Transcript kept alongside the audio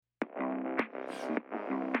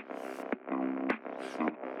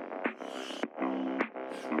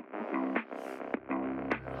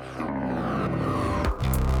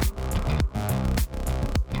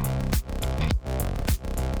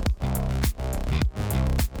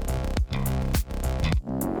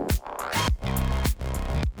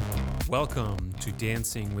Welcome to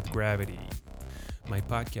Dancing with Gravity, my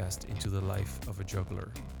podcast into the life of a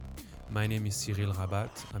juggler. My name is Cyril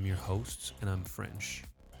Rabat, I'm your host, and I'm French.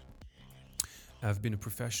 I've been a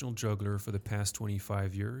professional juggler for the past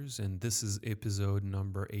 25 years, and this is episode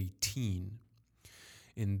number 18.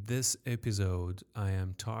 In this episode, I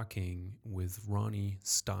am talking with Ronnie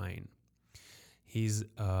Stein. He's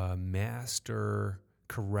a master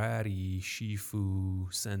karate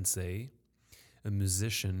shifu sensei, a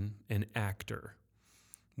musician, and actor.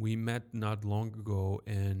 We met not long ago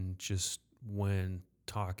and just went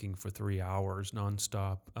talking for 3 hours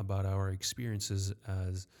nonstop about our experiences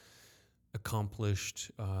as accomplished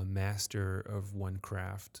master of one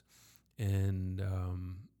craft. And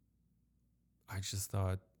I just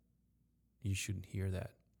thought you should hear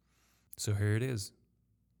that. So here it is.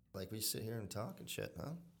 Like we sit here and talk and shit,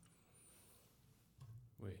 huh?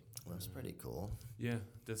 Wait. Well, that's pretty cool. Yeah,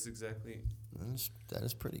 that's exactly... That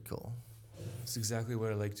is pretty cool. That's exactly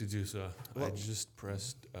what I like to do. So Well, I just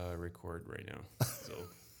pressed record right now. So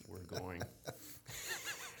we're going.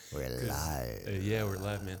 We're live. Yeah, we're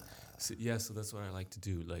live, man. So that's what I like to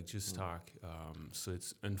do. Like just talk. So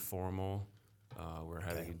it's informal. We're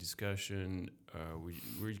having a discussion.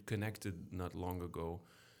 We connected not long ago,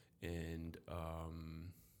 and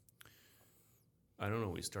I don't know.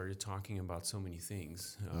 We started talking about so many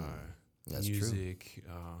things. That's music,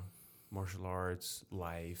 martial arts,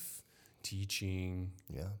 life, teaching,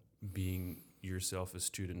 Yeah. being yourself a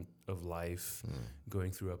student of life,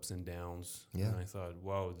 going through ups and downs. Yeah. And I thought,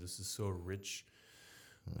 wow, this is so rich.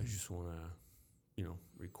 I just want to,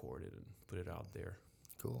 record it and put it out there.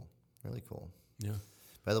 Cool. Really cool. Yeah.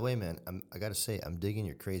 By the way, man, I got to say, I'm digging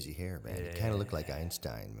your crazy hair, man. You kind of look like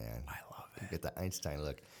Einstein, man. I love You it. get the Einstein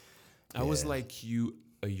look. I was like you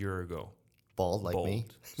a year ago. Bald like me?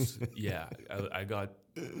 Yeah. I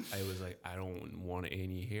was like, I don't want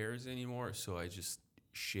any hairs anymore. So I just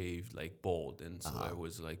shaved like bald. And so I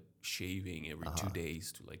was like shaving every 2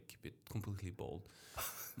 days to like keep it completely bald.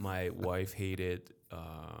 My wife hated,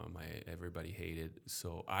 everybody hated.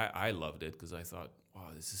 So I loved it because I thought, wow,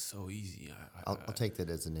 this is so easy. I'll take that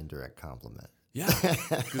as an indirect compliment. Yeah,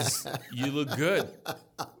 because you look good,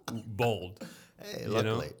 bald. Hey, You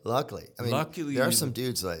luckily. I mean, Luckily, there are some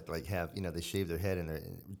dudes that like have, they shave their head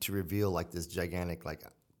and to reveal like this gigantic, like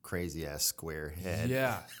crazy ass square head.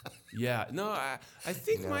 Yeah. No, I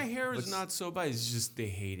think my hair is not so bad. It's just they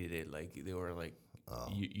hated it. Like they were like,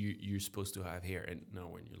 you're supposed to have hair. And no,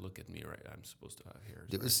 when you look at me, right, I'm supposed to have hair.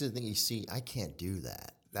 Dude, this is the thing you see. I can't do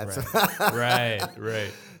that. That's Right.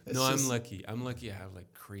 No, I'm just- lucky. I'm lucky I have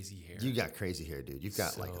like crazy hair. You got crazy hair, dude. You've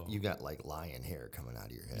got So- you got like lion hair coming out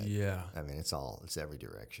of your head. Yeah. I mean, it's every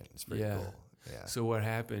direction. It's pretty cool. Yeah. So what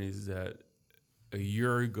happened is that a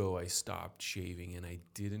year ago I stopped shaving and I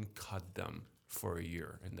didn't cut them for a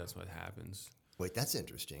year, and that's what happens. Wait, that's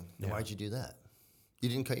interesting. Now, Yeah. why'd you do that? You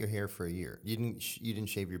didn't cut your hair for a year. You didn't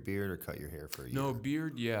shave your beard or cut your hair for a year. No,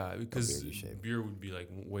 beard, yeah, because beard you shave. beard would be like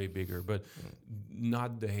way bigger, but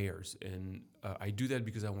not the hairs. And I do that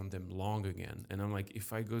because I want them long again. And I'm like,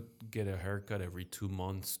 if I go get a haircut every 2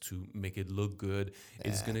 months to make it look good,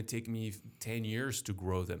 it's going to take me 10 years to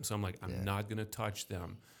grow them. So I'm like, I'm not going to touch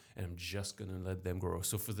them. And I'm just going to let them grow.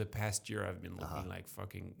 So for the past year, I've been looking like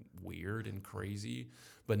fucking weird and crazy.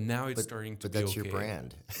 But now it's starting to But be that's okay. your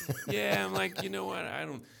brand. Yeah, I'm like, you know what? I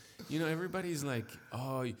don't... everybody's like,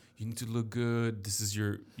 oh, you need to look good. This is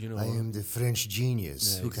your, I am the French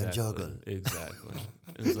genius Yeah, who can juggle. Exactly.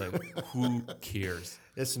 It's like, who cares?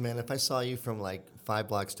 Listen, man, if I saw you from like 5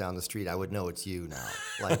 blocks down the street, I would know it's you now.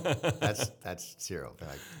 Like that's Cyril,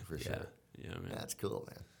 like, for sure. Yeah, man. That's cool,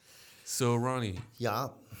 man. So, Ronnie, Yeah.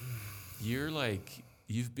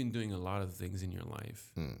 you've been doing a lot of things in your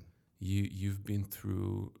life. You've been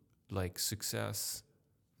through like success.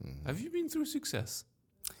 Have you been through success?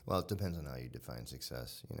 Well, it depends on how you define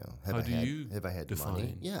success. How do you have I had define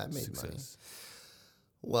money? Yeah, I made success?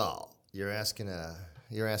 money. Well, you're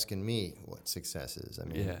asking me what success is. I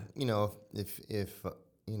mean,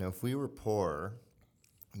 if we were poor,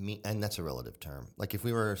 and that's a relative term. Like if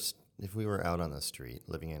we were out on the street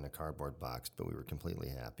living in a cardboard box, but we were completely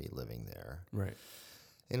happy living there. Right.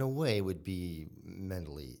 In a way, would be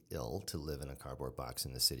mentally ill to live in a cardboard box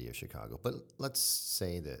in the city of Chicago. But let's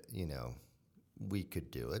say that we could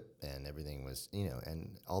do it, and everything was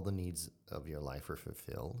and all the needs of your life were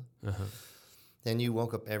fulfilled. Then you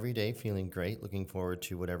woke up every day feeling great, looking forward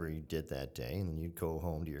to whatever you did that day, and then you'd go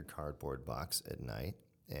home to your cardboard box at night.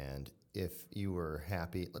 And if you were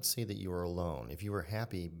happy, let's say that you were alone. If you were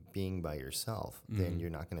happy being by yourself, then you're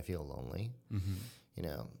not going to feel lonely. You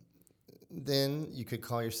know, then you could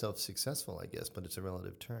call yourself successful, I guess, but it's a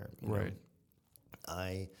relative term. You know?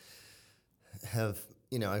 I have,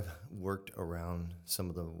 I've worked around some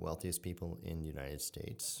of the wealthiest people in the United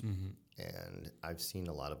States, and I've seen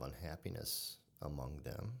a lot of unhappiness among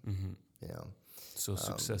them. You know, So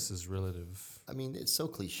success is relative. I mean, it's so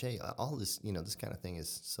cliche. All this, this kind of thing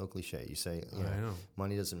is so cliche. You say, I know.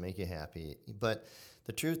 money doesn't make you happy, but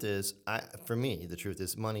the truth is, for me, the truth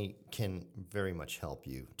is, money can very much help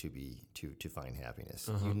you to find happiness.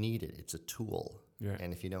 You need it. It's a tool,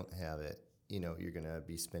 and if you don't have it, you're going to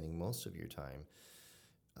be spending most of your time,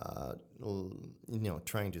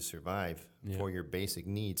 trying to survive for your basic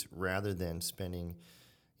needs, rather than spending,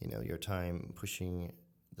 your time pushing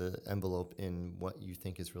the envelope in what you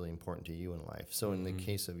think is really important to you in life. So in the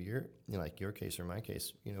case of your case or my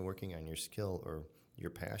case, working on your skill or your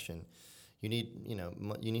passion, you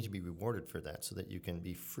need to be rewarded for that so that you can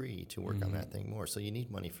be free to work on that thing more. So you need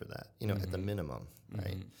money for that, at the minimum,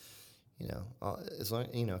 right? As long,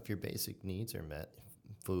 if your basic needs are met,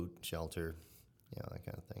 food, shelter, that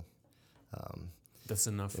kind of thing. That's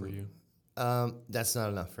enough for you. That's not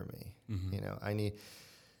enough for me.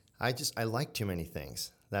 I like too many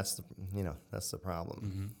things. That's the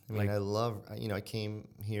problem. I mean, I came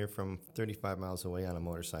here from 35 miles away on a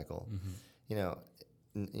motorcycle,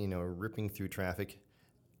 ripping through traffic.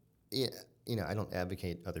 I don't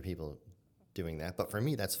advocate other people doing that, but for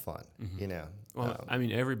me, that's fun, Well, I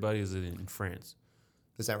mean, everybody is in France.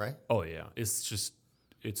 Is that right? Oh, yeah. It's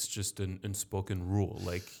just an unspoken rule.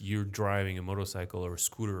 Like, you're driving a motorcycle or a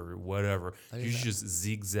scooter or whatever, you just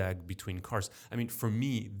zigzag between cars. I mean, for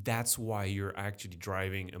me, that's why you're actually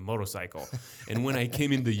driving a motorcycle. And when I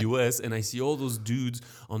came in the U.S. and I see all those dudes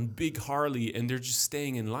on big Harley and they're just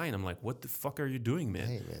staying in line, I'm like, what the fuck are you doing, man?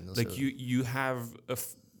 Hey, man, like, you have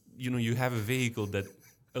you have a vehicle that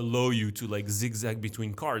allow you to like zigzag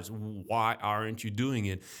between cars. Why aren't you doing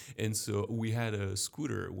it? And so we had a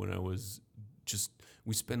scooter when I was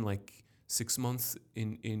we spent like 6 months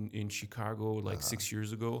in Chicago, like 6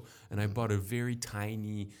 years ago, and I bought a very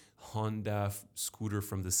tiny Honda scooter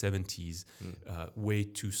from the 70s, way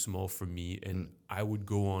too small for me, and I would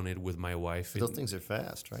go on it with my wife. Those things are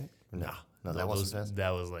fast, right? No, that wasn't fast?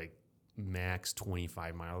 That was like max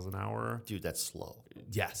 25 miles an hour. Dude, that's slow.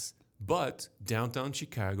 Yes. But downtown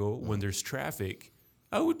Chicago, when there's traffic,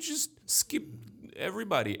 I would just skip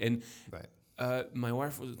everybody. And my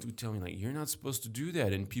wife would tell me, like, you're not supposed to do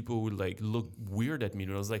that. And people would, like, look weird at me.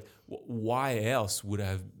 And I was like, why else would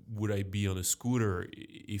I be on a scooter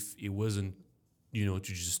if it wasn't, to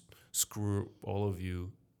just screw all of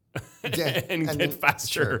you and get then,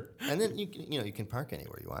 faster? Sure. And then you can park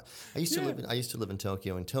anywhere you want. I used to live in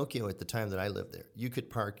Tokyo. In Tokyo, at the time that I lived there, you could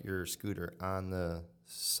park your scooter on the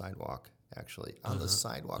sidewalk. Actually, on the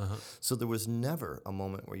sidewalk. So there was never a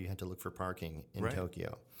moment where you had to look for parking in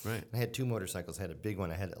Tokyo. Right. I had two motorcycles. I had a big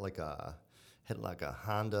one. I had like a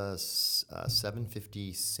Honda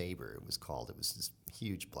 750 Sabre. It was called. It was this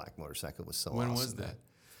huge black motorcycle. It was so awesome. When was that?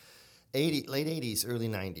 Late 80s, early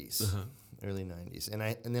 90s. Early 90s.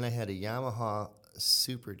 And then I had a Yamaha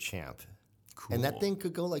Super Champ. Cool. And that thing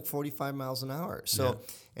could go like 45 miles an hour. So,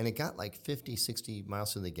 and it got like 50, 60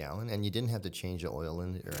 miles to the gallon, and you didn't have to change the oil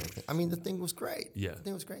in it or anything. I mean, the thing was great. Yeah. The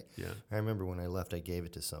thing was great. Yeah. I remember when I left, I gave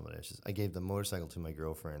it to somebody. I gave the motorcycle to my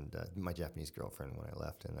girlfriend, my Japanese girlfriend, when I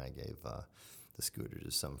left, and I gave the scooter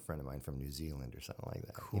to some friend of mine from New Zealand or something like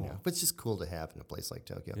that. Cool. But it's just cool to have in a place like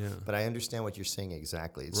Tokyo. Yeah. But I understand what you're saying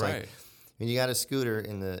exactly. It's right. like, when you got a scooter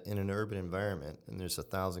in an urban environment and there's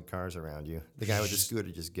 1,000 cars around you, the guy with the scooter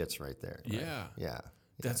just gets right there. Right? Yeah.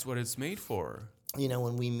 That's what it's made for.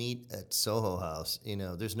 When we meet at Soho House,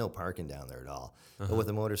 there's no parking down there at all. But with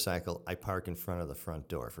a motorcycle, I park in front of the front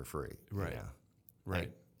door for free. Right. Right.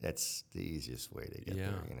 That's the easiest way to get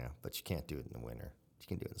there, But you can't do it in the winter. You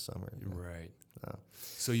can do it in the summer. Right.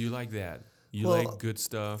 So you like that? You like good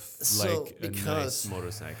stuff, like a nice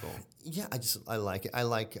motorcycle. Yeah, I like it. I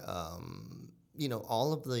like,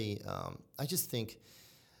 all of the, I just think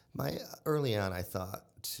early on I thought,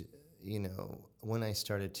 when I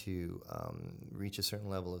started to reach a certain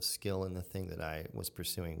level of skill in the thing that I was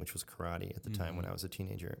pursuing, which was karate at the time when I was a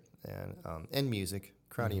teenager, and music.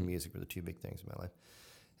 Karate and music were the two big things in my life.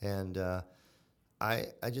 And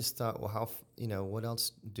I just thought, well, what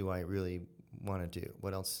else do I really want to do?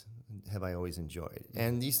 What else have I always enjoyed?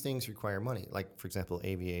 And these things require money. Like, for example,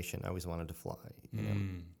 aviation. I always wanted to fly.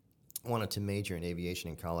 wanted to major in aviation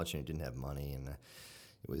in college, and I didn't have money, and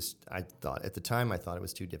I thought at the time it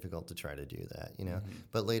was too difficult to try to do that, you know. Mm-hmm.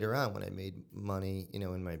 But later on, when I made money, you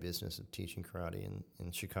know, in my business of teaching karate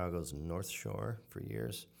in Chicago's North Shore for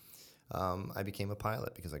years, I became a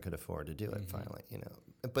pilot because I could afford to do it finally, you know.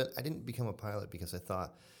 But I didn't become a pilot because I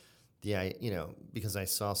thought, because I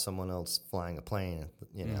saw someone else flying a plane,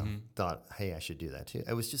 you know, thought, hey, I should do that too.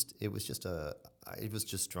 I was just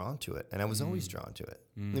drawn to it, and I was always drawn to it.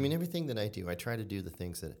 I mean, everything that I do, I try to do the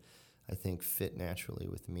things that I think fit naturally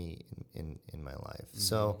with me in my life.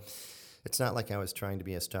 So it's not like I was trying to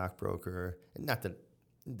be a stockbroker. Not that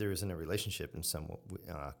there isn't a relationship in some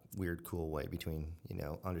weird, cool way between, you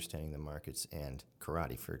know, understanding the markets and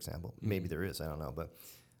karate, for example. Maybe there is, I don't know, but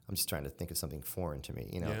I'm just trying to think of something foreign to me.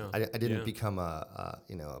 You know, I didn't become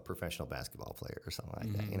a professional basketball player or something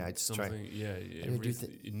like that. You know, I just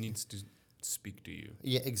it needs to speak to you.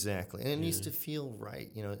 Yeah, exactly. And it needs to feel right,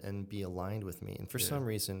 you know, and be aligned with me. And for some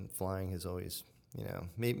reason, flying has always, you know,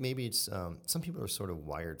 maybe it's, some people are sort of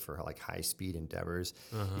wired for like high speed endeavors.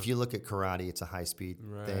 If you look at karate, it's a high speed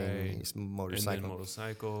thing. It's motorcycle. And then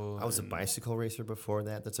motorcycle. I was a bicycle racer before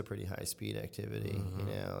that. That's a pretty high speed activity,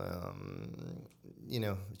 you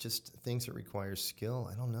know, just things that require skill.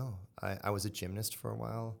 I don't know. I was a gymnast for a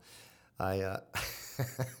while. Wow.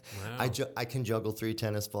 I can juggle 3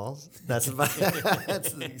 tennis balls. That's about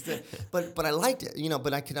but I liked it, you know.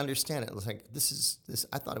 But I could understand it. It was like this.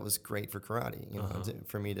 I thought it was great for karate, you know,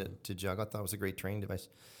 for me to juggle. I thought it was a great training device.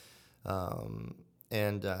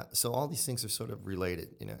 So all these things are sort of related,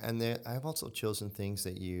 you know. And I've also chosen things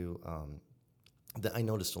that that I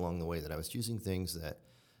noticed along the way, that I was using things that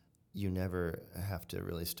you never have to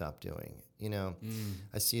really stop doing. You know,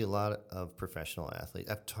 I see a lot of professional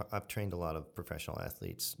athletes. I've trained a lot of professional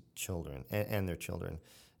athletes, children, and their children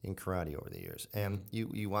in karate over the years. And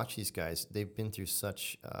you watch these guys, they've been through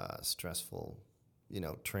such stressful, you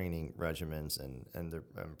know, training regimens, and the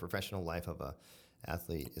professional life of a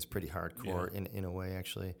athlete is pretty hardcore in a way,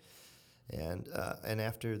 actually. And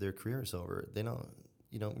after their career is over,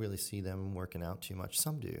 you don't really see them working out too much.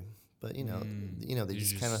 Some do. But, you know, they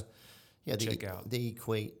just kind of, they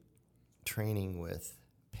equate training with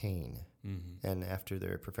pain. And after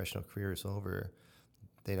their professional career is over,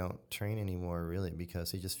 they don't train anymore, really,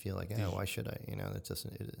 because they just feel like, why should I? You know, that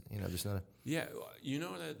doesn't, there's not a... Yeah, you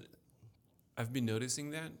know that I've been noticing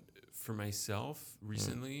that for myself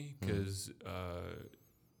recently, because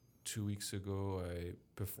 2 weeks ago I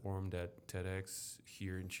performed at TEDx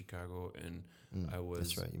here in Chicago, and I was...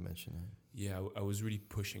 That's right, you mentioned that. Yeah, I was really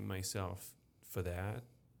pushing myself for that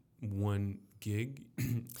one gig.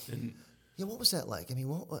 And what was that like? I mean,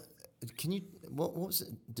 what was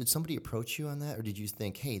it? Did somebody approach you on that, or did you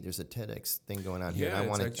think, hey, there's a TEDx thing going on here, and I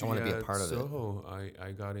want to be a part of it? Soho,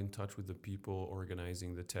 I got in touch with the people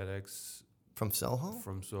organizing the TEDx. From Soho?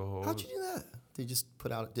 From Soho. How'd you do that?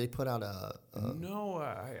 They put out a... No,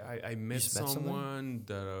 I met someone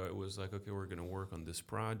that was like, okay, we're going to work on this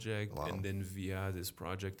project. Wow. And then via this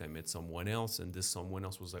project, I met someone else. And this someone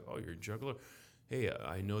else was like, oh, you're a juggler? Hey,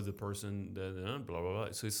 I know the person, that, blah, blah,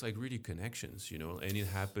 blah. So it's like really connections, you know. And it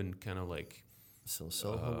happened kind of like... So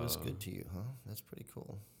Soho was good to you, huh? That's pretty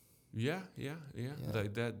cool. Yeah.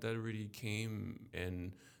 Like that really came,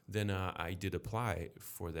 and... Then I did apply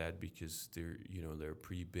for that because they're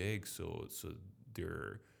pretty big, so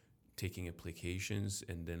they're taking applications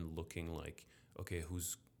and then looking like, okay,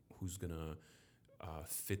 who's gonna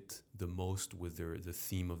fit the most with the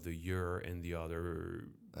theme of the year and the other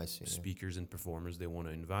speakers and performers they want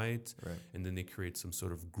to invite, right. And then they create some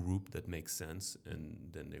sort of group that makes sense, and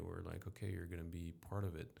then they were like, okay, you're gonna be part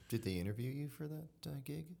of it. Did they interview you for that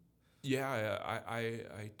gig? Yeah,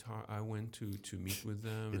 I went to meet with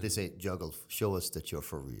them. Did they say, juggle, show us that you're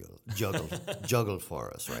for real? Juggle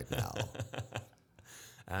for us right now.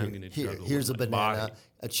 I'm going to juggle. Here's a banana, body.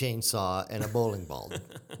 a chainsaw, and a bowling ball.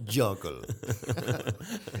 Juggle.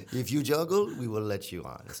 If you juggle, we will let you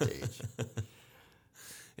on stage.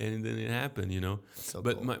 And then it happened, you know. So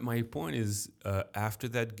but cool. my point is, after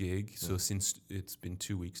that gig, so since it's been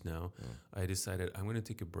 2 weeks now, I decided I'm going to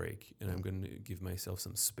take a break, and I'm going to give myself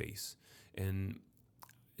some space. And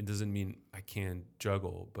it doesn't mean I can't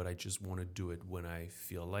juggle, but I just want to do it when I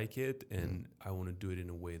feel like it, and I want to do it in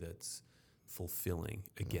a way that's fulfilling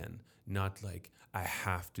again. Not like I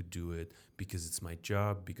have to do it because it's my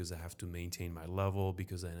job, because I have to maintain my level,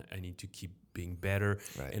 because I need to keep being better.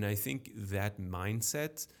 Right. And I think that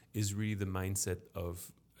mindset is really the mindset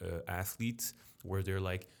of athletes, where they're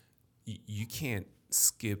like, you can't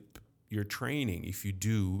skip your training. If you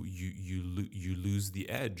do, you lose the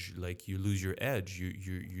edge. Like you lose your edge.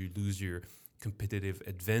 You lose your competitive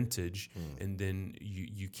advantage, and then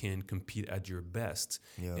you can compete at your best.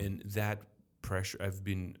 Yeah. And that pressure, I've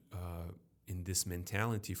been in this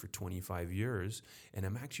mentality for 25 years, and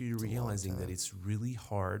I'm actually realizing that it's really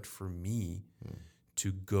hard for me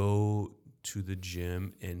to go to the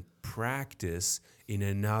gym and practice in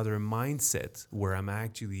another mindset where I'm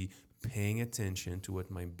actually paying attention to what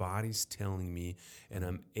my body's telling me, and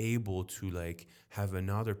I'm able to like have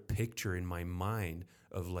another picture in my mind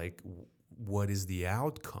of like what is the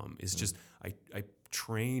outcome. It's just I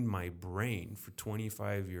trained my brain for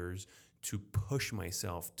 25 years to push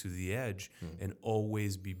myself to the edge and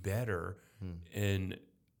always be better. And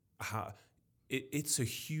how it's a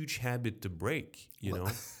huge habit to break, you know?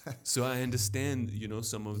 So I understand, you know,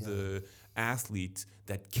 some of the athletes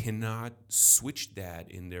that cannot switch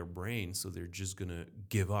that in their brain. So they're just going to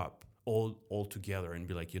give up altogether and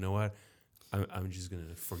be like, you know what? I'm just going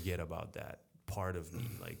to forget about that part of me,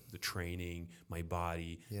 like the training, my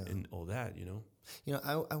body, and all that, you know? You know,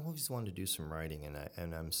 I always wanted to do some writing,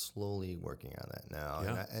 and I'm slowly working on that now.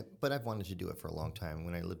 Yeah. But I've wanted to do it for a long time.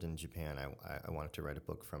 When I lived in Japan, I wanted to write a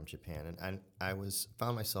book from Japan, and I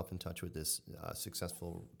found myself in touch with this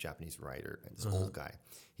successful Japanese writer, this old guy.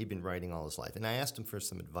 He'd been writing all his life, and I asked him for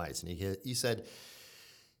some advice, and he said,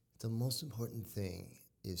 the most important thing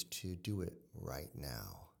is to do it right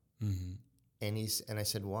now. Mm-hmm. And I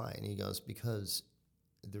said, why? And he goes, because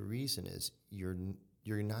the reason is you're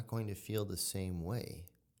not going to feel the same way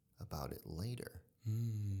about it later.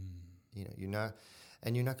 You know, you're not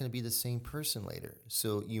going to be the same person later.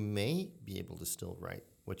 So you may be able to still write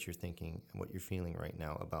what you're thinking and what you're feeling right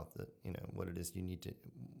now about the, you know, what it is you need to,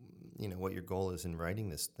 you know, what your goal is in writing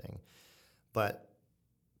this thing. But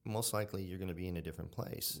most likely you're going to be in a different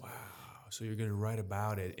place. Wow. So you're going to write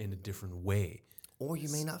about it in a different way. Or you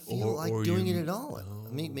may not feel like doing it at all.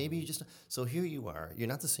 I mean, maybe you just... So here you are. You're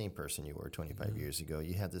not the same person you were 25 years ago.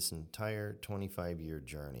 You had this entire 25-year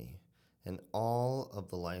journey. And all of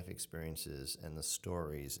the life experiences and the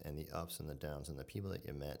stories and the ups and the downs and the people that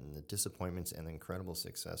you met and the disappointments and the incredible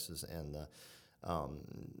successes and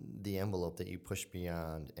the envelope that you pushed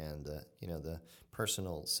beyond and the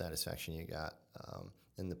personal satisfaction you got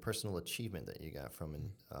and the personal achievement that you got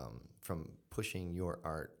from pushing your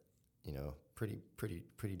art, you know,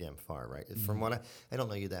 pretty damn far, right? From what I don't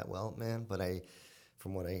know you that well, man, but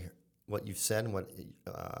what you've said and what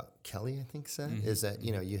Kelly I think said is that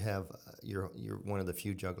you know you have you're one of the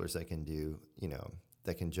few jugglers that can do, you know,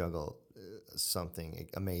 that can juggle something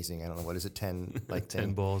amazing. I don't know, what is it, 10 like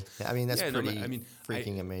 10 balls. I mean that's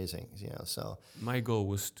freaking amazing, you know. So my goal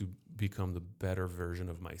was to become the better version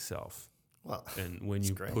of myself. Well, and when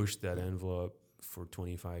you push that envelope for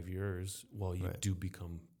 25 years, well, you do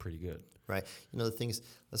become pretty good. Right. You know, the thing is,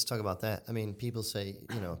 let's talk about that. I mean, people say,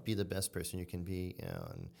 you know, be the best person you can be, you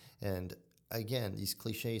know, and again, these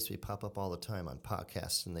cliches, they pop up all the time on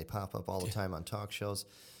podcasts and they pop up all the time on talk shows.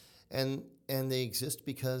 And they exist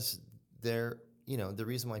because they're, you know, the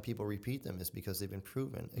reason why people repeat them is because they've been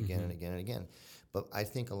proven again and again and again. But I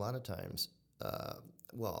think a lot of times,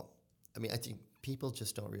 I think people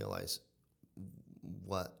just don't realize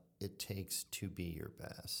what it takes to be your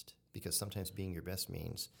best, because sometimes being your best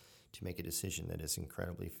means to make a decision that is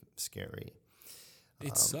incredibly scary.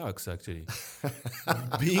 It sucks, actually.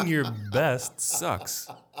 Being your best sucks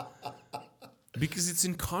because it's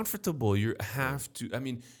uncomfortable. You have to, I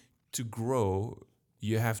mean, to grow,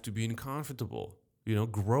 you have to be uncomfortable. You know,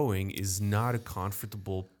 growing is not a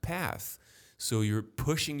comfortable path. So you're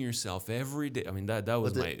pushing yourself every day. I mean, that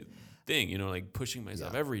was my thing, you know, like pushing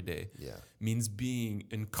myself every day means being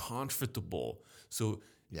uncomfortable. So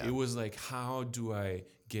it was like, how do I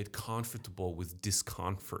get comfortable with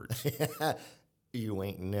discomfort? You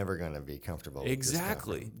ain't never going to be comfortable with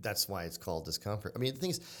exactly. That's why it's called discomfort. I mean, the thing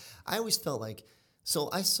is, I always felt like, so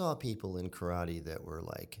I saw people in karate that were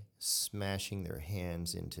like smashing their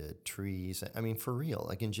hands into trees. I mean, for real,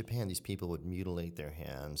 like in Japan, these people would mutilate their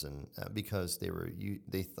hands and because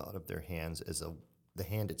they thought of their hands as the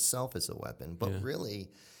hand itself as a weapon, but really,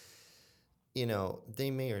 you know,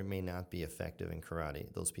 they may or may not be effective in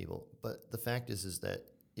karate, those people. But the fact is that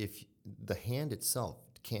if the hand itself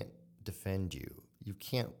can't defend you, you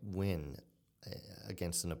can't win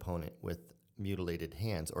against an opponent with mutilated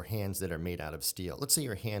hands or hands that are made out of steel. Let's say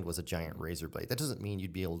your hand was a giant razor blade. That doesn't mean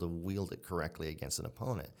you'd be able to wield it correctly against an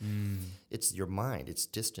opponent. It's your mind, it's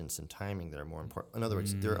distance and timing that are more important. In other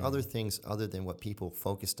words, there are other things other than what people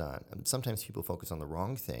focused on. Sometimes people focus on the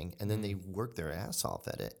wrong thing and then they work their ass off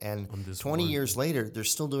at it. And 20 years later, they're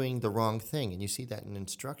still doing the wrong thing. And you see that in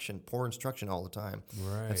instruction, poor instruction all the time.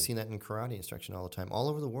 Right. I've seen that in karate instruction all the time, all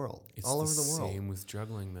over the world. It's all over the world. Same with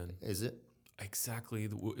juggling, man. Is it? exactly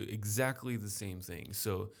the same thing.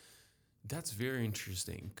 So that's very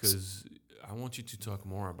interesting because I want you to talk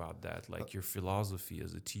more about that, like your philosophy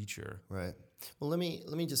as a teacher. Right. Well, let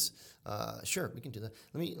me just sure, we can do that.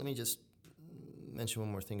 Let me just mention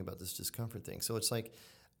one more thing about this discomfort thing. So it's like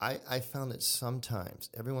I found that sometimes,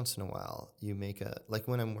 every once in a while, you make like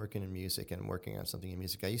when I'm working in music and working on something in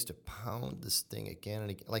music, I used to pound this thing again and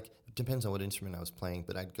again. Like, it depends on what instrument I was playing,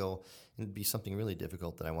 but I'd go and it'd be something really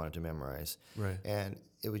difficult that I wanted to memorize. Right. And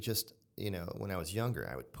it would just, when I was younger,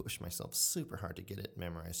 I would push myself super hard to get it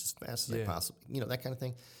memorized as fast as I Yeah. possibly, that kind of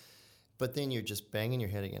thing. But then you're just banging your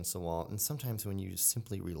head against the wall. And sometimes when you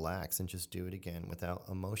simply relax and just do it again without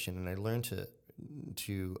emotion, and I learned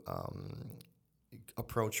to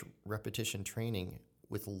approach repetition training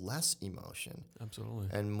with less emotion Absolutely.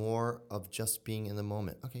 and more of just being in the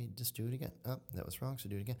moment. Okay, just do it again. Oh, that was wrong, so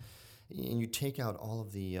do it again. And you take out all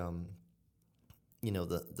of the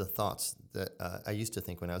thoughts that I used to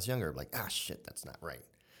think when I was younger, like, shit, that's not right.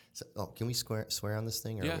 So, can we swear on this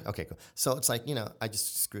thing? Or Yeah. Okay, cool. So it's like, I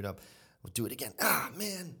just screwed up. Well, do it again.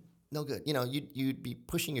 Man, no good. You'd be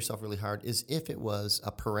pushing yourself really hard as if it was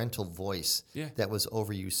a parental voice Yeah. that was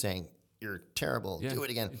over you saying, you're terrible. Yeah. Do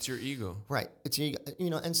it again. It's your ego. Right. It's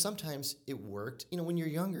and sometimes it worked. When you're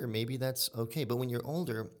younger, maybe that's okay. But when you're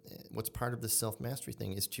older, what's part of the self-mastery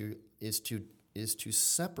thing is to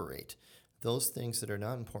separate those things that are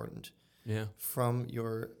not important Yeah. from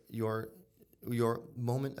your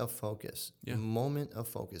moment of focus. Yeah. Moment of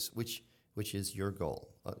focus, which is your goal.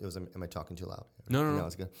 Am I talking too loud? No.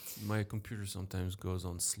 It's good. My computer sometimes goes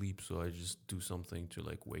on sleep, so I just do something to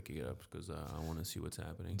like wake it up because I want to see what's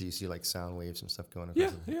happening. Do you see like sound waves and stuff going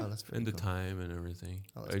across? Yeah. Oh, that's pretty And the cool. time and everything.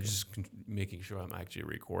 Oh, that's I cool. just making sure I'm actually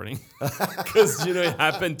recording because it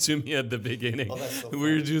happened to me at the beginning. Oh, that's so We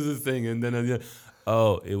funny. do the thing, and then it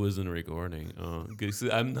wasn't recording. Because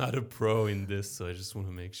I'm not a pro in this, so I just want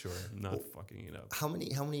to make sure I'm not fucking it up. How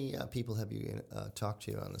many people have you talked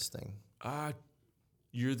to on this thing?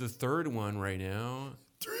 You're the third one right now.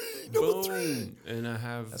 Number three. And I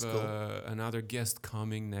have That's cool. another guest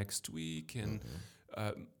coming next week, and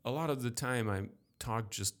a lot of the time I talk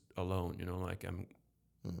just alone. Like I'm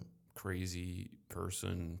crazy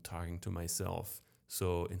person talking to myself.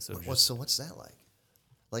 So instead of What's that like?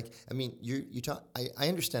 Like, I mean, you talk. I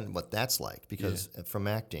understand what that's like because from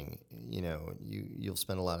acting, you'll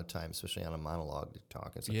spend a lot of time, especially on a monologue, to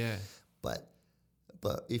talk and stuff. yeah. But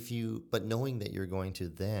knowing that you're going to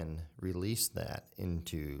then release that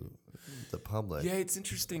into the public, Yeah, it's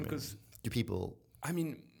interesting because do people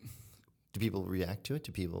react to it?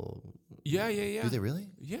 Do people? yeah. Do they really?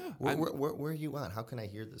 Yeah. Where are you on? How can I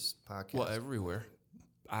hear this podcast? Well, everywhere.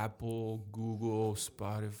 Apple, Google,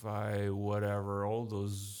 Spotify, whatever, all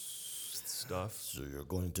those stuff. So you're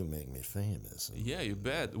going to make me famous. Yeah, you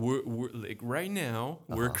bet. We're like right now,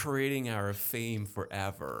 we're creating our fame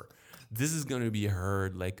forever. This is going to be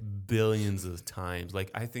heard like billions of times.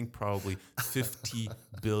 Like I think probably 50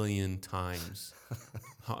 billion times.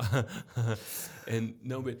 And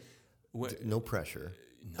no, but No pressure.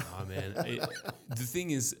 nah, man. The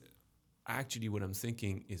thing is, actually, what I'm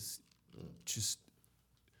thinking is just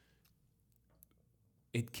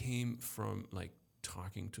it came from like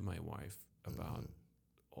talking to my wife about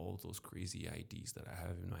all those crazy ideas that I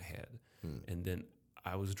have in my head, and then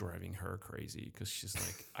I was driving her crazy because she's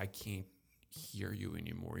like, I can't hear you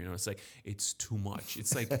anymore. It's like, it's too much.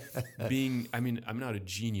 It's like I'm not a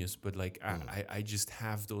genius, but like I just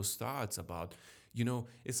have those thoughts about,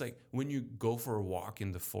 it's like when you go for a walk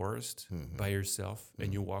in the forest by yourself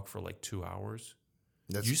and you walk for like 2 hours.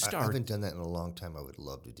 I haven't done that in a long time. I would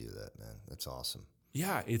love to do that, man. That's awesome.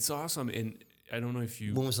 Yeah, it's awesome. And I don't know if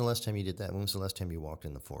you... When was the last time you did that? When was the last time you walked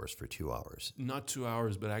in the forest for 2 hours? Not 2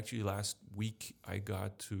 hours, but actually last week I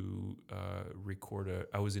got to record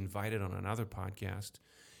I was invited on another podcast,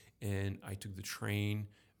 and I took the train.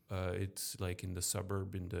 It's like in the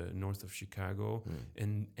suburb in the north of Chicago.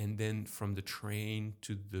 And then from the train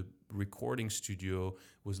to the recording studio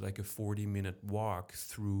was like a 40-minute walk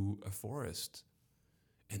through a forest.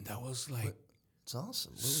 And that was like... It's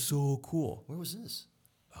awesome. so cool. Where was this?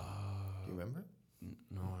 Do you remember?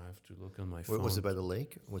 No, I have to look on my phone. Where was it, by the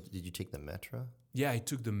lake? Did you take the Metra? Yeah, I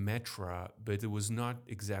took the Metra, but it was not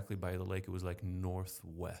exactly by the lake. It was like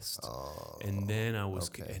northwest. Oh, and then I was,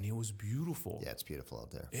 okay. and it was beautiful. Yeah, it's beautiful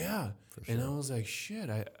out there. Yeah. For And sure. I was like, shit,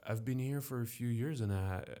 I've been here for a few years and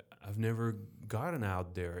I've never gotten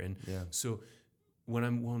out there. And Yeah. so what I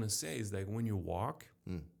want to say is that when you walk,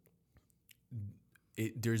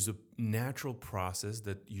 there's a natural process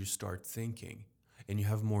that you start thinking and you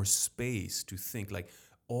have more space to think. Like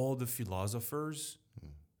all the philosophers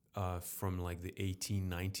from like the 18th,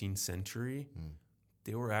 19th century,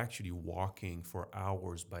 they were actually walking for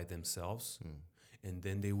hours by themselves. And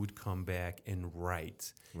then they would come back and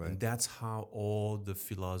write. Right. And that's how all the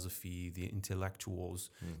philosophy, the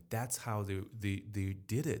intellectuals, that's how they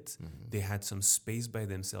did it. They had some space by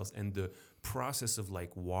themselves. And the process of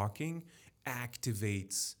like walking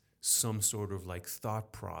activates some sort of like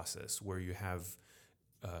thought process where you have,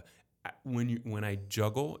 when I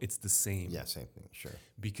juggle, it's the same. Yeah, same thing, sure.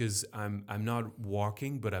 Because I'm not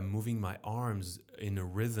walking, but I'm moving my arms in a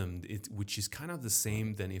rhythm, which is kind of the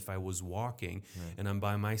same than if I was walking, and I'm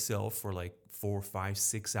by myself for like 4, 5,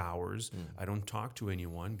 6 hours. I don't talk to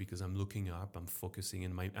anyone because I'm looking up, I'm focusing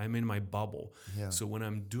I'm in my bubble. Yeah. So when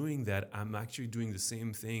I'm doing that, I'm actually doing the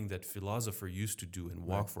same thing that philosophers used to do and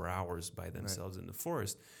walk for hours by themselves in the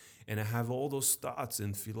forest. And I have all those thoughts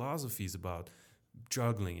and philosophies about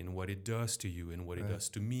juggling and what it does to you and what it does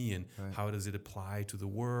to me and how does it apply to the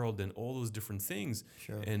world and all those different things.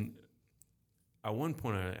 Sure. And at one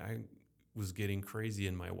point I was getting crazy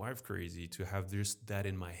and my wife crazy to have that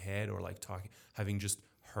in my head, or like having just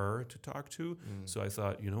her to talk to. So I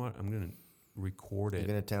thought, you know what, I'm going to record it. You're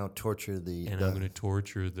going to now torture I'm going to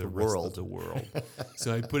torture the rest world. of the world.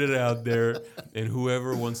 So I put it out there, and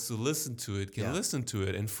whoever wants to listen to it can listen to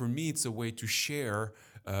it. And for me, it's a way to share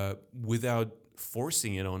without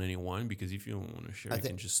forcing it on anyone, because if you don't want to share, you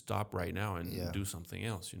can just stop right now and do something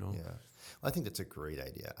else, you know? Yeah. Well, I think that's a great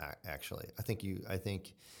idea, actually. I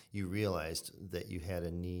think you realized that you had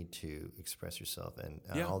a need to express yourself and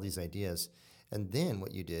all these ideas. And then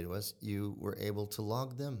what you did was you were able to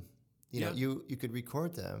log them. You know, you could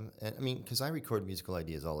record them. And I mean, because I record musical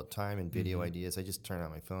ideas all the time and video ideas. I just turn on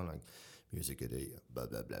my phone, like, music idea, blah,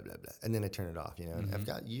 blah, blah, blah, blah. And then I turn it off, you know. And I've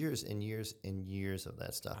got years and years and years of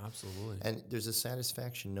that stuff. Absolutely. And there's a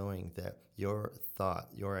satisfaction knowing that your thought,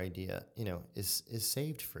 your idea, you know, is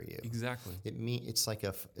saved for you. Exactly. It's like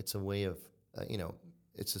it's a way of, you know,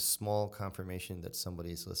 it's a small confirmation that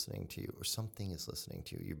somebody is listening to you or something is listening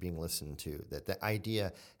to you. You're being listened to, that the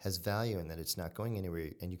idea has value and that it's not going anywhere.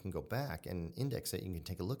 And you can go back and index it. You can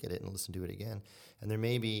take a look at it and listen to it again. And there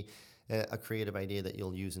may be a creative idea that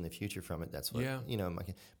you'll use in the future from it. That's what, you know,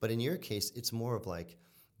 but in your case, it's more of like,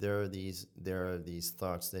 there are these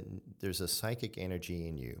thoughts that there's a psychic energy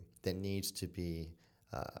in you that needs to be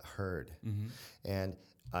heard. And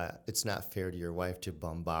it's not fair to your wife to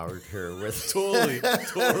bombard her with totally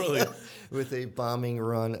with a bombing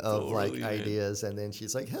run of ideas, and then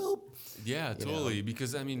she's like, help. Yeah, totally. Know?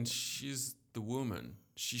 Because I mean, she's the woman.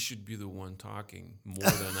 She should be the one talking more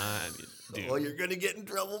than I do. Well, you're gonna get in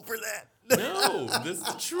trouble for that. No, that's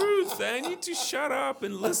the truth. I need to shut up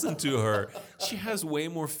and listen to her. She has way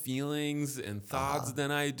more feelings and thoughts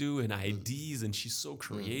than I do, and ideas, and she's so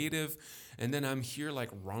creative. And then I'm here like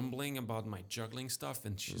rumbling about my juggling stuff,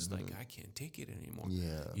 and she's like, I can't take it anymore.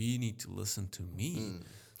 Yeah. You need to listen to me.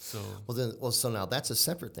 So so now that's a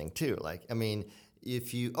separate thing too. Like, I mean,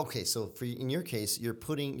 so in your case, you're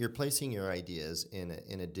placing your ideas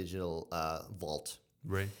in a digital vault,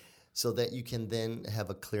 right? So that you can then have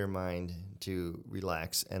a clear mind to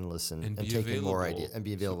relax and listen and take in more ideas and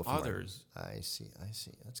be available for others. I see.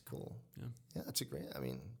 That's cool. Yeah, that's a great. I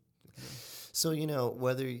mean. Yeah. So, you know,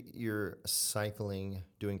 whether you're cycling,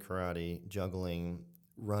 doing karate, juggling,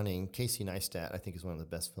 running, Casey Neistat, I think, is one of the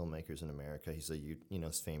best filmmakers in America. He's a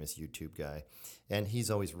famous YouTube guy, and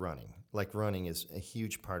he's always running. Like, running is a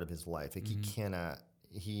huge part of his life. Like,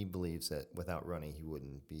 he believes that without running, he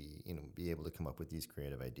wouldn't be able to come up with these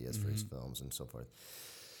creative ideas for his films and so forth.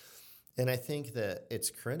 And I think that it's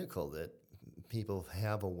critical that people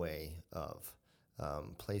have a way of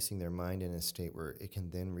placing their mind in a state where it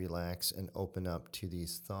can then relax and open up to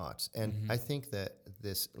these thoughts. And I think that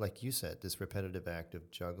this, like you said, this repetitive act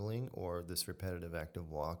of juggling or this repetitive act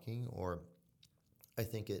of walking, or I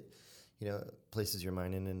think it, places your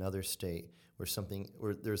mind in another state where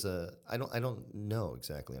there's I don't know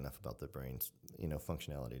exactly enough about the brain's,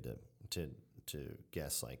 functionality to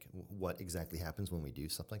guess like what exactly happens when we do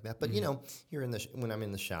stuff like that. But when I'm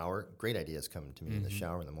in the shower, great ideas come to me in the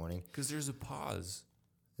shower in the morning. Because there's a pause.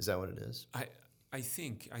 Is that what it is? I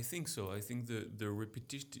think so. I think the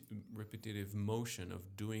repetitive motion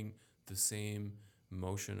of doing the same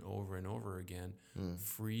motion over and over again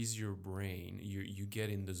frees your brain. You get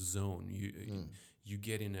in the zone. You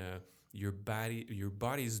get in your body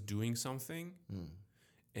is doing something,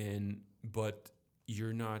 but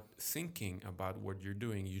you're not thinking about what you're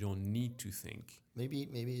doing. You don't need to think. Maybe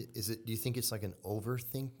do you think it's like an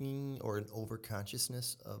overthinking or an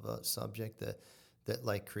overconsciousness of a subject that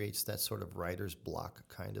like creates that sort of writer's block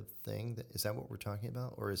kind of thing? Is that what we're talking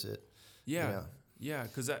about? Or is it? Yeah.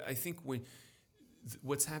 Because I think when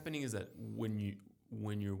what's happening is that when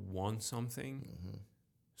you want something,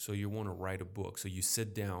 so you want to write a book, so you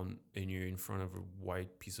sit down and you're in front of a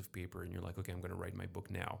white piece of paper and you're like, okay, I'm going to write my book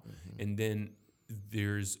now. And then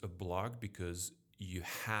there's a block because you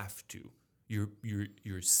have to.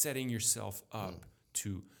 You're setting yourself up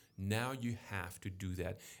to, now you have to do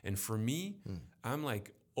that. And for me, I'm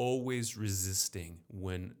like always resisting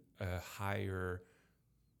when a higher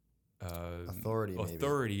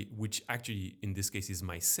authority, which actually in this case is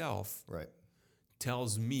myself, Right.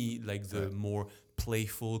 tells me like the more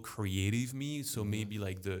playful, creative me. So maybe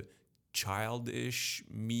like the childish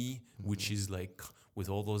me, which is like with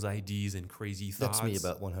all those ideas and crazy thoughts. That's me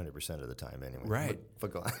about 100% of the time anyway. Right.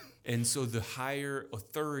 But go on. And so the higher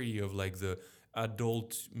authority of like the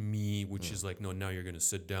adult me, which is like, no, now you're going to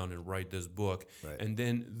sit down and write this book. Right. And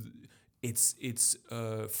then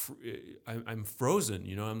I'm frozen,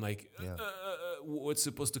 you know, I'm like, what's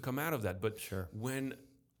supposed to come out of that? But when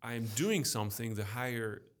I'm doing something, the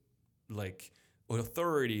higher like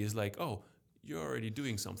authority is like, oh, you're already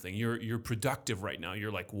doing something. You're productive right now.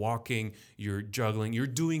 You're like walking, you're juggling, you're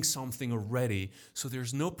doing something already. So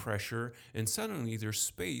there's no pressure. And suddenly there's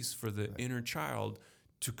space for the inner child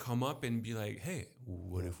to come up and be like, hey,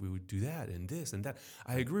 what if we would do that and this and that?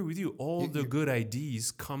 I agree with you. All the good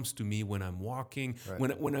ideas comes to me when I'm walking,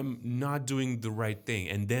 when I'm not doing the right thing.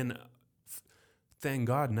 And then thank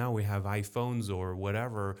God now we have iPhones or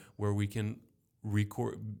whatever where we can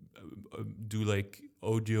record, do like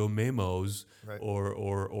audio memos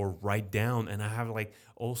or write down. And I have like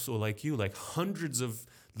also like you, like hundreds of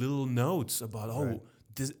little notes about,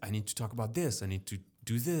 this, I need to talk about this. I need to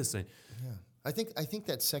do this. And I think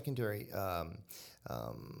that secondary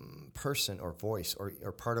person or voice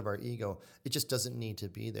or part of our ego, it just doesn't need to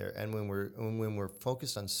be there. And when we're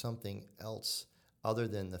focused on something else other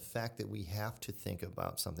than the fact that we have to think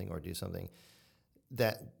about something or do something,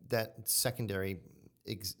 that secondary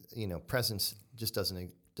presence just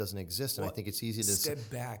doesn't exist. And I think it's easy to step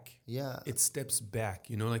back. Yeah, it steps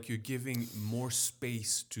back. You know, like you're giving more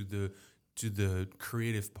space to the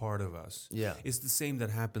creative part of us. Yeah. It's the same that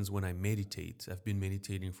happens when I meditate. I've been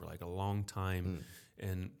meditating for like a long time.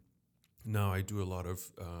 And now I do a lot of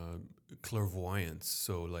clairvoyance.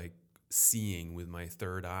 So like seeing with my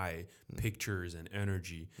third eye pictures and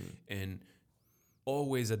energy. And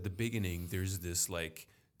always at the beginning, there's this like,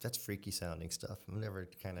 that's freaky sounding stuff. I'm never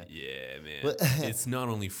kind of... Yeah, man. It's not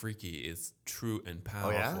only freaky, it's true and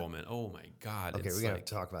powerful, man. Oh my God. Okay, we got to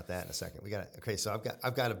talk about that in a second. So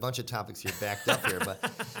I've got a bunch of topics here backed up here,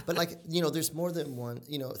 but like, you know, there's more than one,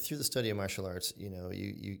 you know, through the study of martial arts, you know,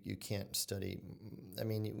 you can't study. I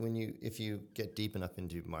mean, if you get deep enough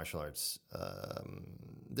into martial arts,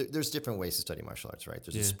 there's different ways to study martial arts, right?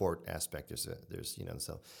 There's a sport aspect, there's you know,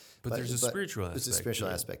 so. But there's a spiritual aspect. There's a spiritual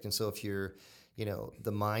aspect. And so if you're, you know,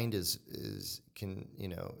 the mind is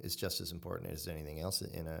just as important as anything else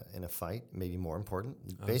in a fight, maybe more important.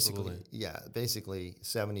 Absolutely. Basically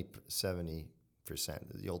 70%.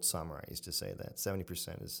 The old samurai used to say that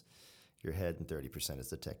 70% is your head and 30% is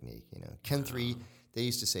the technique. You know, Ken 3. They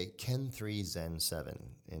used to say Ken 3 Zen 7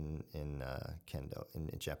 in Kendo in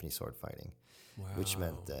Japanese sword fighting, which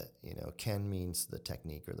meant that, you know, Ken means the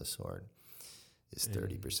technique or the sword is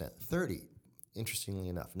 30%. 30. Interestingly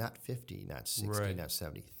enough, not 50, not 60, not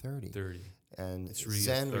 70, 30. And really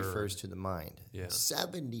Zen refers to the mind.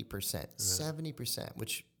 70%, 70%,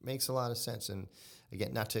 which makes a lot of sense. And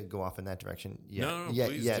again, not to go off in that direction yet. No,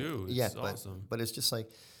 please do. It's awesome. But it's just like,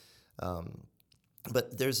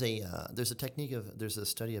 but there's a technique there's a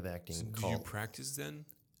study of acting called... Do you practice Zen?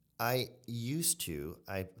 I used to.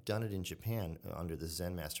 I've done it in Japan under the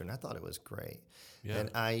Zen master, and I thought it was great. Yeah. And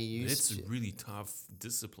it's a really tough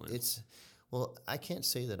discipline. Well, I can't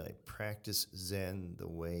say that I practice Zen the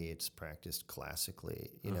way it's practiced classically.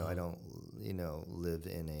 You know, I don't, you know, live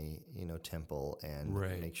in a, temple and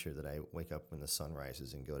make sure that I wake up when the sun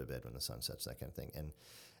rises and go to bed when the sun sets, that kind of thing,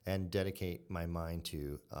 and dedicate my mind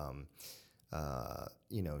to,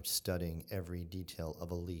 studying every detail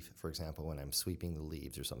of a leaf. For example, when I'm sweeping the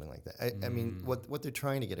leaves or something like that. I mean, what they're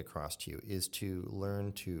trying to get across to you is to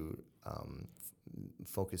learn to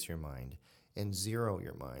focus your mind and zero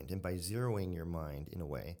your mind. And by zeroing your mind in a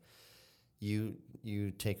way, you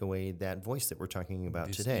take away that voice that we're talking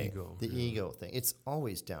about today. The ego thing. It's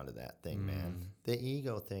always down to that thing, man. The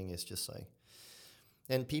ego thing is just like,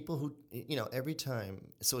 and people who, you know, every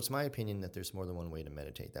time, so it's my opinion that there's more than one way to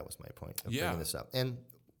meditate. That was my point of bringing this up. And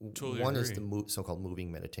one is the so-called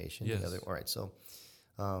moving meditation. Yes. The other, all right, so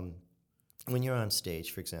when you're on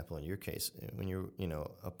stage, for example, in your case, when you're, you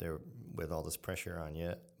know, up there with all this pressure on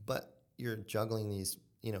you, but you're juggling these,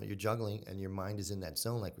 you know, you're juggling and your mind is in that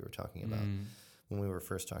zone like we were talking about. when we were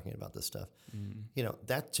first talking about this stuff. Mm. You know,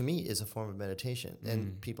 that to me is a form of meditation.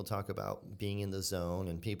 And people talk about being in the zone,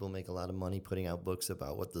 and people make a lot of money putting out books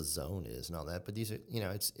about what the zone is and all that. But these are, you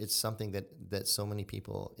know, it's something that so many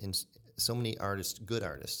people, so many artists,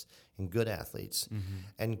 and good athletes,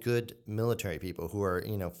 and good military people who are,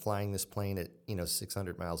 you know, flying this plane at, you know,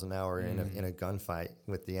 600 miles an hour in a gunfight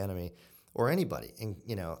with the enemy, or anybody, and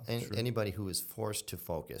you know, anybody who is forced to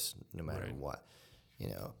focus no matter what. You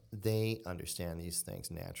know, they understand these things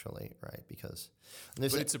naturally, right? Because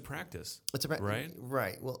but it's a practice. It's a right?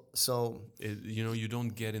 Right. Well, so You know, you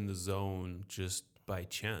don't get in the zone just by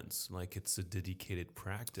chance. Like, it's a dedicated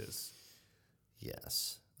practice.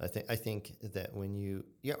 yes, I think that when you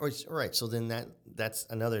right. So then that's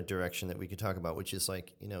another direction that we could talk about, which is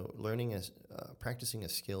like, you know, practicing a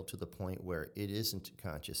skill to the point where it isn't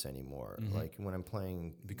conscious anymore. Like when I'm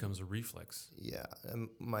playing, It becomes a reflex. yeah, I'm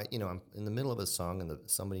in the middle of a song and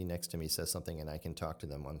somebody next to me says something and I can talk to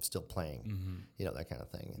them. I'm still playing, you know, that kind of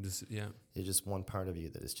thing. It's just one part of you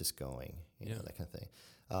that is just going, you know, that kind of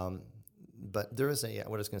thing. But there is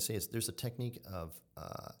what I was going to say is there's a technique of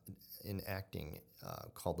in acting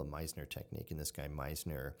called the Meisner technique, and this guy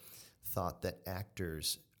Meisner thought that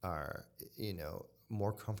actors are, you know,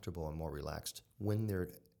 more comfortable and more relaxed when they're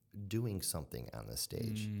doing something on the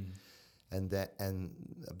stage. And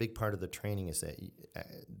a big part of the training is that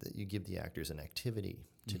you give the actors an activity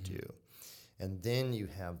to do, and then you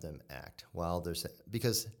have them act while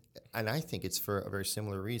and I think it's for a very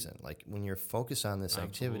similar reason. Like when you're focused on this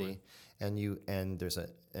activity, and there's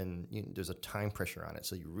a time pressure on it,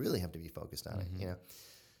 so you really have to be focused on it. You know,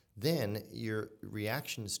 then your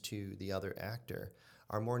reactions to the other actor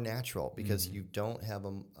are more natural because you don't have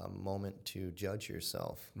a moment to judge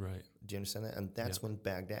yourself. Right. Do you understand that? And that's when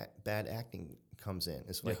bad acting comes in.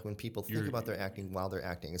 It's like when people think about their acting while they're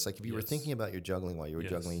acting. It's like if you were thinking about your juggling while you were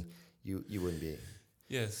juggling, you wouldn't be.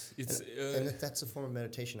 Yes, and that's a form of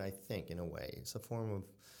meditation, I think, in a way. It's a form of,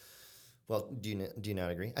 well, do you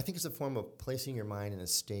not agree? I think it's a form of placing your mind in a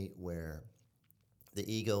state where the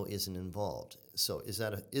ego isn't involved. So is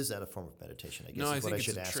that a form of meditation? I guess no, is what I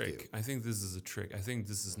should it's a ask trick. you. I think this is a trick. I think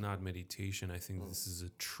this is not meditation. I think this is a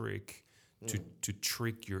trick to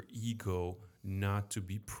trick your ego not to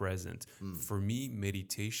be present. For me,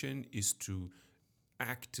 meditation is to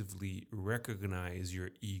actively recognize your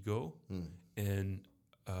ego and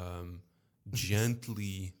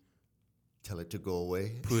gently Tell it to go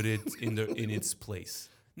away. put it in its place.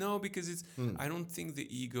 No, because I don't think the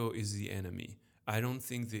ego is the enemy. I don't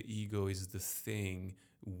think the ego is the thing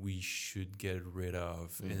we should get rid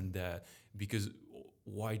of, and that because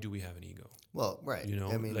why do we have an ego? Well, right. You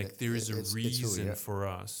know, I mean, like there is a it's reason for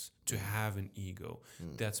us to have an ego.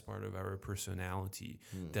 That's part of our personality.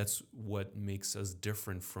 That's what makes us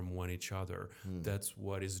different from one each other. That's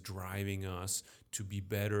what is driving us to be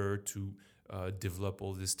better, to develop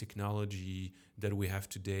all this technology that we have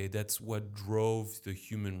today. That's what drove the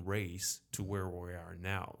human race to where we are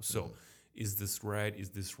now. So is this right? Is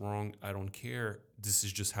this wrong? I don't care. This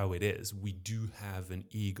is just how it is. We do have an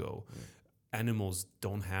ego. Animals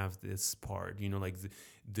don't have this part. You know, like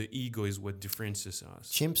the ego is what differentiates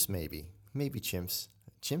us. Chimps, maybe chimps.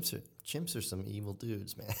 Chimps are some evil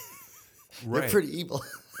dudes, man. Right. They're pretty evil.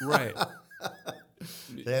 Right.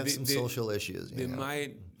 They have some social issues. They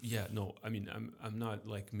might. Yeah. No. I mean, I'm not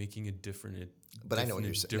like making a different. But I know what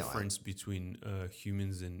you're saying. Difference between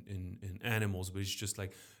humans and animals, but it's just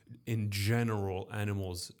like in general,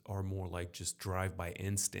 animals are more like just drive by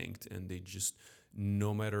instinct, and they just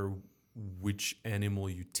no matter which animal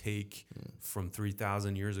you take from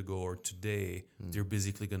 3,000 years ago or today, they're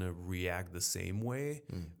basically going to react the same way.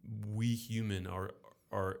 We human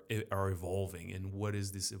are evolving, and what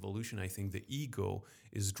is this evolution? I think the ego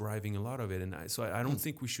is driving a lot of it, and I don't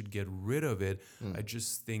think we should get rid of it. I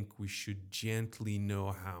just think we should gently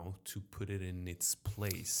know how to put it in its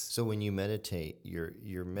place. So when you meditate,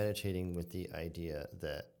 you're meditating with the idea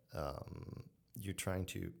that you're trying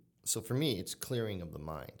to. So for me, it's clearing of the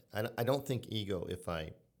mind. I don't think ego if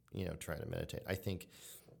I try to meditate. I think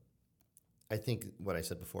what I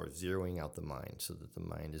said before, zeroing out the mind so that the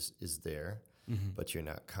mind is there. But you're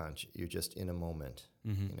not conscious. You're just in a moment,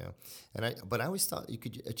 you know. But I always thought you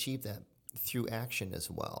could achieve that through action as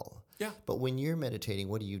well. Yeah. But when you're meditating,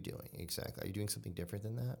 what are you doing exactly? Are you doing something different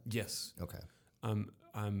than that? Yes. Okay. I'm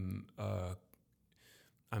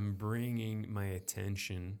bringing my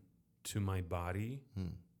attention to my body,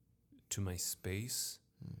 to my space,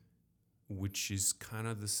 which is kind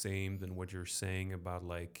of the same than what you're saying about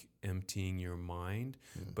like emptying your mind.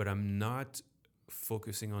 But I'm not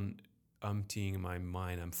focusing on emptying my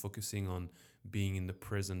mind. I'm focusing on being in the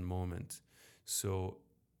present moment. So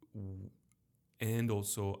and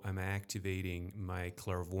also I'm activating my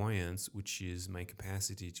clairvoyance, which is my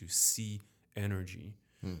capacity to see energy.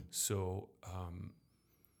 So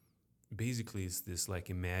basically, it's this like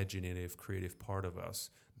imaginative, creative part of us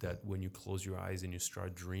that when you close your eyes and you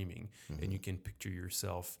start dreaming, and you can picture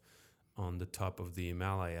yourself on the top of the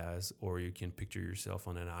Himalayas, or you can picture yourself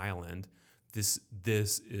on an island. This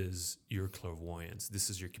is your clairvoyance. This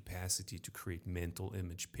is your capacity to create mental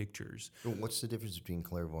image pictures. What's the difference between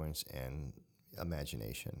clairvoyance and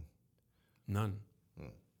imagination? None.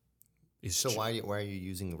 It's So why are you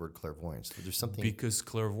using the word clairvoyance? There's something because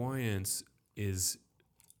clairvoyance is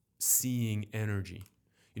seeing energy.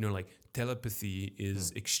 Like telepathy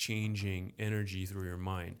is exchanging energy through your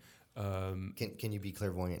mind. Can you be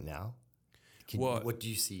clairvoyant now? What do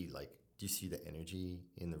you see? Like, do you see the energy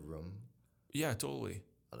in the room? Yeah, totally.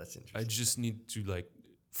 Oh, that's I interesting. just need to like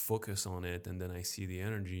focus on it, and then I see the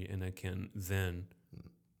energy, and I can then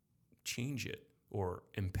change it or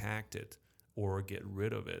impact it or get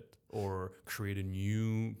rid of it or create a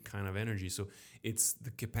new kind of energy. So it's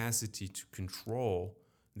the capacity to control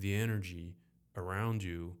the energy around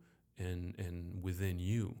you and within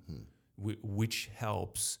you, which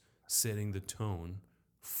helps setting the tone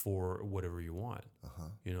for whatever you want.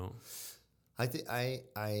 I think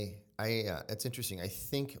it's interesting. I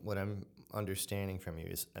think what I'm understanding from you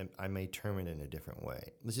is I may term it in a different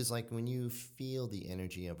way. Which is like when you feel the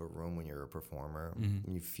energy of a room when you're a performer,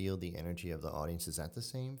 when you feel the energy of the audience. Is that the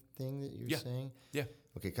same thing that you're saying? Yeah.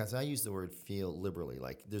 Okay, because I use the word feel liberally.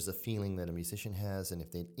 Like there's a feeling that a musician has, and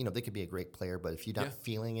if they could be a great player, but if you're not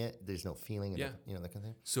feeling it, there's no feeling. That kind of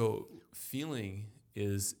thing. So feeling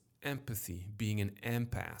is empathy, being an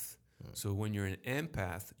empath. So when you're an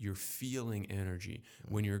empath, you're feeling energy.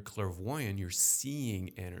 When you're clairvoyant, you're seeing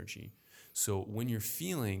energy. So when you're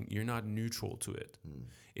feeling, you're not neutral to it.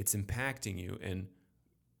 It's impacting you. And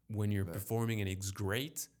when you're performing and it's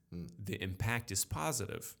great, the impact is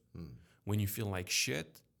positive. When you feel like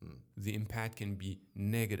shit, the impact can be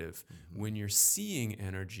negative. When you're seeing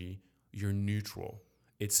energy, you're neutral.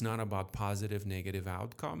 It's not about positive, negative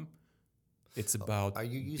outcome. It's about Are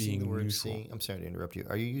you using being the word neutral. seeing? I'm sorry to interrupt you.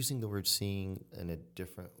 Are you using the word seeing in a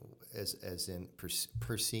different, as in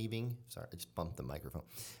perceiving? Sorry, I just bumped the microphone.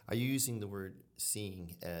 Are you using the word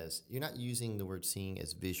seeing as, you're not using the word seeing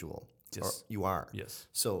as visual? Yes. Or you are? Yes.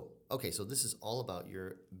 So, okay, so this is all about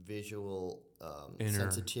your visual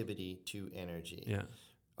sensitivity to energy. Yeah.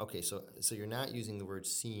 Okay, so you're not using the word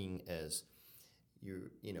seeing as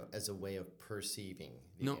as a way of perceiving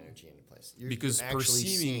the energy in a place. Because you're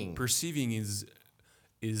actually perceiving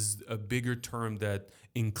is a bigger term that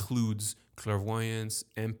includes clairvoyance,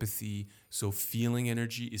 empathy. So feeling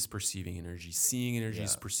energy is perceiving energy. Seeing energy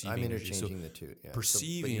is perceiving energy. I'm interchanging the two. Yeah.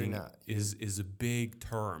 Perceiving is a big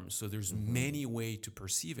term. So there's many ways to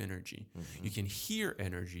perceive energy. You can hear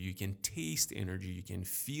energy, you can taste energy, you can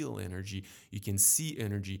feel energy, you can see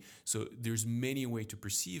energy. So there's many ways to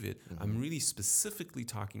perceive it. I'm really specifically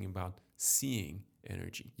talking about seeing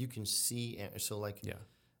energy. You can see, so like,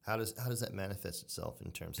 how does that manifest itself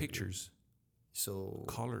in terms pictures? So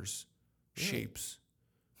colors, shapes.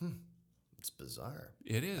 It's bizarre.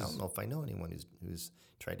 It is. I don't know if I know anyone who's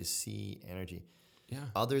tried to see energy. Yeah.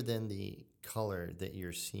 Other than the color that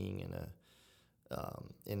you're seeing in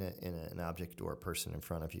an object or a person in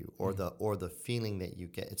front of you, or the feeling that you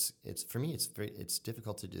get. It's for me. It's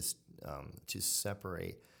difficult to just to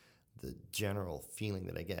separate the general feeling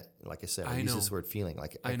that I get. Like I said, I use this word feeling.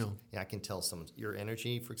 Like I know. I can tell someone's your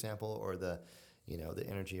energy, for example, or the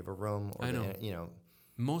energy of a room. Or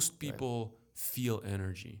most people feel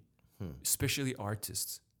energy, especially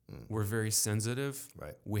artists. We're very sensitive.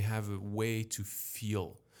 Right. We have a way to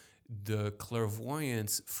feel. The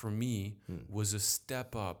clairvoyance for me was a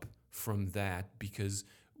step up from that, because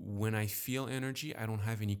when I feel energy, I don't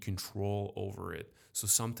have any control over it. So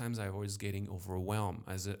sometimes I was getting overwhelmed.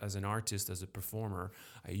 As an artist, as a performer,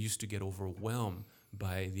 I used to get overwhelmed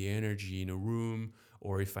by the energy in a room,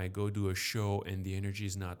 or if I go do a show and the energy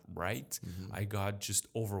is not right, I got just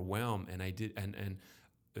overwhelmed. And I did, and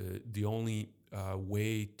the only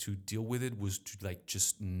way to deal with it was to like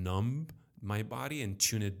just numb my body and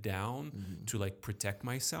tune it down to like protect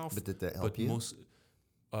myself. But did that help you?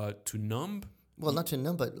 To numb. Well, not to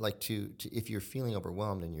numb, but like to if you're feeling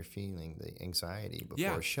overwhelmed and you're feeling the anxiety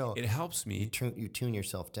before a show, it helps me. You tune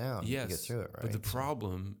yourself down. Yes, to get through it, right? But the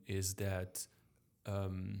problem is that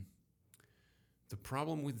the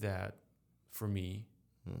problem with that for me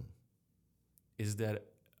is that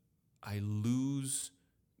I lose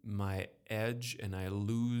my edge and I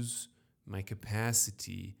lose my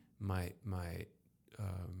capacity, my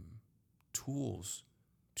tools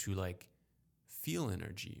to like feel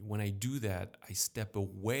energy. When I do that, I step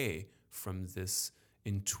away from this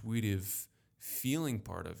intuitive feeling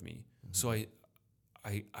part of me. So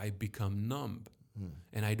I become numb,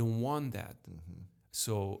 and I don't want that.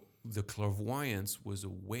 So the clairvoyance was a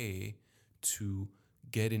way to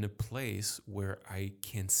get in a place where I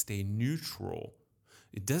can stay neutral.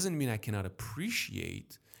 It doesn't mean I cannot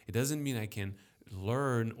appreciate. It doesn't mean I can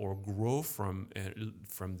learn or grow from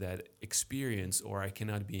that experience, or I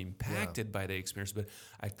cannot be impacted by the experience. But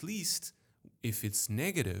at least if it's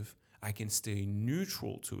negative, I can stay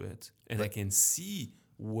neutral to it, and I can see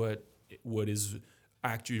what is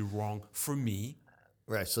actually wrong for me.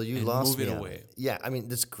 Right. So you and lost move me it on away. it. Yeah. I mean,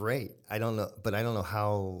 that's great. I don't know, but I don't know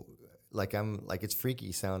how. Like it's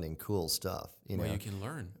freaky sounding, cool stuff. You know. Well, you can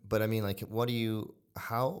learn. But I mean, like, what do you?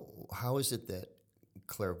 How is it that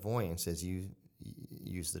clairvoyance, as you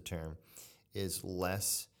use the term, is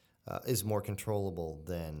more controllable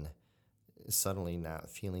than suddenly not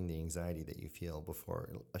feeling the anxiety that you feel before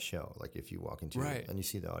a show? Like if you walk into Right. and you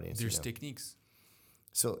see the audience. There's techniques.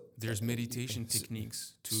 So There's meditation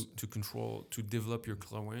techniques to control, to develop your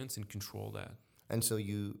clairvoyance and control that. And so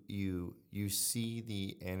you see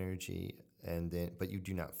the energy, but you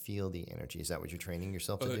do not feel the energy. Is that what you're training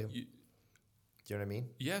yourself to do? Do you know what I mean?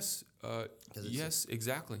 Yes. Yes,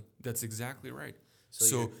 exactly. That's exactly right.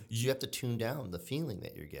 So you have to tune down the feeling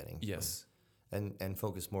that you're getting. Yes. And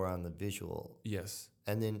focus more on the visual. Yes.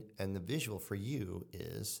 And the visual for you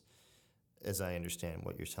is, as I understand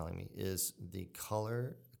what you're telling me, is the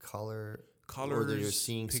colors, or that you're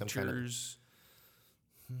seeing pictures,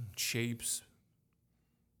 some kind of shapes,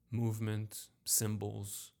 movement,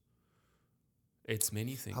 symbols. It's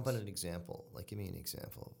many things. How about an example? Like, give me an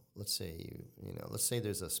example. Let's say let's say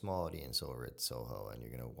there's a small audience over at Soho, and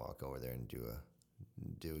you're going to walk over there and do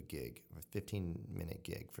a gig, a 15-minute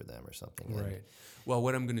gig for them or something. Right. Well,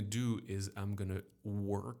 what I'm going to do is I'm going to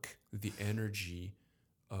work the energy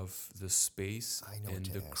of the space and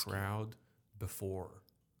the crowd before.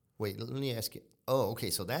 Wait, let me ask you. Oh, okay.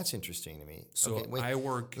 So that's interesting to me. So okay, wait, I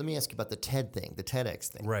work. Let me ask you about the TED thing, the TEDx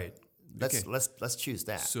thing. Right. Let's choose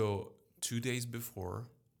that. So 2 days before,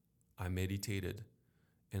 I meditated,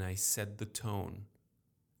 and I set the tone,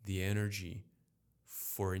 the energy,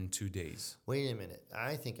 for in 2 days. Wait a minute.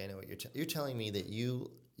 I think I know what you're telling me, that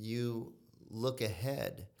you look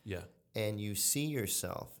ahead. Yeah. And you see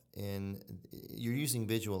yourself you're using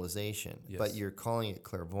visualization, but you're calling it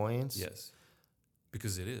clairvoyance. Yes.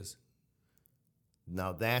 Because it is.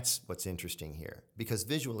 Now that's what's interesting here, because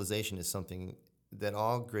visualization is something that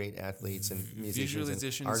all great athletes and musicians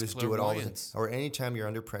and artists do it all the time. Or anytime you're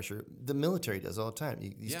under pressure, the military does all the time.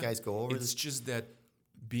 These guys go over It's just that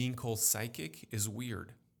being called psychic is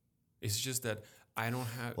weird. It's just that I don't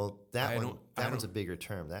have... Well, that one's a bigger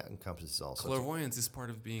term. That encompasses all sorts. Clairvoyance is part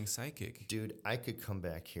of being psychic. Dude, I could come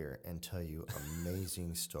back here and tell you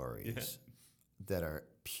amazing stories that are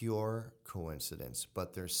pure coincidence,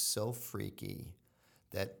 but they're so freaky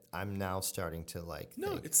that I'm now starting to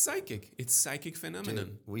think, it's psychic. It's psychic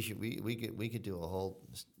phenomenon. Dude, we could do a whole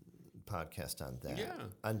podcast on that. Yeah.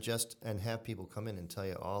 And have people come in and tell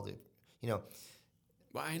you all the, Well,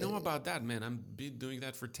 I know about that, man. I've been doing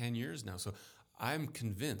that for 10 years now. So I'm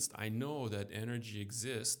convinced. I know that energy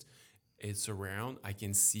exists. It's around. I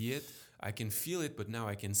can see it. I can feel it, but now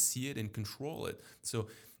I can see it and control it. So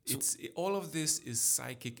all of this is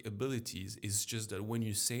psychic abilities. It's just that when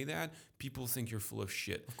you say that, people think you're full of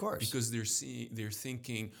shit. Of course. Because they're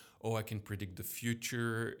thinking, oh, I can predict the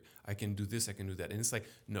future. I can do this. I can do that. And it's like,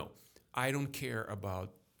 no, I don't care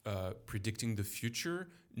about predicting the future,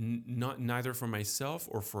 neither for myself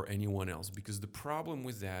or for anyone else. Because the problem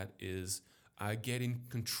with that is I get in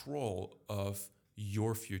control of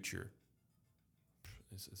your future.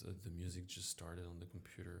 The music just started on the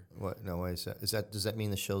computer. What? No, why is that? Does that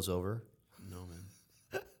mean the show's over? No,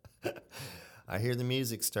 man. I hear the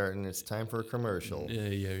music starting. It's time for a commercial. Yeah,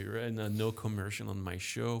 you're right. No commercial on my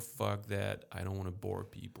show. Fuck that. I don't want to bore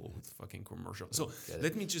people with fucking commercials. So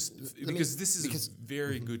let me just, because this is a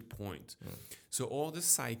very good point. Yeah. So all the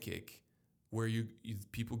psychic, where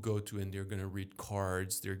people go to and they're going to read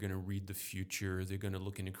cards, they're going to read the future, they're going to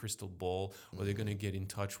look in a crystal ball, or they're going to get in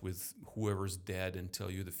touch with whoever's dead and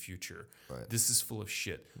tell you the future. Right. This is full of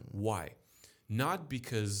shit. Why? Not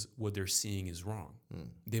because what they're seeing is wrong.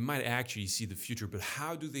 They might actually see the future, but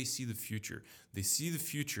how do they see the future? They see the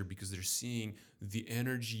future because they're seeing the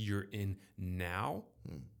energy you're in now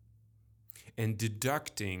and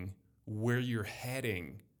deducting where you're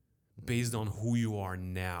heading based on who you are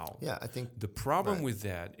now. Yeah, I think the problem with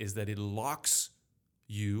that is that it locks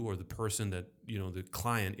you, or the person that, the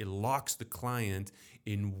client, it locks the client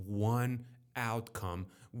in one outcome,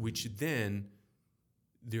 which then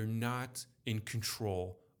they're not in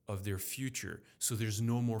control of their future. So there's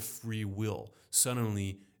no more free will.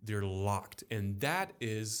 Suddenly they're locked. And that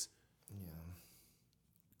is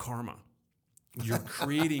karma. You're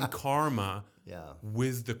creating karma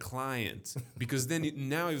with the client. Because then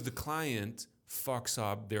now if the client fucks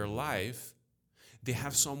up their life, they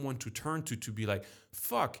have someone to turn to be like,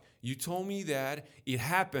 fuck, you told me that it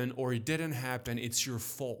happened or it didn't happen. It's your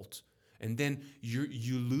fault. And then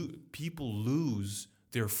people lose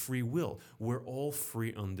their free will. We're all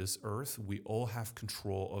free on this earth. We all have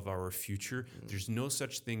control of our future. There's no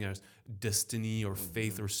such thing as destiny or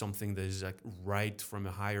faith or something that is like right from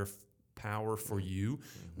a higher power for you.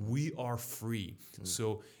 We are free.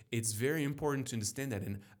 So it's very important to understand that.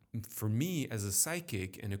 And for me, as a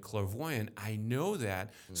psychic and a clairvoyant, I know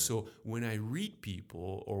that. So when I read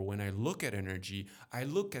people or when I look at energy, I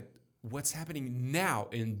look at what's happening now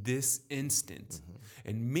in this instant.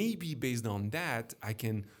 And maybe based on that, I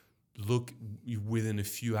can look within a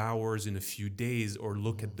few hours, in a few days, or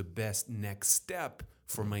look at the best next step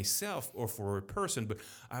for myself or for a person. But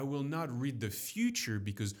I will not read the future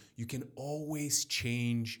because you can always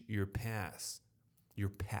change your path.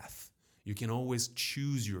 You can always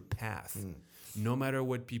choose your path. No matter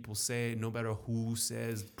what people say, no matter who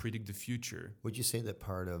says predict the future. Would you say that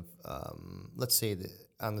part of, let's say that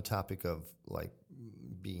on the topic of like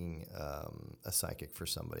being a psychic for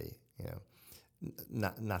somebody, you know,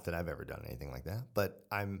 not that I've ever done anything like that, but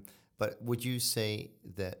would you say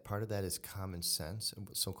that part of that is common sense,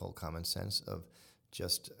 so-called common sense of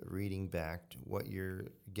just reading back what you're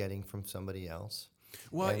getting from somebody else?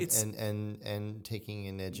 Well, and taking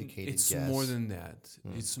an educated guess. It's more than that.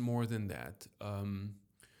 It's more than that.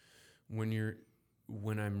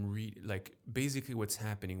 When I'm like basically what's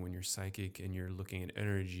happening when you're psychic and you're looking at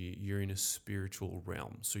energy, you're in a spiritual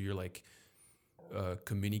realm. So you're like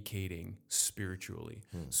communicating spiritually.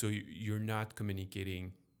 So you're not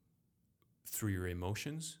communicating through your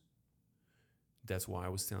emotions. That's why I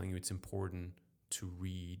was telling you it's important to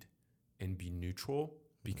read and be neutral.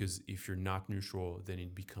 Because if you're not neutral, then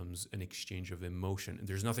it becomes an exchange of emotion. And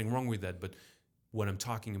there's nothing wrong with that, but what I'm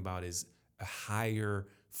talking about is a higher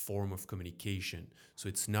form of communication. So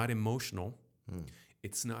it's not emotional,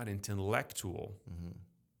 it's not intellectual,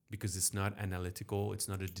 because it's not analytical, it's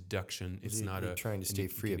not a deduction, you're trying to stay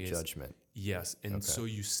free of judgment. Yes, and so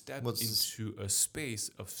you step into a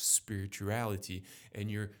space of spirituality,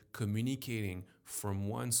 and you're communicating from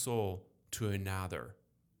one soul to another.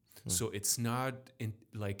 So it's not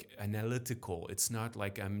like analytical. It's not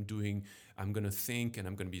like I'm going to think and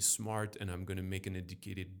I'm going to be smart and I'm going to make an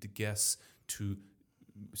educated guess to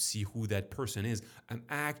see who that person is. I'm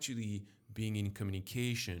actually being in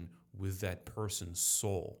communication with that person's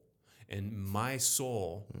soul. And my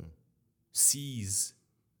soul sees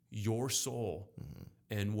your soul.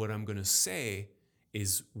 And what I'm going to say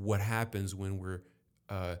is what happens when we're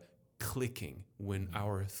clicking, when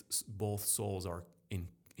our both souls are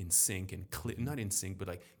in sync and not in sync, but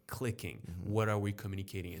like clicking. What are we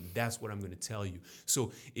communicating? And that's what I'm going to tell you.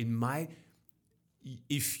 So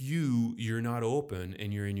if you're not open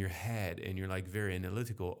and you're in your head and you're like very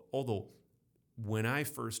analytical, although when I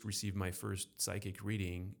first received my first psychic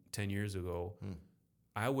reading 10 years ago,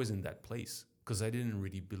 I was in that place because I didn't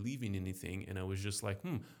really believe in anything. And I was just like,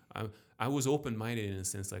 I was open-minded in a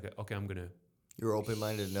sense, like, okay, I'm going to You were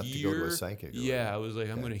open-minded enough to go to a psychic. Yeah, I was like,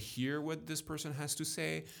 I'm going to hear what this person has to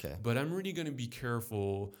say, but I'm really going to be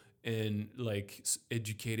careful and like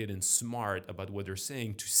educated and smart about what they're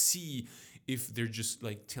saying to see if they're just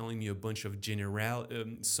like telling me a bunch of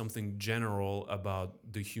something general about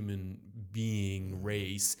the human being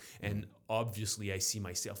race. And obviously I see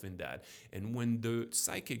myself in that. And when the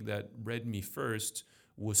psychic that read me first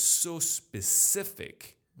was so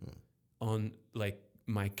specific on like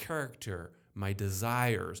my character, my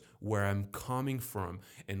desires, where I'm coming from,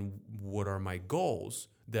 and what are my goals,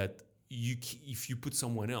 that if you put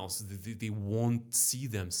someone else, they won't see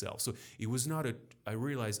themselves. So it was not I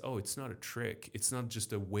realized, it's not a trick. It's not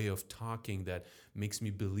just a way of talking that makes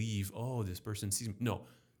me believe, this person sees me. No,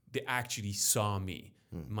 they actually saw me.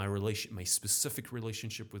 My specific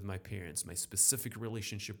relationship with my parents, my specific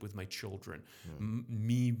relationship with my children,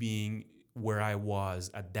 me being where I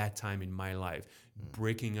was at that time in my life,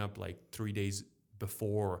 breaking up like 3 days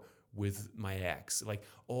before with my ex, like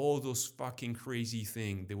all those fucking crazy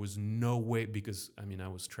things. There was no way, because I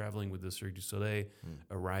was traveling with the Cirque du Soleil,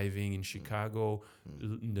 arriving in Chicago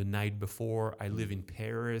the night before. I live in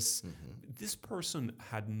Paris. This person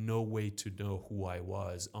had no way to know who I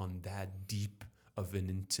was on that deep of an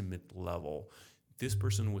intimate level. this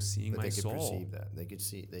person was seeing But my they could soul. perceive that. They could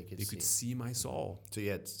see. They could They see. could see my soul.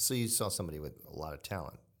 So you saw somebody with a lot of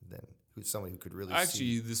talent then, who's somebody who could really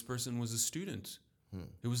Actually, see. this person was a student.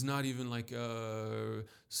 It was not even like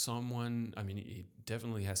someone, I mean, he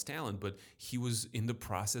definitely has talent, but he was in the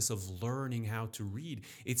process of learning how to read.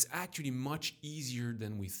 It's actually much easier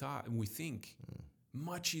than we think.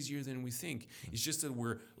 Much easier than we think. It's just that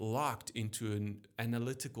we're locked into an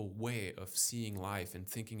analytical way of seeing life and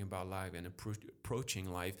thinking about life and approaching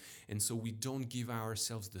life. And so we don't give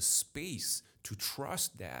ourselves the space to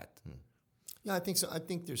trust that. Yeah, I think so. I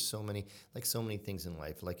think there's so many things in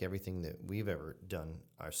life, like everything that we've ever done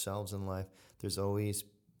ourselves in life. There's always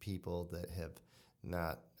people that have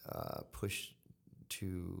not pushed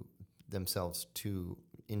to themselves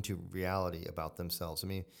into reality about themselves. I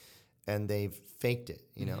mean, and they've faked it,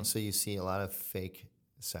 you know. So you see a lot of fake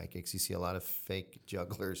psychics. You see a lot of fake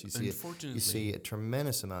jugglers. You see a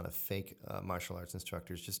tremendous amount of fake martial arts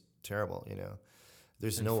instructors. Just terrible, you know.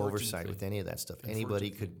 There's no oversight with any of that stuff. Anybody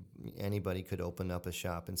could open up a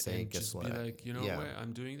shop and say, and "Guess just what? Be like, you know what,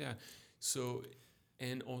 I'm doing that." So,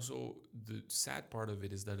 and also the sad part of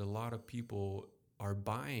it is that a lot of people are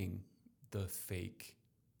buying the fake,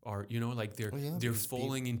 or like they're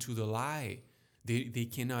falling into the lie. They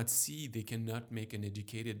cannot see. They cannot make an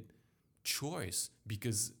educated choice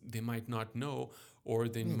because they might not know, or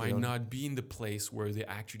they might not be in the place where they're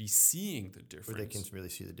actually seeing the difference. Or they can really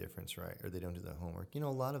see the difference, right? Or they don't do the homework. You know,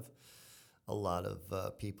 a lot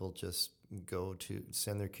of people just go to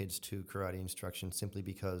send their kids to karate instruction simply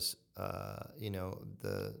because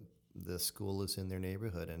the school is in their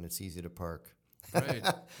neighborhood and it's easy to park. Right.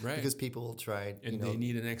 Because people will try, and they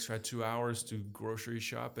need an extra 2 hours to grocery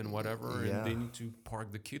shop and whatever, and they need to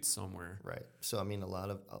park the kids somewhere. Right. So I mean, a lot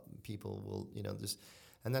of people will,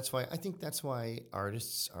 and that's why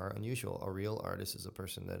artists are unusual. A real artist is a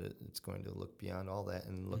person that it's going to look beyond all that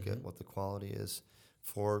and look at what the quality is,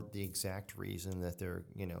 for the exact reason that they're,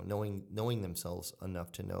 knowing themselves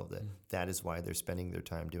enough to know that that is why they're spending their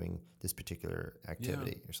time doing this particular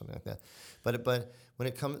activity or something like that.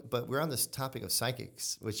 But we're on this topic of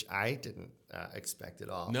psychics, which I didn't expect at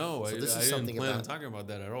all. No, so I didn't plan on talking about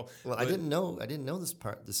that at all. Well, I didn't know this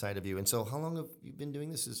side of you. And so how long have you been doing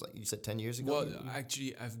this? Is like you said 10 years ago? Well,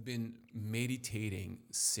 actually, I've been meditating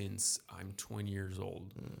since I'm 20 years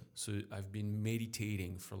old. So I've been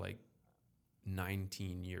meditating for like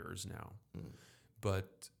 19 years now,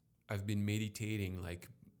 but I've been meditating like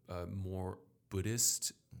more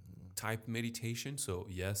Buddhist type meditation. So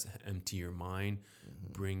yes, empty your mind,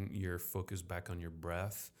 bring your focus back on your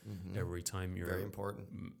breath every time very important.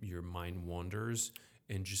 Your mind wanders,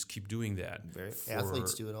 and just keep doing that.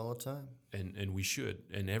 Athletes do it all the time, and we should,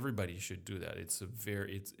 and everybody should do that. It's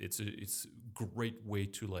a great way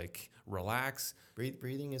to like relax.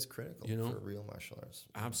 Breathing is critical for real martial arts.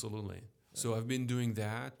 Absolutely. So I've been doing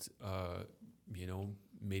that,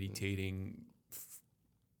 meditating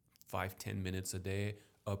 5-10 minutes a day,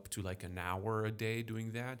 up to like an hour a day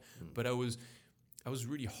doing that. But I was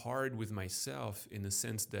really hard with myself in the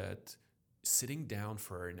sense that sitting down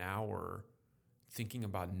for an hour, thinking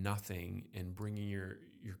about nothing and bringing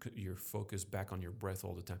your focus back on your breath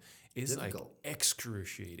all the time is difficult. Like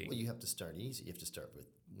excruciating. Well, you have to start easy. You have to start with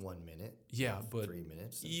 1 minute. Yeah, but 3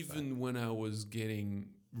 minutes. Even when I was getting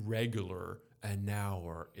regular, an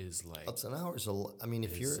hour is like an hour is a long time.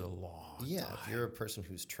 If you're a person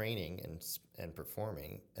who's training and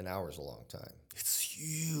performing, an hour is a long time. It's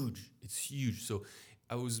huge. So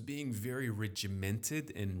I was being very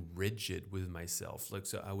regimented and rigid with myself. Like,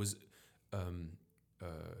 so I was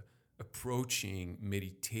approaching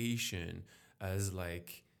meditation as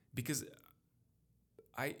like, because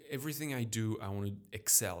everything I do, I want to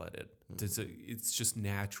excel at it. It's just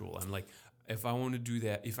natural. I'm like, if I want to do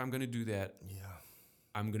that, if I'm going to do that,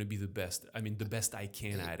 I'm going to be the best. I mean, the best I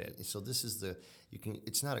can at it. So this is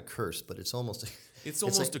it's not a curse, but it's almost it's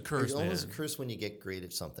almost like, a curse. It's almost a curse when you get great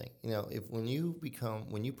at something. When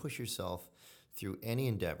you push yourself through any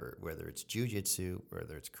endeavor, whether it's jiu-jitsu,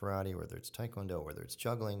 whether it's karate, whether it's taekwondo, whether it's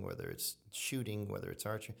juggling, whether it's shooting, whether it's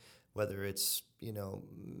archery, whether it's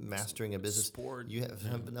mastering a business sport, you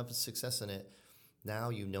have enough success in it. Now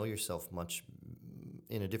you know yourself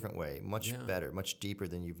in a different way, much better, much deeper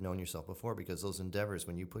than you've known yourself before, because those endeavors,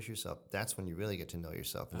 when you push yourself, that's when you really get to know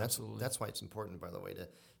yourself. And that's why it's important, by the way, to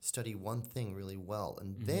study one thing really well.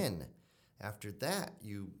 And then after that,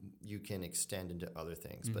 you can extend into other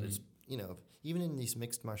things. But it's, even in these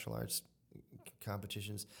mixed martial arts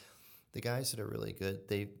competitions, the guys that are really good,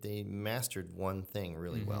 they mastered one thing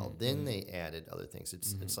really well. Then they added other things.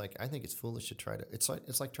 It's like, I think it's foolish to try to. It's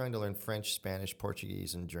like trying to learn French, Spanish,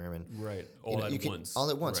 Portuguese, and German. Right, all at once. All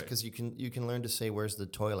at once, Right. because you can learn to say where's the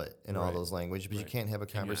toilet in all Right. those languages, but you Right. can't have a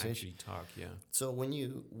Can you conversation. actually talk? Yeah. So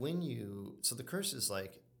so the curse is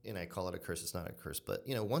like, and I call it a curse. It's not a curse, but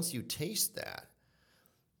once you taste that,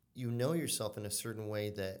 you know yourself in a certain way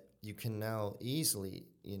that you can now easily,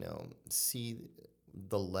 see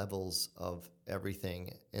the levels of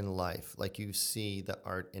everything in life. Like you see the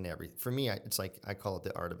art in everything. For me, it's like I call it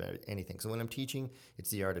the art of anything. So when I'm teaching, it's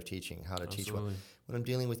the art of teaching, how to teach well. Absolutely. When I'm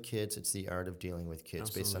dealing with kids, it's the art of dealing with kids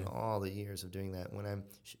based on all the years of doing that. When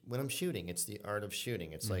I'm shooting, it's the art of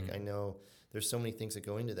shooting. It's like I know there's so many things that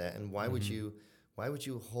go into that. And why would you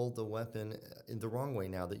hold the weapon in the wrong way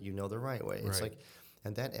now that you know the right way? It's Right. like,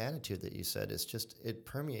 and that attitude that you said is just, it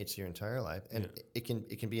permeates your entire life, and it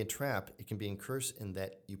can be a trap. It can be a curse in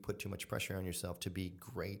that you put too much pressure on yourself to be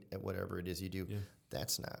great at whatever it is you do. Yeah.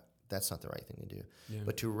 That's not the right thing to do. Yeah.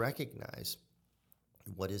 But to recognize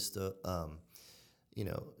what is the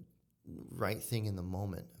right thing in the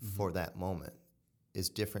moment for that moment is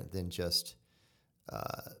different than just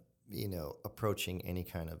approaching any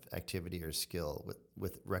kind of activity or skill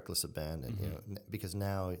with reckless abandon. Because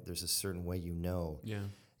now there's a certain way Yeah.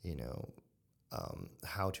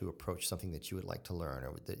 how to approach something that you would like to learn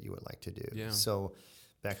or that you would like to do. Yeah. So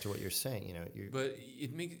back to what you're saying, But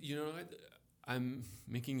it makes I'm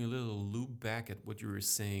making a little loop back at what you were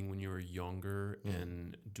saying when you were younger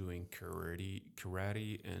and doing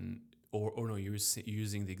karate and or no, you were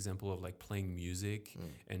using the example of like playing music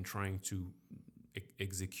and trying to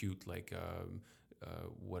execute like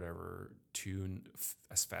whatever tune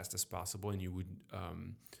as fast as possible, and you would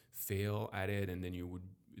fail at it, and then you would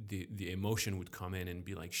the emotion would come in and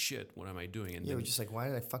be like, shit, what am I doing? And then we're just like, why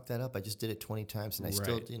did I fuck that up? I just did it 20 times and I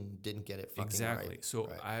still didn't get it fucking exactly right. So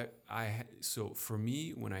so for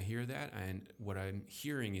me, when I hear that, and what I'm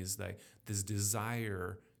hearing is like this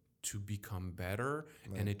desire to become better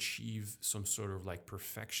and achieve some sort of like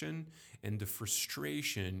perfection, and the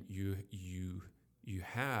frustration you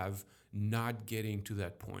have not getting to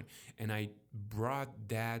that point. And I brought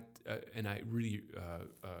that and I really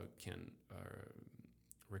can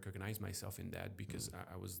recognize myself in that, because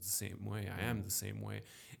I was the same way. I am the same way.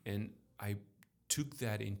 And I took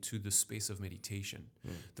that into the space of meditation.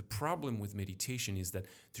 The problem with meditation is that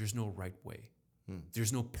there's no right way.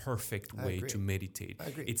 There's no perfect way to meditate. I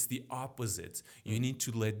agree. It's the opposite. You need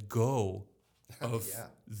to let go of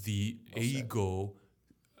the ego,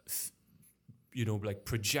 like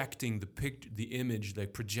projecting the image,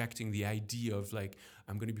 like projecting the idea of like,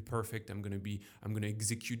 I'm going to be perfect. I'm going to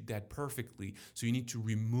execute that perfectly. So you need to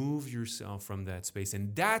remove yourself from that space.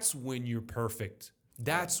 And that's when you're perfect.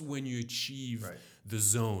 That's when you achieve the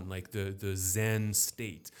zone, like the Zen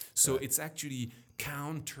state. So it's actually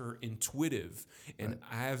counterintuitive. And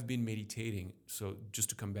I have been meditating. So just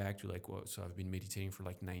to come back to like, so I've been meditating for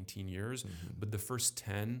like 19 years, but the first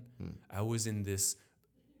 10, I was in this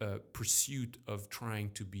pursuit of trying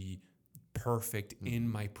to be perfect in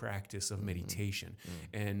my practice of meditation.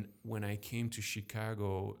 And when I came to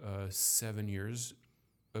Chicago 7 years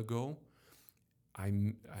ago,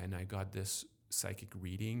 I got this psychic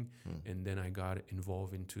reading, and then I got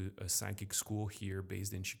involved into a psychic school here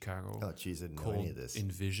based in Chicago. Oh, geez, I didn't know called any of this.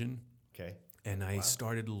 Envision. Okay. And I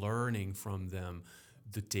started learning from them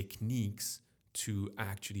the techniques to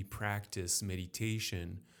actually practice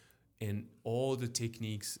meditation. And all the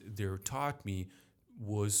techniques they taught me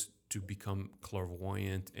was to become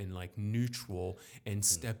clairvoyant and like neutral and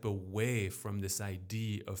step away from this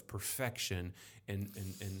idea of perfection and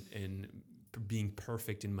being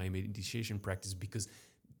perfect in my meditation practice, because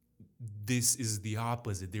this is the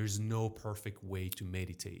opposite. There's no perfect way to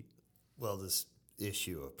meditate. Well, this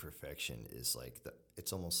issue of perfection is like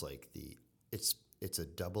it's almost like it's a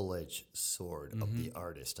double-edged sword of the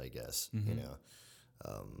artist, I guess,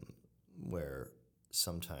 where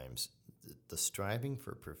sometimes the striving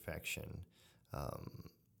for perfection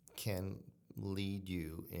can lead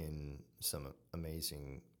you in some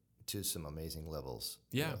amazing levels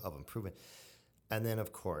of improvement. And then,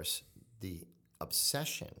 of course, the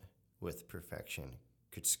obsession with perfection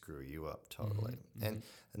could screw you up totally. And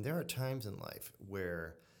there are times in life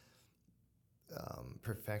where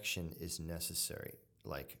perfection is necessary,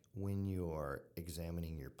 like when you're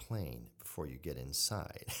examining your plane before you get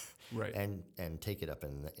inside and take it up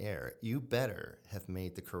in the air. You better have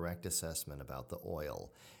made the correct assessment about the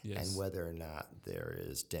oil and whether or not there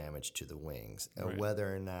is damage to the wings, or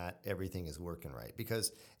whether or not everything is working right.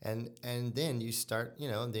 Because and then you start,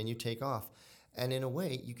 then you take off. And in a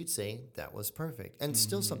way, you could say that was perfect, and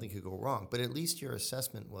still something could go wrong. But at least your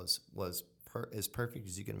assessment was as perfect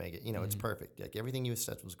as you can make it. You know, it's perfect. Like everything you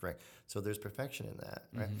assessed was correct. So there's perfection in that,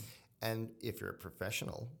 right? And if you're a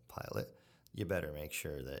professional pilot, you better make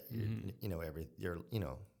sure that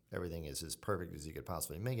everything is as perfect as you could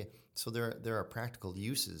possibly make it. So there are practical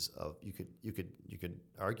uses of you could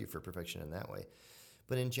argue for perfection in that way,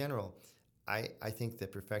 but in general, I think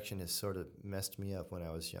that perfection has sort of messed me up when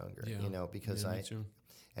I was younger. Yeah. You know, because Me too.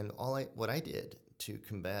 and what I did to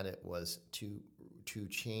combat it was to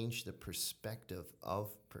change the perspective of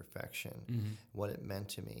perfection, what it meant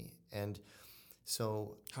to me, and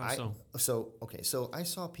so How so? So I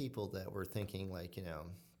saw people that were thinking like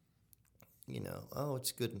oh,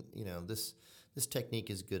 it's good. This technique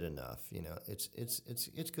is good enough.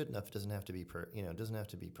 It's good enough. It doesn't have to be it doesn't have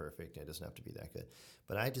to be perfect. It doesn't have to be that good.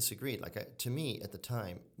 But I disagreed. Like to me at the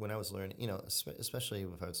time when I was learning, especially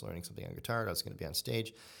if I was learning something on guitar, I was going to be on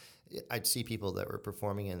stage. I'd see people that were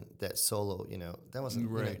performing in that solo. That wasn't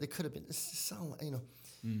right. It could have been so.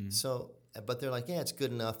 So, but they're like, yeah, it's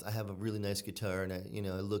good enough. I have a really nice guitar, and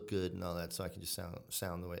I look good and all that, so I can just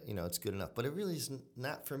sound the way it's good enough. But it really is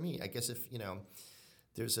not for me. I guess if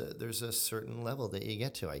there's a certain level that you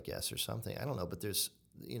get to, I guess, or something. I don't know, but there's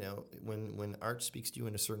when art speaks to you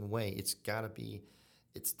in a certain way, it's got to be.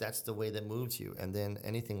 That's the way that moves you, and then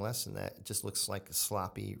anything less than that just looks like a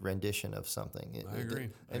sloppy rendition of something. I agree.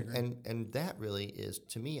 And that really is,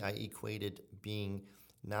 to me, I equated being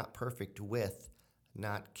not perfect with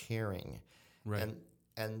not caring, Right.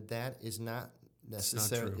 And that is not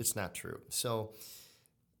necessary. It's not true. So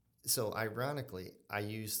ironically, I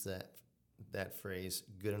use that phrase,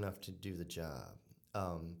 "good enough to do the job,"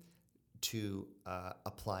 to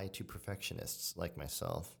apply to perfectionists like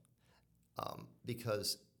myself.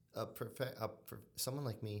 Because someone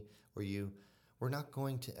like me or you, we're not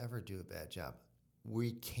going to ever do a bad job.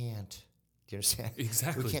 We can't. Do you understand?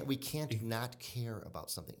 Exactly. We can't not care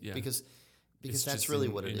about something. Yeah. Because It's that's just really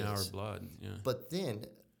what it is. in our blood. Yeah. But then,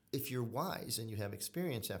 if you're wise and you have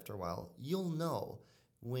experience after a while, you'll know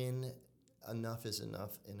when enough is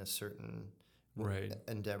enough in a certain Right.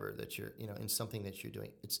 endeavor that you're, in something that you're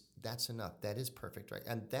doing. That's enough. That is perfect, right?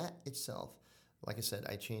 And that itself. Like I said,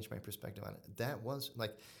 I changed my perspective on it. That was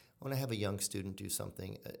like when I have a young student do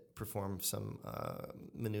something, perform some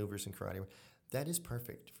maneuvers in karate, that is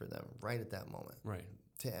perfect for them right at that moment. Right.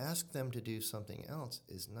 To ask them to do something else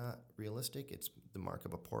is not realistic. It's the mark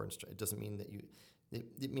of a poor instructor. It doesn't mean that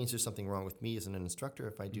it means there's something wrong with me as an instructor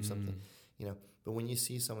if I do something, But when you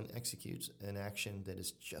see someone executes an action that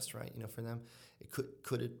is just right, for them,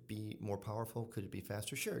 could it be more powerful? Could it be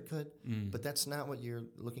faster? Sure, it could. But that's not what you're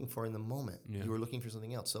looking for in the moment. Yeah. You were looking for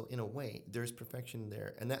something else. So in a way, there's perfection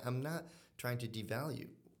there, and that I'm not trying to devalue,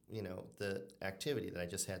 the activity that I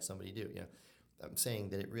just had somebody do. I'm saying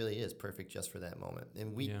that it really is perfect just for that moment,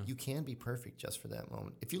 and you can be perfect just for that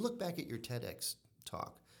moment. If you look back at your TEDx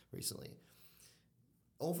talk recently,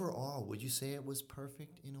 overall, would you say it was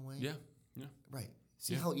perfect in a way? Yeah. Yeah. Right.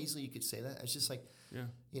 See how easily you could say that? It's just like,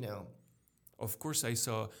 Of course, I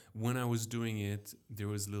saw when I was doing it, there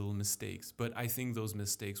was little mistakes, but I think those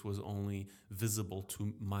mistakes was only visible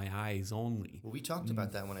to my eyes only. Well, we talked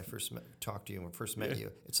about that when I first talked to you and first met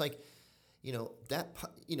you. It's like,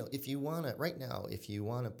 if you want to, right now, if you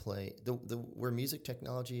want to play, where music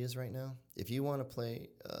technology is right now, if you want to play,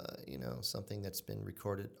 something that's been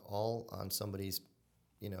recorded all on somebody's,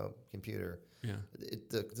 computer,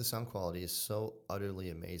 the sound quality is so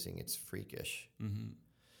utterly amazing. It's freakish. Mm-hmm.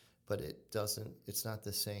 But it's not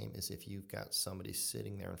the same as if you've got somebody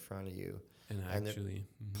sitting there in front of you. And actually,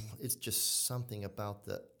 it's just something about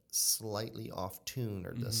the slightly off tune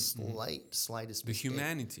or the slightest the mistake.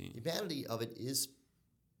 humanity of it is,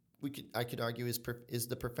 I could argue is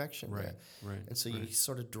the perfection. Right. And so you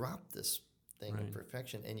sort of drop this thing of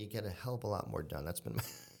perfection and you get a hell of a lot more done. That's been my,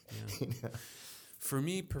 For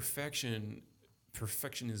me,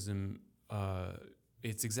 perfectionism,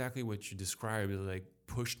 it's exactly what you described. It like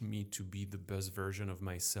pushed me to be the best version of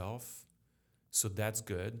myself. So that's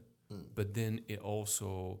good. But then it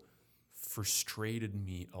also frustrated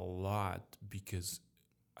me a lot because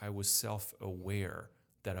I was self-aware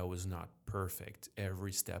that I was not perfect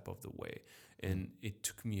every step of the way. And it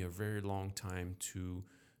took me a very long time to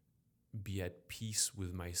be at peace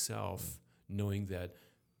with myself, knowing that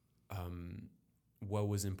what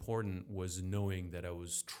was important was knowing that I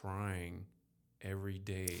was trying every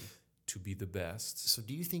day to be the best. So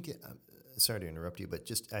do you think, sorry to interrupt you, but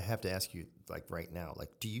just I have to ask you, like right now, like,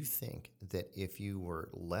 do you think that if you were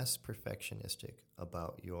less perfectionistic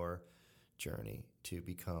about your journey to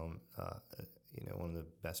become, one of the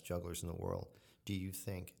best jugglers in the world, do you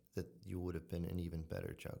think that you would have been an even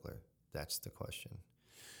better juggler? That's the question.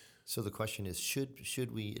 So the question is,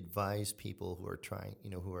 should we advise people who are trying,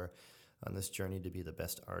 who are on this journey to be the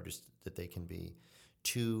best artist that they can be,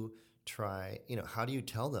 to try, how do you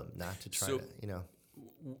tell them not to try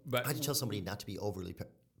But how do you tell somebody not to be overly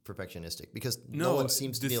perfectionistic? Because no one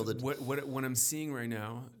seems to be able to. What I'm seeing right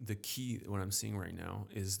now, what I'm seeing right now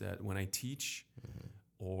is that when I teach,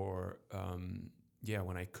 or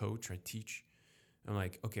when I coach, I teach, I'm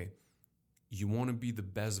like, okay, you want to be the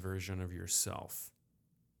best version of yourself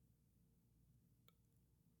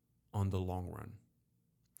on the long run.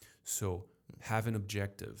 So have an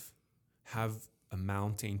objective, have a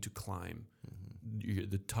mountain to climb,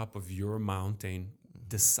 the top of your mountain,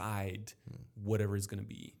 decide whatever it's going to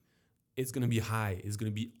be. It's going to be high. It's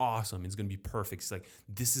going to be awesome. It's going to be perfect. It's like,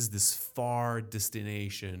 this is this far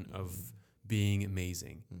destination of being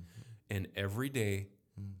amazing. And every day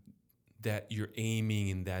that you're aiming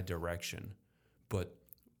in that direction, but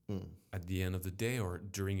at the end of the day or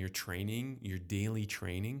during your training, your daily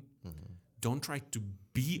training, don't try to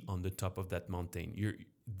be on the top of that mountain.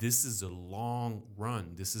 This is a long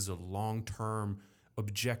run. This is a long-term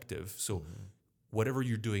objective. So whatever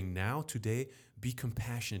you're doing now, today, be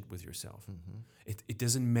compassionate with yourself. It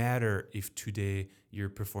doesn't matter if today you're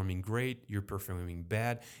performing great, you're performing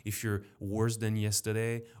bad, if you're worse than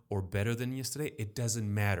yesterday or better than yesterday, it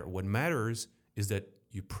doesn't matter. What matters is that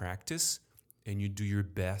you practice and you do your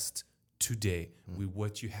best today with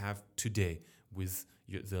what you have today, with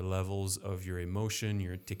the levels of your emotion,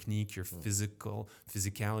 your technique, your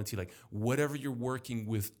physicality, like whatever you're working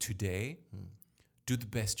with today, do the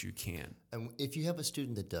best you can. And if you have a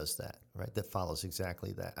student that does that, right, that follows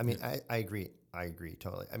exactly that, I mean, I agree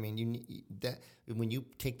totally. I mean, when you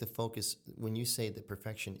take the focus, when you say that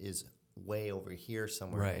perfection is way over here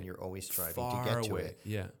somewhere, and you're always striving to get to it.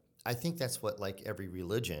 Yeah. I think that's what like every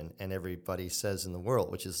religion and everybody says in the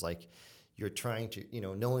world, which is like, you're trying to,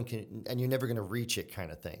 no one can, and you're never going to reach it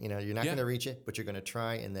kind of thing. You're not going to reach it, but you're going to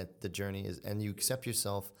try, and that the journey is, and you accept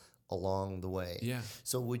yourself along the way. Yeah.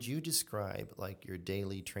 So would you describe like your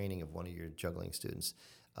daily training of one of your juggling students,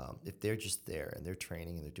 if they're just there and they're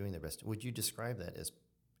training and they're doing their best, would you describe that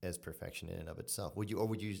as perfection in and of itself? Would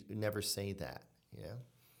you never say that? Yeah.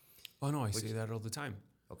 Oh no, I say that all the time.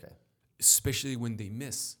 Okay. Especially when they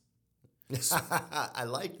miss. I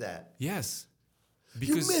like that. Yes.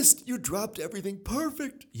 Because you missed. You dropped everything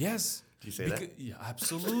perfect. Yes. Do you say that? Yeah,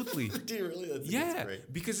 absolutely. Do you really? That's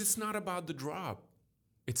great. Because it's not about the drop.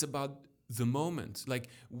 It's about the moment. Like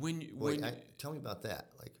tell me about that.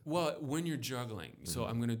 Like, well, when you're juggling, so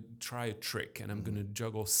I'm gonna try a trick, and I'm gonna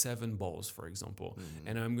juggle 7 balls, for example,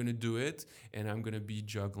 and I'm gonna do it, and I'm gonna be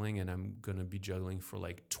juggling, for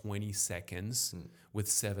like 20 seconds with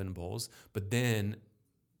 7 balls, but then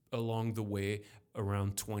along the way,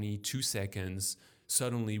 around 22 seconds,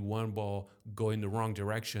 suddenly one ball go in the wrong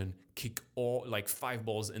direction, kick all like 5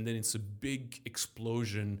 balls, and then it's a big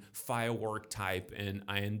explosion, firework type, and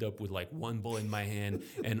I end up with like 1 ball in my hand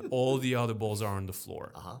and all the other balls are on the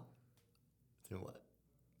floor. Then what?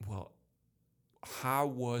 Well, how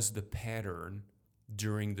was the pattern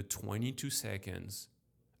during the 22 seconds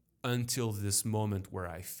until this moment where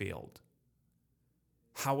I failed?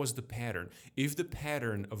 How was the pattern? If the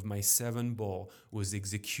pattern of my 7 ball was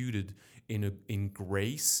executed in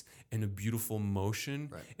grace and a beautiful motion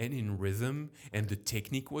and in rhythm, and the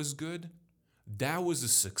technique was good, that was a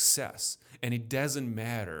success. And it doesn't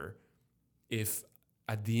matter if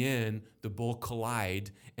at the end the ball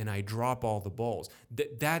collide and I drop all the balls.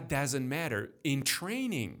 That doesn't matter in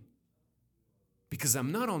training. Because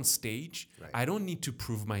I'm not on stage. I don't need to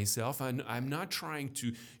prove myself. I'm not trying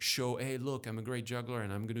to show, hey, look, I'm a great juggler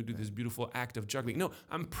and I'm going to do this beautiful act of juggling. No,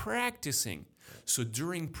 I'm practicing. So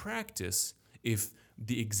during practice, if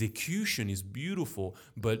the execution is beautiful,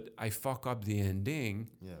 but I fuck up the ending,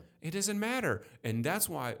 it doesn't matter. And that's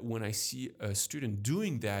why when I see a student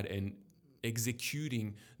doing that and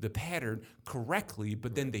executing the pattern correctly,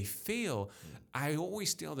 but then they fail, I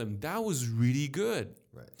always tell them, that was really good.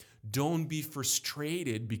 Don't be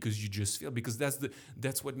frustrated because you just failed, because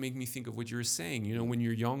that's what made me think of what you're saying. When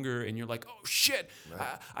you're younger and you're like, oh shit,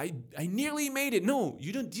 I nearly made it. No,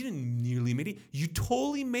 you didn't nearly made it. You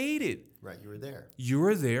totally made it. Right, you were there. You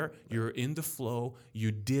were there. You're in the flow.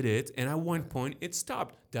 You did it, and at one point it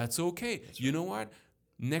stopped. That's okay. You know what?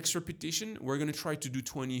 Next repetition, we're gonna try to do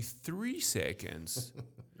 23 seconds.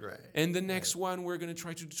 And the next one, we're gonna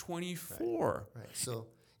try to do 24. So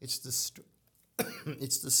it's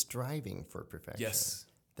the striving for perfection. Yes.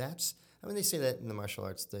 I mean, they say that in the martial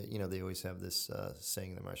arts. That they always have this saying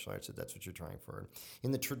in the martial arts that that's what you're trying for.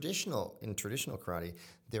 In traditional karate,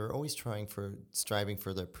 they were always striving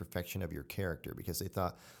for the perfection of your character, because they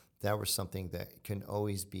thought that was something that can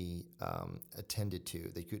always be attended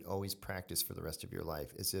to. They could always practice for the rest of your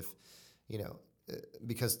life, as if,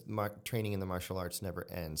 because training in the martial arts never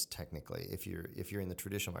ends technically. If you're in the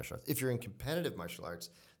traditional martial arts, if you're in competitive martial arts,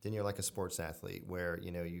 then you're like a sports athlete where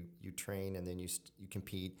you train and then you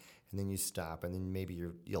compete and then you stop and then maybe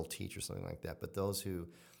you'll teach or something like that. But those who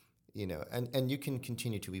and you can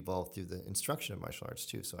continue to evolve through the instruction of martial arts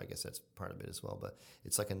too. So I guess that's part of it as well. But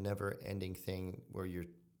it's like a never-ending thing where you're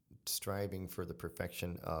striving for the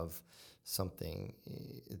perfection of something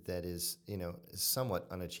that is somewhat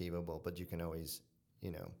unachievable, but you can always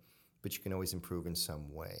improve in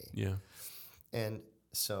some way. Yeah. And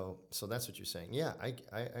so that's what you're saying. Yeah,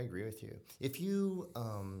 I agree with you. If you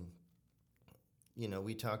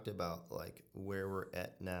we talked about like where we're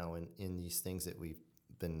at now in these things that we've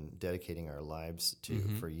been dedicating our lives to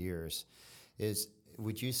for years.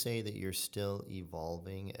 Would you say that you're still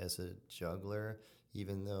evolving as a juggler,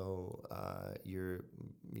 even though you're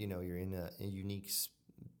in a unique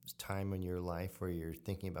time in your life where you're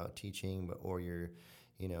thinking about teaching, or you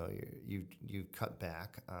cut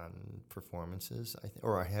back on performances?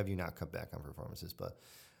 Or have you not cut back on performances? But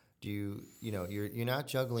do you're not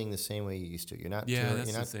juggling the same way you used to? You're not. Yeah,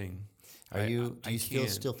 that's the thing. Do you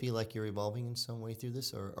still feel like you're evolving in some way through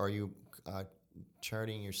this, or are you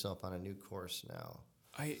charting yourself on a new course now?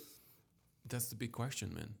 That's the big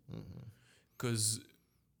question, man. Because,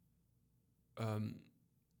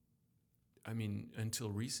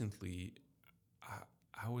 until recently,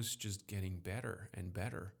 I was just getting better and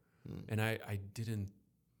better, and I didn't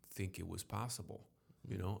think it was possible.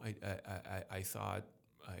 I thought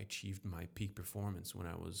I achieved my peak performance when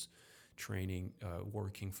I was training,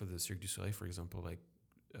 working for the Cirque du Soleil, for example, like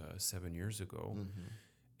 7 years ago.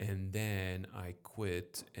 And then I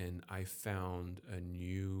quit and I found a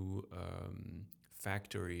new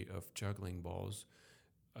factory of juggling balls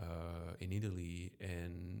in Italy,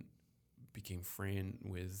 and became friend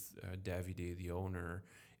with Davide, the owner,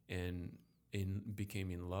 and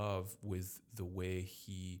became in love with the way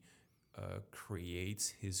he creates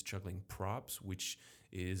his juggling props, which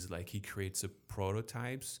is like he creates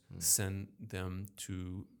prototypes, send them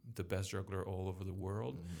to the best juggler all over the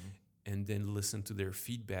world, and then listen to their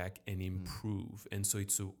feedback and improve. And so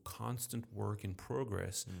it's a constant work in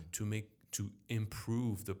progress to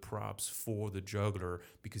improve the props for the juggler,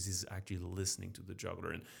 because he's actually listening to the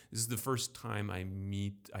juggler. And this is the first time I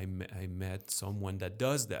met someone that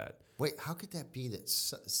does that. Wait, how could that be that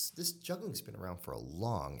this juggling's been around for a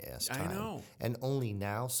long-ass time? I know. And only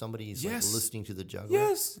now somebody's like listening to the juggler?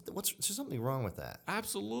 Yes. There's something wrong with that.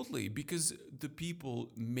 Absolutely, because the people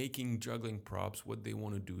making juggling props, what they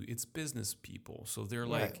want to do, it's business people. So they're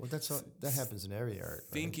like... Well, that happens in every art.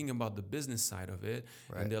 Thinking about the business side of it,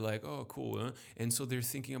 and they're like, oh, cool. Huh? And so they're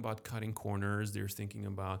thinking about cutting corners. They're thinking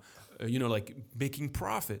about, like making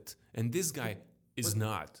profit. And this guy... is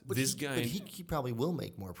not. This guy... But he probably will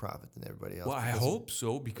make more profit than everybody else. Well, I hope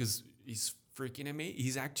so, because he's freaking amazing.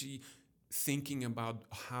 He's actually thinking about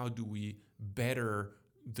how do we better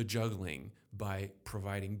the juggling by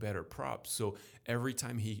providing better props. So every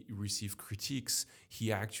time he received critiques,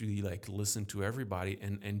 he actually like listened to everybody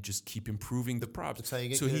and just keep improving the props. That's how you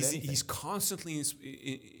get so good at anything. he's constantly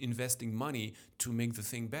investing money to make the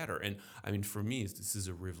thing better. And I mean, for me, this is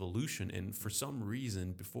a revolution. And for some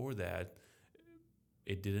reason before that,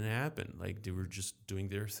 it didn't happen. Like they were just doing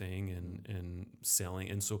their thing and selling.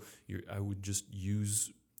 And so I would just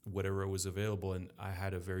use whatever was available. And I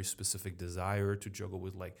had a very specific desire to juggle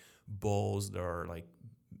with like balls that are like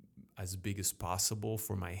as big as possible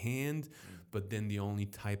for my hand. But then the only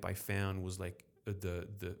type I found was like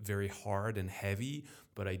the very hard and heavy.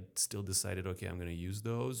 But I still decided, okay, I'm going to use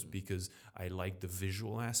those because I like the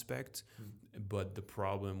visual aspect. But the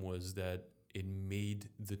problem was that it made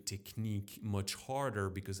the technique much harder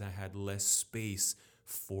because I had less space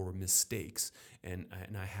for mistakes and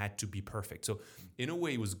I had to be perfect. So in a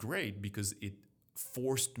way it was great because it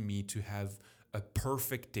forced me to have a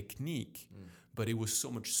perfect technique, but it was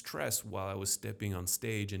so much stress while I was stepping on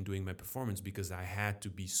stage and doing my performance because I had to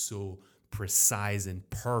be so precise and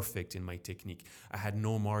perfect in my technique. I had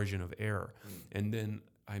no margin of error. And then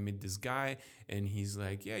I met this guy and he's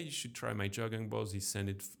like, yeah, you should try my juggling balls. He sent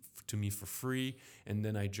it to me for free, and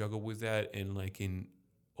then I juggled with that, and like in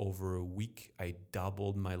over a week I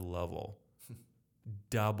doubled my level.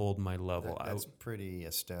 That's pretty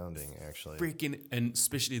astounding, actually. And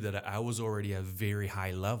especially that I was already at a very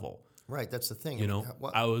high level. Right. That's the thing. You know,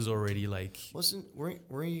 I was already like,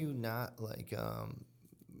 Were you not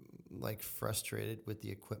like frustrated with the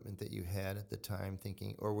equipment that you had at the time,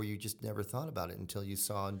 thinking, or were you just never thought about it until you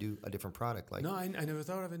saw a different product? Like, no, I never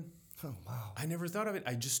thought of it. oh wow. I never thought of it.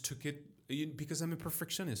 I just took it because I'm a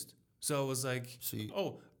perfectionist. So I was like,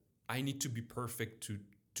 I need to be perfect to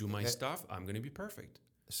do my stuff. I'm going to be perfect.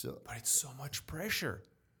 But it's so much pressure.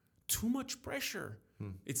 Too much pressure.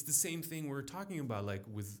 It's the same thing we're talking about, like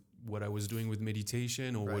with what I was doing with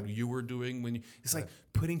meditation or what you were doing when it's like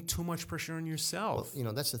putting too much pressure on yourself.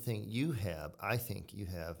 Well, that's the thing. I think you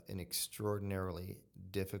have an extraordinarily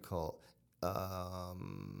difficult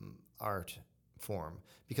art form,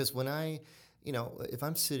 because when if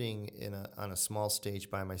I'm sitting on a small stage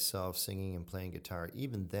by myself singing and playing guitar,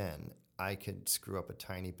 even then I could screw up a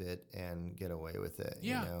tiny bit and get away with it.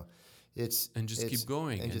 Yeah. Keep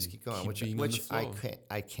going, which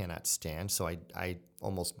I cannot stand. So I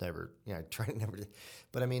almost never, I try to never.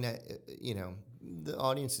 But I mean, the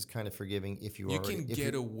audience is kind of forgiving if you can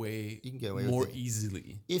get away more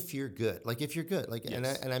easily if you're good. Like if you're good, like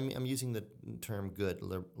yes. and I'm using the term good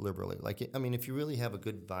liberally. Like if you really have a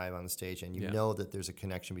good vibe on the stage and you know that there's a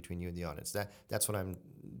connection between you and the audience, that's what I'm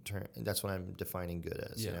defining good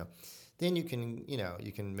as. Then you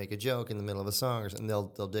can make a joke in the middle of a song, and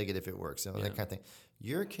they'll dig it if it works. That kind of thing.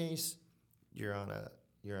 Your case, you're on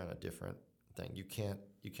a different thing. You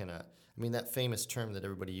cannot. I mean, that famous term that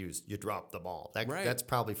everybody used, you drop the ball. That's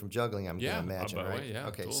probably from juggling, I'm going to imagine, right? Yeah,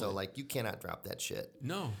 okay, totally. so like you cannot drop that shit.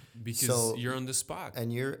 No, because you're on the spot.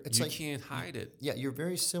 And you can't hide it. Yeah, you're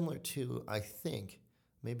very similar to, I think,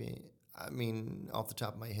 off the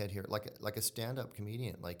top of my head here, like a stand-up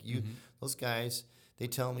comedian. Like those guys, they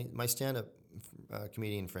tell me, my stand-up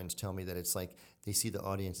comedian friends tell me that it's like they see the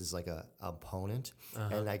audience as like a opponent,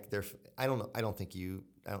 and like I don't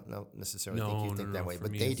necessarily think you think that way,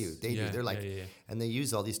 but they do. They're like, and they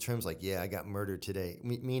use all these terms like, I got murdered today,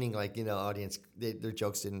 meaning like, audience, their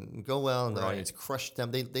jokes didn't go well, and the audience crushed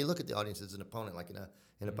them. They look at the audience as an opponent, like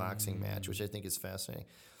in a boxing match, which I think is fascinating.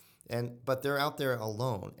 But they're out there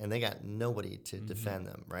alone, and they got nobody to defend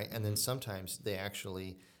them, right? And then sometimes they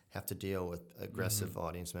actually have to deal with aggressive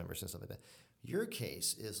audience members and stuff like that. Your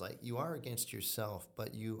case is like you are against yourself,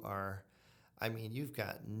 but you've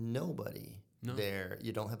got nobody there.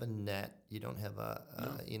 You don't have a net. You don't have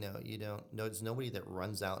there's nobody that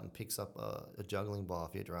runs out and picks up a juggling ball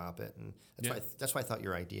if you drop it. And that's why I thought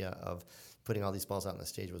your idea of putting all these balls out on the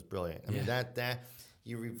stage was brilliant. I mean, that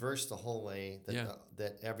you reverse the whole way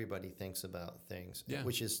that everybody thinks about things,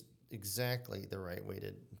 which is exactly the right way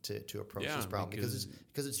to approach this problem,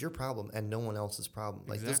 because it's your problem and no one else's problem.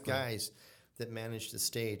 Like those guys that manage the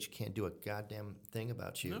stage can't do a goddamn thing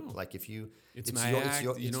about you. No. Like if it's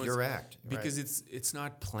your act, because it's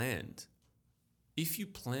not planned. If you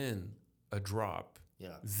plan a drop,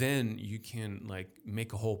 then you can like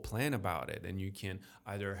make a whole plan about it, and you can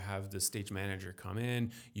either have the stage manager come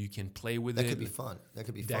in, you can play with it. That could be fun. That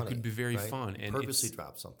could be funny, could be very fun, and purposely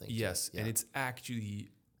drop something. Yes, and it's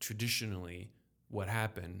actually traditionally what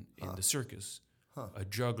happened in the circus. A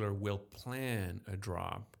juggler will plan a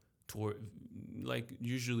drop toward, like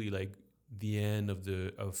usually like the end of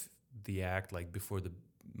the act, like before the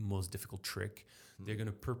most difficult trick. They're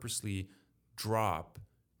gonna purposely drop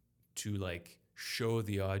to like show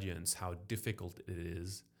the audience how difficult it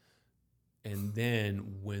is, and then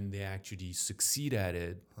when they actually succeed at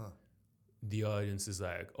it, the audience is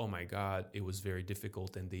like, oh my god, it was very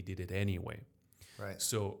difficult, and they did it anyway. Right.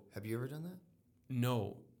 So have you ever done that?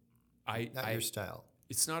 No. Not your style.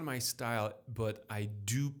 It's not my style, but I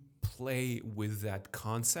do play with that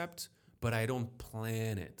concept, but I don't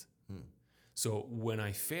plan it. So when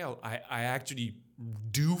I fail, I actually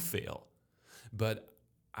do fail, but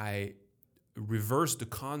I reverse the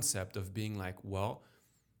concept of being like, well,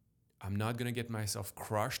 I'm not going to get myself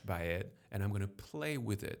crushed by it, and I'm going to play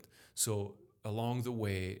with it. So along the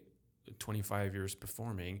way, 25 years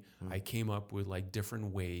performing, I came up with like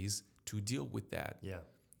different ways to deal with that. Yeah.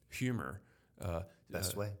 Humor.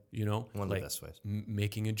 Best way. One of the best ways.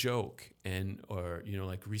 Making a joke. Or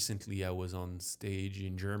like recently I was on stage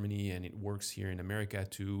in Germany, and it works here in America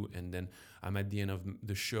too. And then I'm at the end of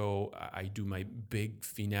the show, I do my big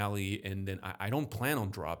finale, and then I don't plan on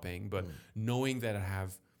dropping, but knowing that I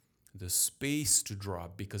have the space to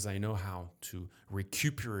drop because I know how to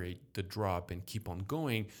recuperate the drop and keep on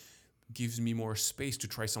going, gives me more space to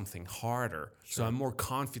try something harder. Sure. So I'm more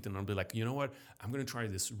confident. I'll be like, you know what? I'm going to try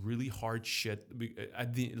this really hard shit.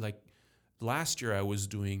 Last year I was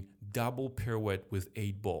doing double pirouette with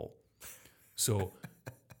 8 ball. So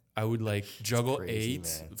I would like juggle crazy, 8,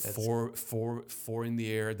 man. That's- four in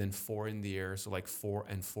the air, then 4 in the air. So like 4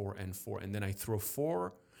 and 4 and 4. And then I throw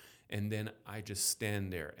 4, and then I just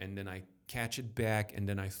stand there. And then I catch it back, and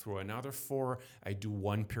then I throw another 4. I do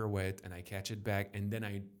 1 pirouette, and I catch it back. And then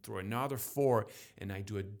I throw another 4, and I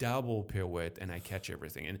do a double pirouette, and I catch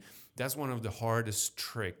everything. And that's one of the hardest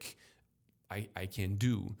trick I can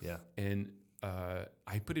do. Yeah. And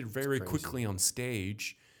I put it very crazy. quickly on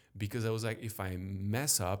stage because I was like, if I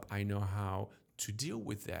mess up, I know how to deal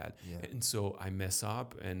with that. Yeah. And so I mess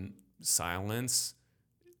up and silence.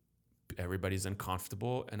 Everybody's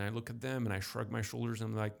uncomfortable. And I look at them and I shrug my shoulders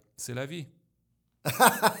and I'm like, c'est la vie.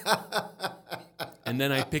 And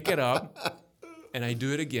then I pick it up and I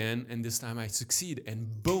do it again. And this time I succeed.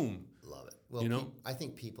 And boom. Love it. Well, You know? I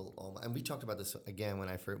think people, and we talked about this again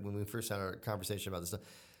when we first had our conversation about this stuff.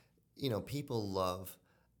 You know, people love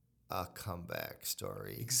a comeback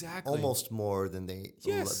story. Exactly. Almost more than they.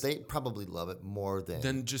 Yes. They probably love it more than.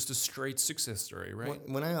 Then just a straight success story, right?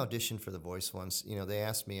 When I auditioned for The Voice once, you know, they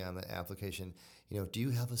asked me on the application, you know, do you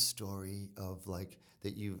have a story of like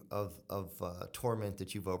that you of torment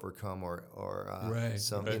that you've overcome or Right,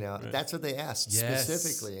 some right, you know right. that's what they asked Yes,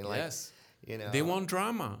 specifically. And like, yes. you know, They want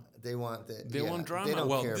drama. they want the, They yeah, want drama. They don't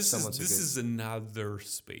Well, care if this someone's is a good, this is another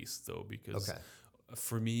space though, because Okay.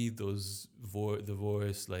 for me, those The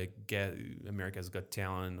Voice, like America's Got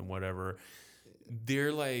Talent, and whatever,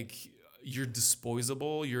 they're like you're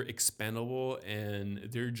disposable, you're expendable, and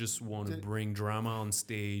they just want to bring drama on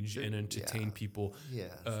stage and entertain yeah. people Yeah,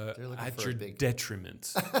 they're looking at for a your big-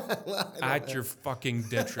 detriment, Well, at your fucking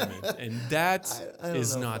detriment, and that I don't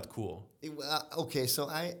is know if not cool. Okay, so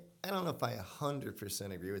I don't know if I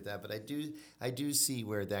 100% agree with that, but I do see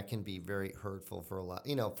where that can be very hurtful for a lot.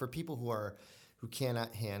 You know, for people who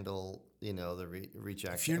cannot handle, you know, the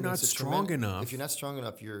rejection. If you're I mean, not it's a strong enough, if you're not strong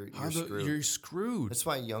enough, you're screwed. You're screwed. That's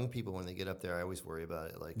why young people, when they get up there, I always worry about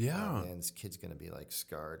it. Like, Yeah. oh, man, this kid's gonna be like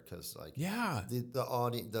scarred because like Yeah. the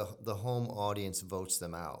audience, the home audience votes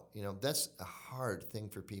them out. You know, that's a hard thing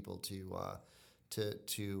for people to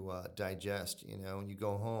digest. You know, when you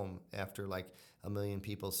go home after like a million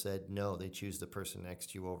people said no, they choose the person next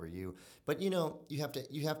to you over you. But you know, you have to,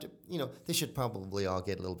 you know, they should probably all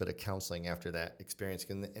get a little bit of counseling after that experience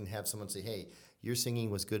and have someone say, hey, your singing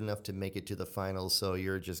was good enough to make it to the finals, so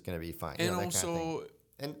you're just going to be fine. You And know, that kind of thing. also,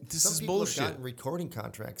 And this some is people bullshit. have gotten recording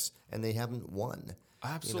contracts and they haven't won.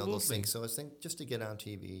 Absolutely. You know, those things. So I think just to get on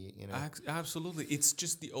TV, you know. Absolutely. It's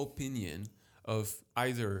just the opinion of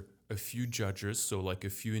either a few judges, so like a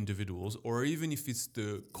few individuals, or even if it's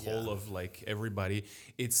the call of like everybody,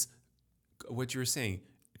 it's what you're saying.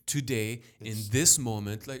 Today, in this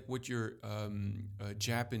moment, like what your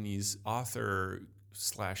Japanese author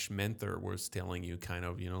 / mentor was telling you, kind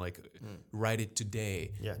of, you know, like write it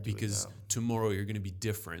today, Yeah, do it because now. tomorrow you're going to be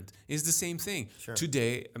different. It's the same thing. Sure.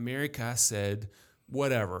 Today, America said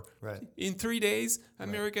whatever. Right. In 3 days,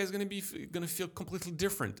 America is going to feel completely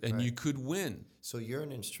different, and you could win. So you're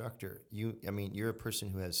an instructor. You're a person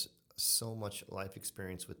who has so much life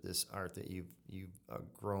experience with this art that you've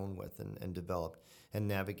grown with and developed and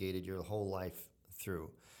navigated your whole life through.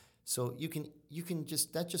 So you can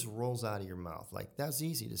just, that just rolls out of your mouth. Like, that's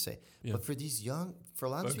easy to say. Yeah. But for a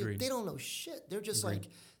lot of people, Agreed. they don't know shit. They're just like,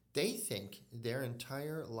 they think their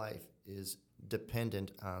entire life is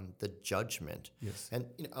dependent on the judgment Yes. and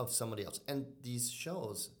of somebody else. And these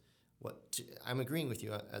shows, I'm agreeing with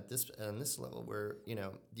you on this level, where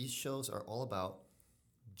these shows are all about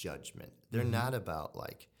judgment. They're not about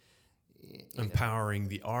like Empowering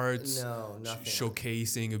the arts, No, nothing.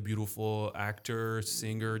 showcasing a beautiful actor,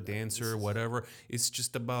 singer, dancer, whatever. It's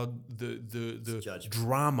just about the judgment.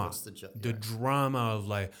 drama, What's the the drama of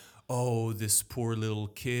like, oh, this poor little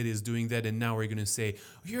kid is doing that, and now we're gonna say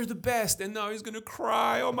you're the best, and now he's gonna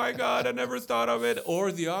cry. Oh my God, I never thought of it.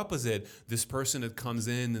 Or the opposite, this person that comes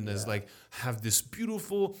in and is like have this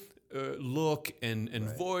beautiful look and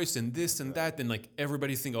voice and this and that, and like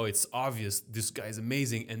everybody think, oh, it's obvious this guy's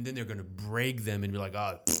amazing, and then they're gonna break them and be like,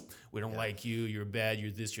 oh, we don't like you, you're bad,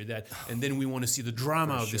 you're this, you're that, and then we want to see the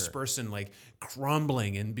drama of this person like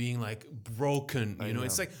crumbling and being like broken.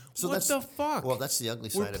 It's like, So what the fuck? Well, that's the ugly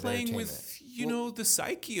side We're of playing entertainment. with the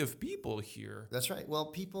psyche of people here. That's right. Well,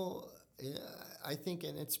 people, I think,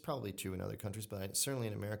 and it's probably true in other countries, but certainly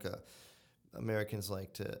in America, Americans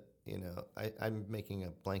like to, I'm making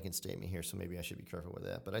a blanket statement here, so maybe I should be careful with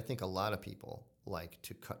that. But I think a lot of people like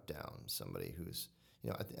to cut down somebody who's,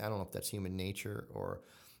 I don't know if that's human nature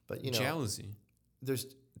but Jealousy. There's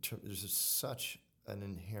such an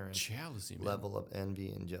inherent Jealousy, man. level of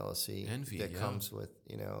envy and jealousy that comes with,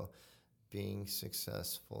 being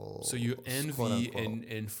successful. So you quote envy, unquote.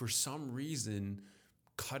 and for some reason,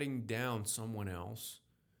 cutting down someone else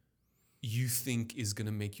you think is going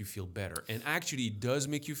to make you feel better. And actually it does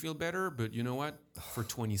make you feel better, but you know what? For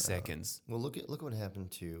 20 seconds. Well, look what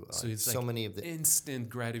happened to So it's so like many of the instant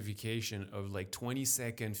gratification of like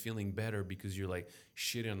 20-second feeling better because you're like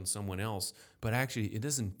shitting on someone else. But actually it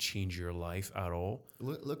doesn't change your life at all.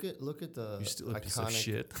 look at the You're still a iconic piece of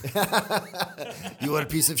shit. You are a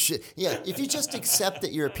piece of shit. Yeah, if you just accept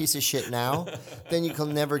that you're a piece of shit now, then you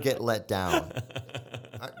can never get let down.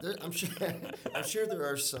 I'm sure there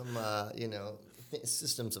are some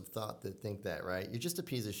systems of thought that think that, right? You're just a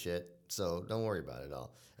piece of shit, so don't worry about it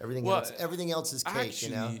all. Everything else is cake.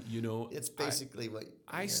 Actually, it's basically what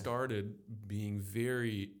I started being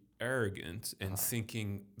very arrogant and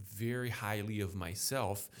thinking very highly of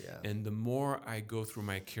myself. Yeah. And the more I go through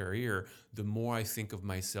my career, the more I think of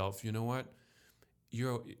myself, you know what?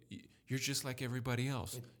 You're just like everybody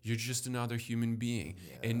else. You're just another human being.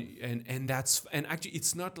 Yeah. And actually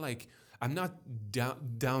it's not like I'm not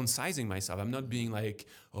downsizing myself. I'm not being like,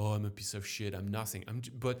 oh, I'm a piece of shit. I'm nothing.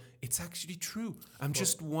 But it's actually true. I'm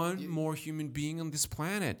just one more human being on this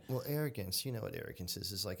planet. Well, arrogance, you know what arrogance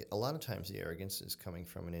is. It's like a lot of times the arrogance is coming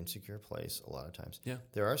from an insecure place. A lot of times. Yeah.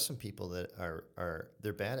 There are some people that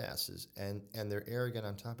they're badasses and they're arrogant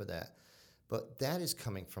on top of that. But that is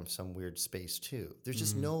coming from some weird space too. There's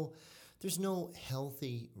just there's no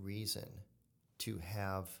healthy reason to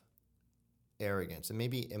have arrogance, and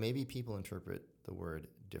maybe people interpret the word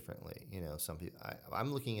differently. Some people.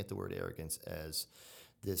 I'm looking at the word arrogance as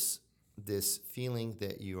this feeling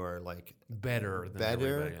that you are like better than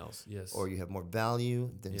everybody else, yes, or you have more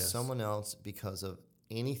value than yes. someone else because of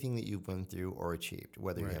anything that you've went through or achieved.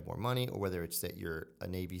 Whether you have more money, or whether it's that you're a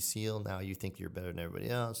Navy SEAL, now you think you're better than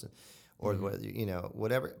everybody else. Or whether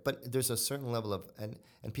whatever, but there's a certain level of and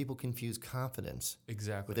people confuse confidence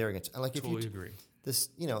exactly with arrogrance. And like totally if you agree. This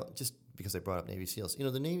just because I brought up Navy SEALs,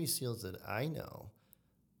 the Navy SEAls that I know,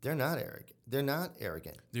 they're not arrogant. They're not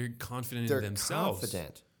arrogant. They're confident They're in themselves.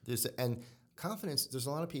 Confident. And confidence. There's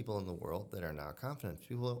a lot of people in the world that are not confident.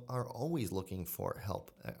 People are always looking for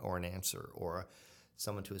help or an answer or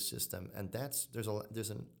someone to assist them, and there's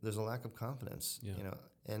a lack of confidence. Yeah.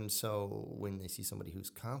 And so when they see somebody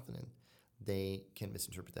who's confident, they can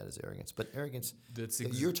misinterpret that as arrogance. But arrogance that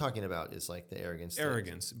you're talking about is like the arrogance.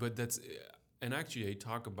 Arrogance, but and actually I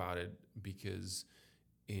talk about it because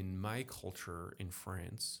in my culture in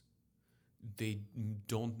France, they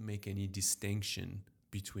don't make any distinction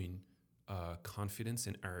between confidence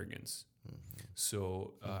and arrogance. Mm-hmm.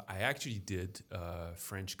 So I actually did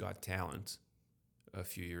French Got Talent a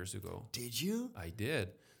few years ago. Did you? I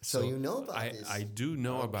did. So you know about this? I do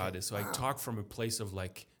know about it. So I talk from a place of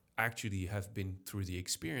like, actually have been through the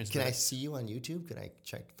experience. Can I see you on YouTube? Can I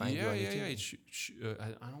find you on YouTube? Yeah.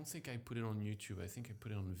 I don't think I put it on YouTube. I think I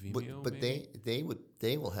put it on Vimeo. But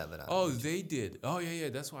they will have it on. Oh, YouTube. They did. Oh, yeah.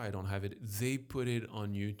 That's why I don't have it. They put it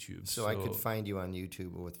on YouTube. So I could find you on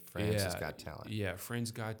YouTube with France's Got Talent. Yeah,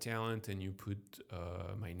 France Got Talent, and you put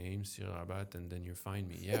my name, Cyril Rabat, and then you find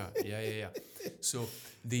me. Yeah. So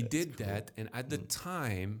they did that, and at the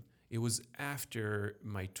time, it was after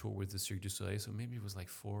my tour with the Cirque du Soleil, so maybe it was like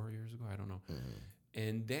 4 years ago, I don't know. Mm-hmm.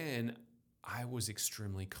 And then I was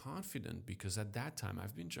extremely confident because at that time,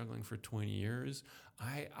 I've been juggling for 20 years.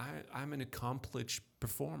 I'm an accomplished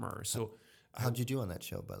performer. So how'd you do on that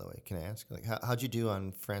show, by the way? Can I ask? Like, how'd you do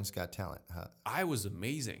on France Got Talent? I was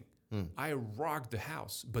amazing. I rocked the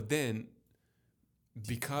house. But then,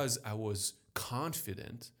 because I was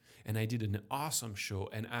confident, and I did an awesome show.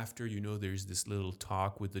 And after, there's this little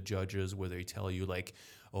talk with the judges where they tell you like,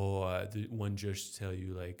 the one judge tell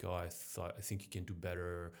you like, I think you can do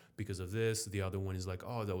better because of this. The other one is like,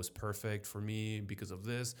 oh, that was perfect for me because of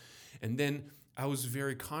this. And then I was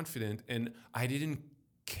very confident and I didn't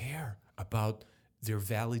care about their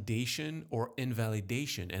validation or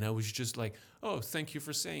invalidation. And I was just like, oh, thank you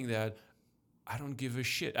for saying that. I don't give a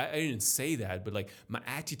shit. I didn't say that, but like my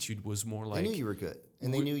attitude was more like... They knew you were good.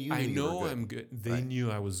 And they knew you I know you were good. I'm good. They knew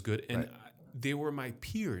I was good. And they were my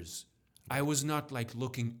peers. I was not like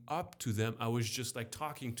looking up to them. I was just like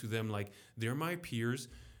talking to them like they're my peers.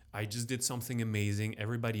 I just did something amazing.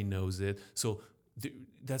 Everybody knows it. So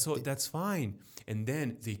that's fine. And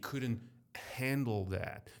then they couldn't handle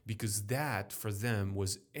that because that for them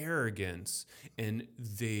was arrogance. And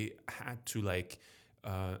they had to like...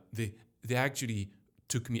 They actually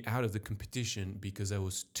took me out of the competition because I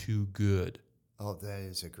was too good. Oh, that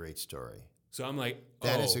is a great story. So I'm like,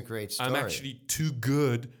 that is a great story. I'm actually too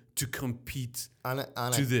good to compete on a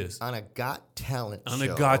Got Talent show. On a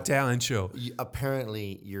Got Talent show.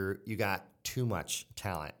 Apparently, you got too much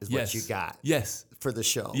talent is what you got. Yes. For the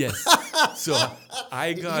show. Yes. So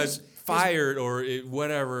I got... fired or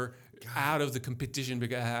whatever out of the competition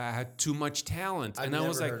because I had too much talent. I've and I never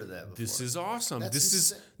was like, heard of that this before. is awesome.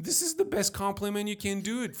 That's This is the best compliment you can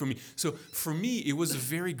do it for me. So for me, it was a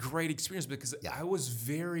very great experience because I was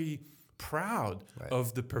very proud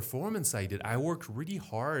of the performance I did. I worked really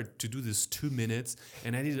hard to do this 2 minutes,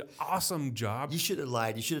 and I did an awesome job. You should have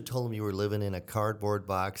lied. You should have told them you were living in a cardboard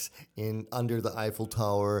box under the Eiffel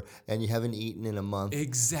Tower and you haven't eaten in a month.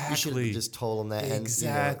 Exactly. You should have just told them that.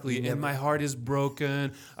 Exactly. And, and my heart is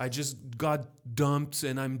broken. I just got dumped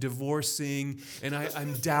and I'm divorcing and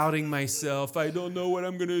I'm doubting myself. I don't know what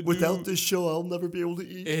I'm going to do. without this show, I'll never be able to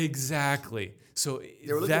eat. Exactly. So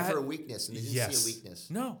They were looking for a weakness, and they didn't see a weakness.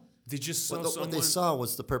 No. They just saw What they saw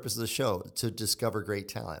was the purpose of the show, to discover great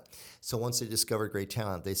talent. So once they discovered great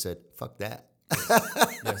talent, they said, fuck that.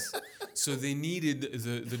 Yes. So they needed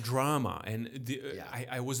the drama, and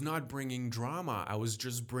I was not bringing drama. I was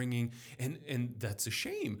just bringing, and that's a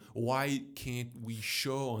shame. Why can't we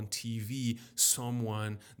show on TV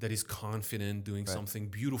someone that is confident doing something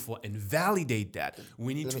beautiful and validate that?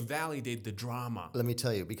 We need to validate the drama. Let me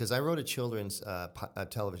tell you, because I wrote a children's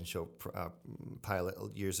television show pilot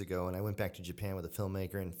years ago, and I went back to Japan with a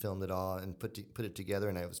filmmaker and filmed it all and put it together,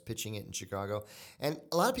 and I was pitching it in Chicago. And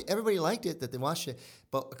a lot of people, everybody liked it, that they watched it,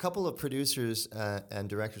 but a couple of producers and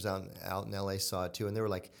directors out in LA saw it too, and they were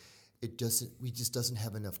like, we just doesn't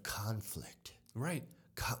have enough conflict. Right.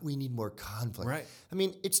 We need more conflict. Right. I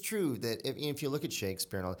mean, it's true that if you look at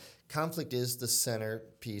Shakespeare and all, conflict is the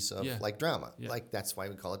centerpiece of like drama. Yeah. Like that's why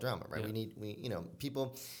we call it drama, right? Yeah.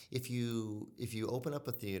 People. If you open up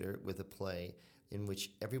a theater with a play in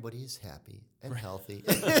which everybody is happy and healthy,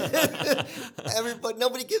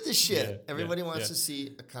 nobody gives a shit. Yeah. Everybody wants to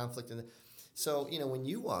see a conflict in the. So, when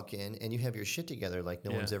you walk in and you have your shit together like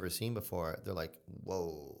no one's ever seen before, they're like,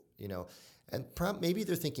 whoa, And maybe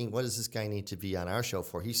they're thinking, what does this guy need to be on our show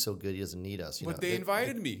for? He's so good, he doesn't need us. But they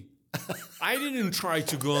invited me. I didn't try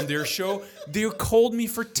to go on their show. They called me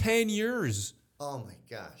for 10 years. Oh, my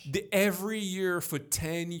gosh. Every year for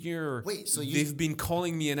 10 years. Wait, so they've been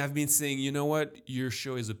calling me and I've been saying, you know what? Your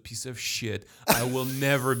show is a piece of shit. I will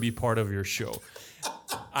never be part of your show.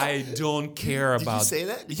 I don't care about... Did you say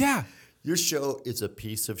that? Yeah. Your show is a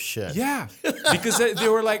piece of shit. Yeah, because they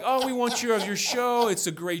were like, oh, we want you of your show. It's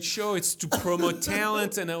a great show. It's to promote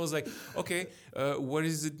talent. And I was like, okay, what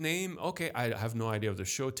is its name? Okay, I have no idea of the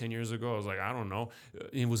show 10 years ago. I was like, I don't know.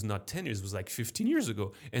 It was not 10 years. It was like 15 years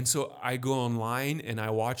ago. And so I go online and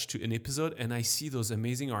I watch an episode and I see those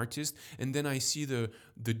amazing artists. And then I see the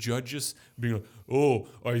judges being like, oh,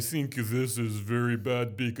 I think this is very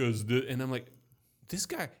bad because... And I'm like... This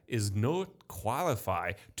guy is not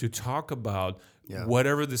qualified to talk about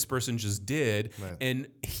whatever this person just did, and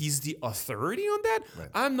he's the authority on that. Right.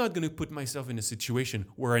 I'm not going to put myself in a situation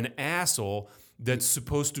where an asshole that's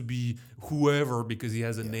supposed to be whoever because he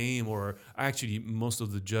has a name, or actually most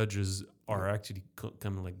of the judges are actually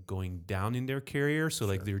kind of like going down in their career, so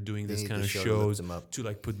like they're doing this kind of shows to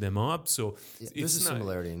like put them up. So there's a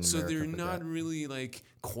similarity in America. So they're not really like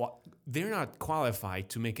they're not qualified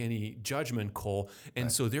to make any judgment call,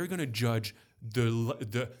 and so they're gonna judge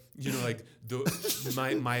the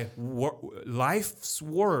my life's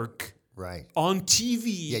work. Right. On TV.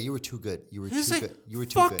 Yeah, you were too good. You were too good. You were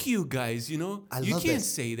too fuck good. Fuck you guys, you can't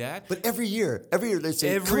say that. But every year they say,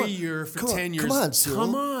 every year for 10 years. Come on, Cyril.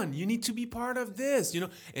 Come on, you need to be part of this,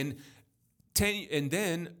 And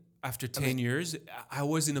then after 10 years, I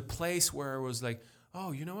was in a place where I was like,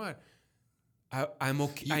 oh, you know what? I'm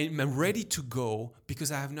okay. I'm ready to go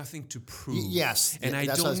because I have nothing to prove. Yes. And I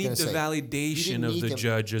don't need the validation of the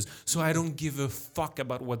judges. So I don't give a fuck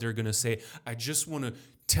about what they're going to say. I just want to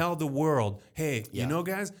tell the world, hey,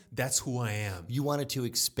 guys, that's who I am. You wanted to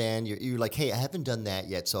expand you're like, hey, I haven't done that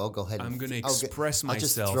yet, so I'll go ahead and I'm going to express myself,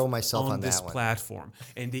 I'll just throw myself on this that platform.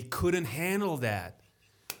 And they couldn't handle that.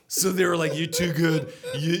 So they were like, you're too good.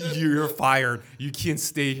 You're fired. You can't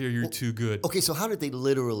stay here. You're too good. Okay, so how did they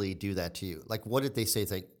literally do that to you? Like, what did they say?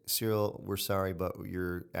 It's like, Cyril, we're sorry, but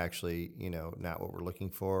you're actually, not what we're looking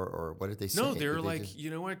for. Or what did they say? No, they were like, you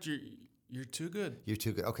know what? You're too good. You're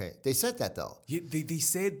too good. Okay, they said that though. Yeah, they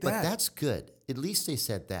said that. But that's good. At least they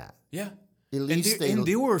said that. Yeah. At least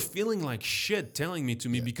they were feeling like shit telling me to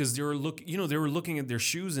me because they were looking at their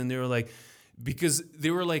shoes and they were like, because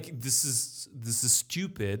they were like, this is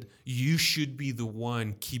stupid. You should be the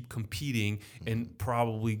one keep competing and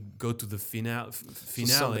probably go to the finale. So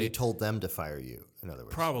somebody told them to fire you. In other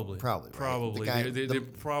words, probably. Right? They're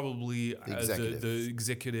probably the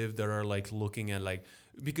executive that are like looking at like,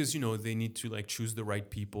 because they need to like choose the right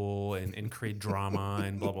people and create drama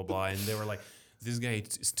and blah blah blah. And they were like, this guy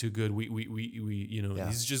is too good. We Yeah.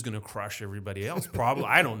 he's just gonna crush everybody else. Probably,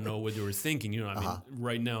 I don't know what they were thinking. I mean,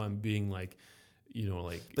 right now I'm being like,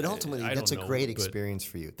 But ultimately, I that's a don't know, great but- experience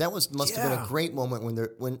for you. That must have been a Yeah. great moment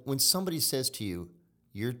when somebody says to you,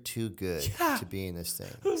 "You're too good Yeah. to be in this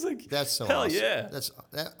thing." I was like, That's so hell awesome. yeah.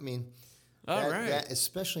 I mean, All right. that,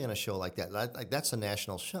 especially on a show like that, like that's a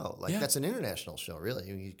national show. Like Yeah. that's an international show,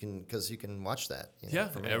 really. Because you can watch that. Yeah,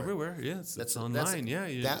 from everywhere. Yeah, it's online.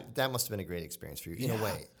 That must have been a great experience for you in a Yeah.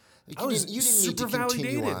 way. I was You didn't need to super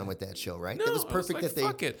continue validated. on with that show, right? No, It was I was perfect like, that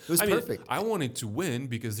fuck it. It was I mean, perfect. I wanted to win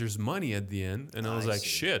because there's money at the end, and I was I like, see.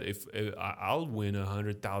 shit, if I'll win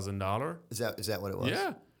 $100,000. Is that what it was?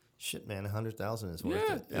 Yeah, Shit, man, 100,000 is worth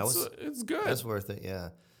yeah, it. it's good. That's worth it. Yeah.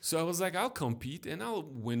 So I was like, I'll compete and I'll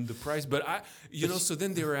win the prize. But so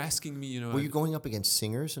then they were asking me, Were you going up against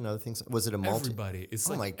singers and other things? Was it a multi? everybody. It's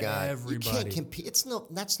Oh like my god! everybody You can't compete.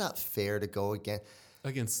 That's not fair to go against.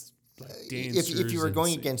 against like, dancers. If you were and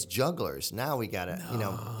going sing- against jugglers, now we gotta.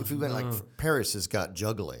 If we went like Paris has got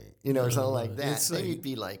juggling, or something like that, It's then like- you'd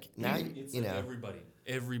be like now. it's like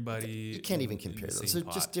everybody. You can't even in compare the those. same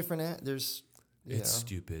They're just pot. different. There's. It's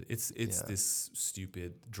stupid. It's Yeah. this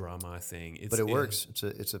stupid drama thing. But it works.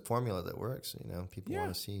 It's a formula that works. People Yeah,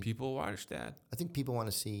 want to see. people watch that. I think people want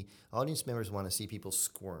to see. Audience members want to see people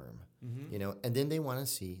squirm. Mm-hmm. And then they want to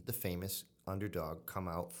see the famous underdog come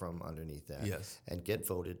out from underneath that. Yes. And get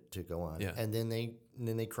voted to go on. Yeah. And then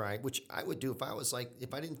they cry, which I would do if I was like,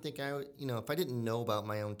 if I didn't think I would, if I didn't know about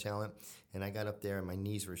my own talent, and I got up there and my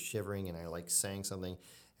knees were shivering and I like sang something,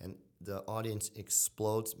 and the audience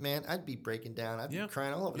explodes, man, I'd be breaking down. I'd be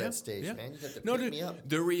crying all over that stage, man. You'd have to pick me up.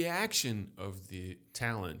 The reaction of the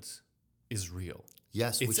talent is real.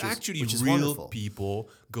 Yes, It's actually which is real wonderful. people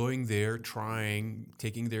going there, trying,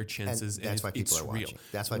 taking their chances, and, that's why people it's are real. watching.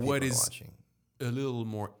 That's why people What are is watching. a little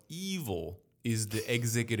more evil is the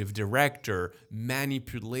executive director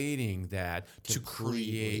manipulating that to Completely.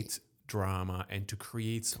 create drama and to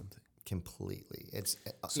create something Completely. It's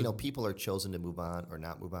people are chosen to move on or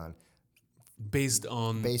not move on based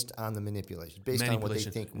on based on the manipulation, based on what they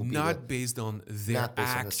think will be not based on their not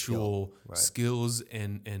based on the skill. actual Right. skills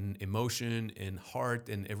and emotion and heart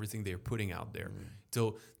and everything they're putting out there. Mm.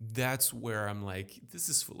 So that's where I'm like, this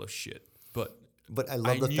is full of shit. But But I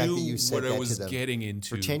love the fact that you said what that I was to them. getting into.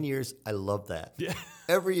 For 10 years, I love that. Yeah.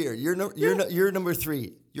 Every year, you're number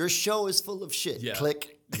 3. Your show is full of shit. Yeah.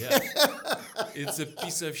 Click. Yeah. It's a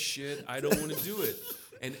piece of shit. I don't want to do it.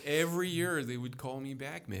 And every year they would call me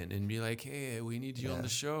back, man, and be like, hey, we need you on the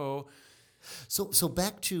show. So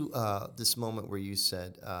back to this moment where you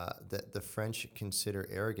said that the French consider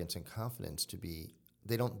arrogance and confidence to be,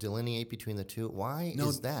 they don't delineate between the two. Why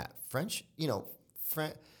is that? French,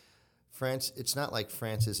 France, it's not like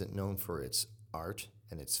France isn't known for its art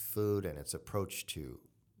and its food and its approach to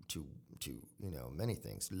many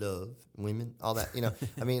things, love, women, all that,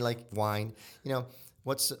 I mean, like wine,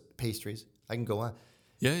 what's pastries? I can go on.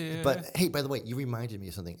 Yeah. But hey, by the way, you reminded me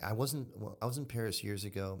of something. I was in Paris years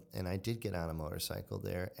ago, and I did get on a motorcycle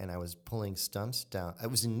there, and I was pulling stunts down. I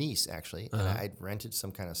was in Nice actually, and I'd rented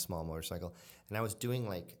some kind of small motorcycle, and I was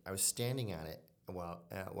standing on it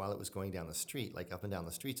while it was going down the street, like up and down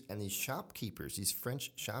the streets, and these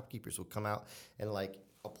French shopkeepers would come out and like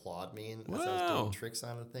applaud me, and as I was doing tricks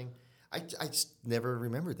on the thing. I just never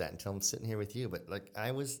remembered that until I'm sitting here with you. But like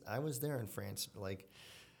I was there in France, like.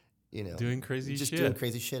 Doing crazy just shit. doing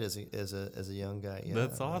crazy shit as a young guy. Yeah,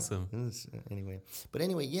 That's awesome.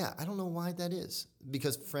 Anyway, yeah, I don't know why that is,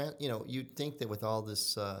 because you'd think that with all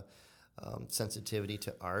this sensitivity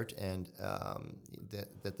to art and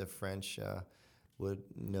that the French would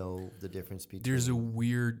know the difference between. There's a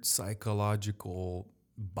weird psychological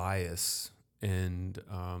bias, and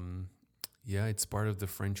it's part of the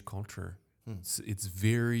French culture. It's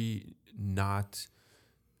very not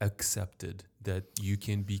accepted that you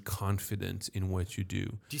can be confident in what you do.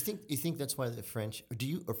 Do you think that's why the French?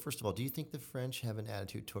 First of all, do you think the French have an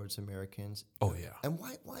attitude towards Americans? Oh yeah. And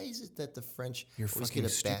why is it that the French You're always fucking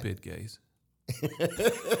get a bad? stupid, guys.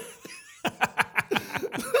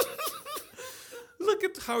 Look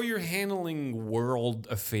at how you're handling world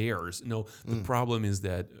affairs. No, the problem is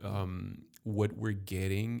that what we're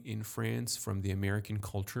getting in France from the American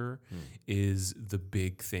culture is the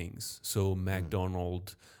big things. So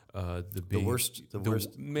McDonald's, the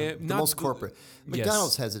most corporate.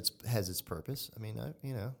 McDonald's has its purpose. I mean,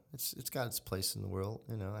 it's got its place in the world.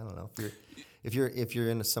 I don't know if you're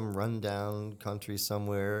in some rundown country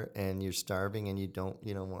somewhere and you're starving and you don't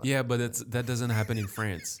want. Yeah, but that doesn't happen in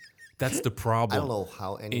France. That's the problem. I don't know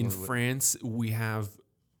how anyone in France we have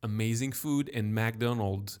amazing food, and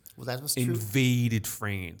McDonald's Well, that was true. invaded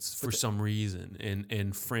France for some reason,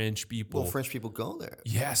 and French people. Well, French people go there.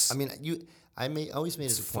 Yes. I mean, always made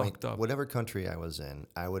it It's a point. fucked up. Whatever country I was in,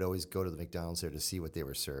 I would always go to the McDonald's there to see what they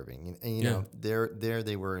were serving. And Yeah. know, there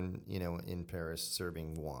they were in Paris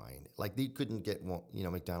serving wine. Like they couldn't get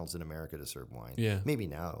McDonald's in America to serve wine. Yeah. Maybe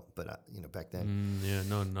now, but back then. Yeah,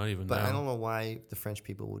 no, not even But now. I don't know why the French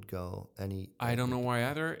people would go I don't know why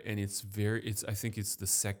either, and I think it's the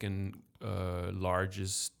second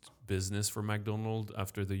largest business for McDonald's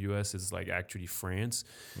after the US is like actually France.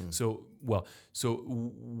 So what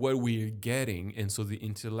we're getting, and so the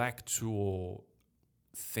intellectual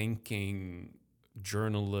thinking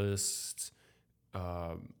journalists,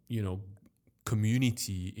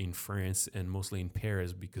 community in France and mostly in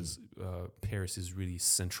Paris, because Paris is really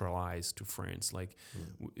centralized to France. Like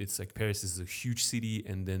it's like Paris is a huge city,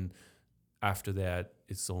 and then after that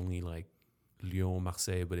it's only like Lyon,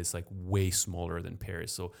 Marseille, but it's like way smaller than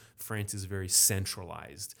Paris. So France is very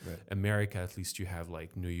centralized. Right. America, at least you have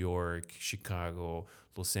like New York, Chicago,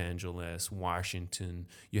 Los Angeles, Washington.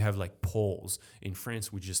 You have like poles. In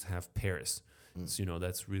France, we just have Paris. So,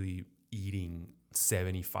 that's really eating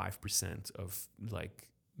 75% of like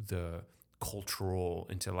the cultural,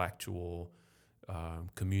 intellectual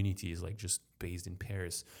community is like just based in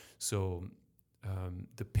Paris. So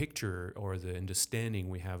the picture or the understanding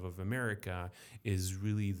we have of America is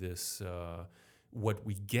really this, what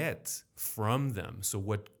we get from them. So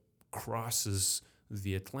what crosses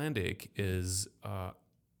the Atlantic is,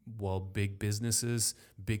 big businesses,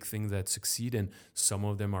 big things that succeed, and some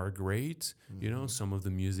of them are great. Some of the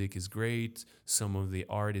music is great, some of the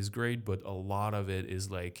art is great, but a lot of it is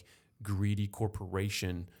like greedy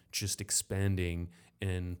corporation just expanding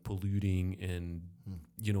and polluting, and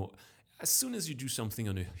as soon as you do something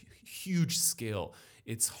on a huge scale,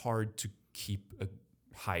 it's hard to keep a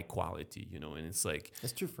high quality, and it's like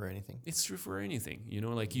That's true for anything. it's true for anything,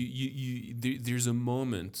 like there's a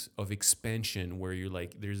moment of expansion where you're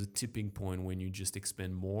like, there's a tipping point when you just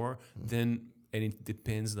expand more, then, and it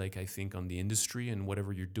depends, like, I think on the industry and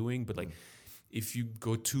whatever you're doing, but like if you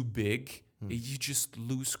go too big, you just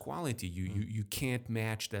lose quality. You can't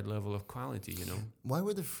match that level of quality, Why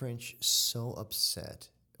were the French so upset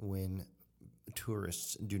when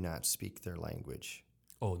tourists do not speak their language?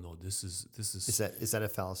 Oh no, this is Is that a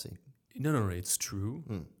fallacy? no, it's true.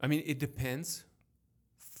 I mean, it depends.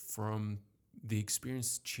 From the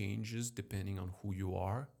experience changes depending on who you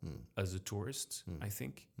are as a tourist, I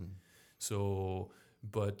think. So,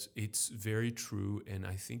 but it's very true, and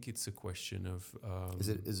I think it's a question of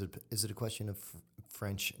Is it a question of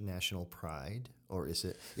French national pride, or is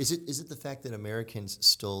it the fact that Americans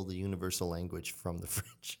stole the universal language from the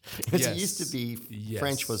French? Because it used to be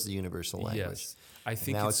French was the universal language. Yes, I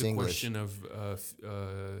think now it's a English. question of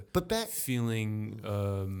But back feeling.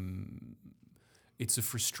 It's a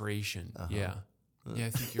frustration. Yeah. Yeah, I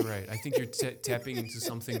think you're right. I think you're tapping into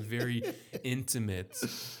something very intimate,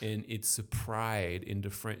 and it's a pride in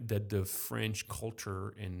that the French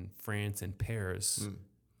culture in France and Paris,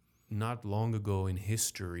 not long ago in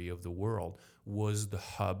history of the world, was the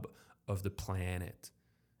hub of the planet.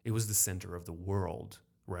 It was the center of the world,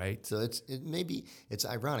 right? So it's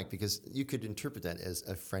ironic because you could interpret that as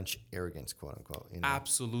a French arrogance, quote unquote.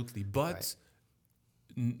 Absolutely, but. Right.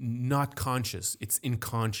 Not conscious, it's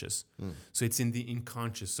unconscious. So it's in the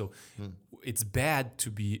unconscious. So it's bad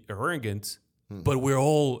to be arrogant, but we're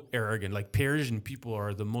all arrogant. Like, Parisian people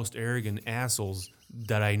are the most arrogant assholes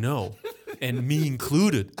that I know, and me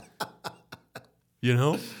included.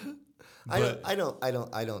 I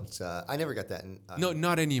never got that. No,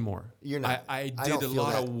 not anymore. You're not. I I did don't a feel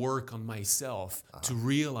lot that. of work on myself to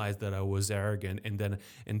realize that I was arrogant,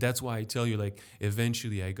 and that's why I tell you, like,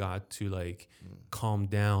 eventually I got to like calm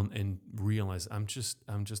down and realize I'm just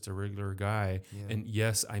a regular guy. And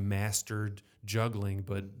yes, I mastered juggling,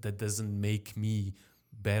 but that doesn't make me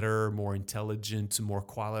better, more intelligent, more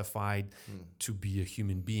qualified to be a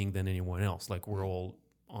human being than anyone else. Like, we're all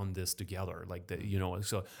on this together, like that,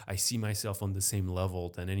 so I see myself on the same level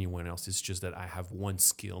than anyone else. It's just that I have one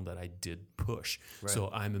skill that I did push. Right. So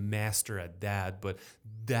I'm a master at that, but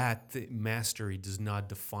that mastery does not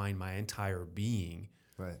define my entire being.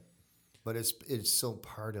 Right. But it's still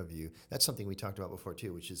part of you. That's something we talked about before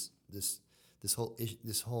too, which is this whole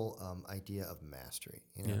idea of mastery.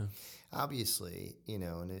 Obviously,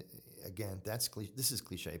 and again, this is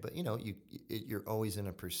cliche, but you're always in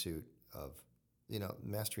a pursuit of.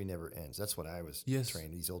 Mastery never ends. That's what I was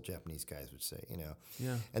trained. These old Japanese guys would say,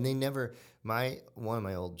 Yeah. And they never. One of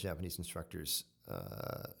my old Japanese instructors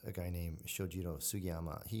a guy named Shojiro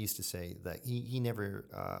Sugiyama. He used to say that he never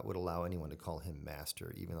would allow anyone to call him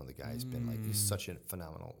master, even though the guy's been like, he's such a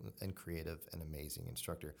phenomenal and creative and amazing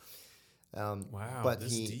instructor. Wow, but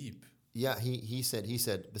that's deep. Yeah, he said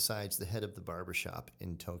besides the head of the barbershop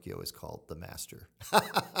in Tokyo is called the master.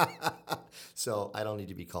 So I don't need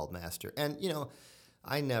to be called master. And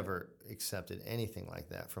I never accepted anything like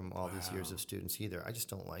that from all these years of students either. I just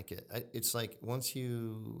don't like it. It's like once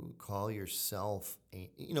you call yourself,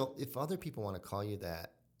 if other people want to call you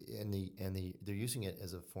that, and they're using it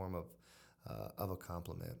as a form of a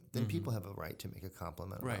compliment, then people have a right to make a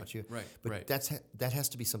compliment about you. Right. But that has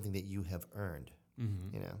to be something that you have earned.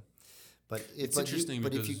 But it's interesting.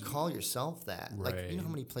 But if you call yourself that, right. like how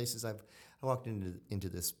many places I walked into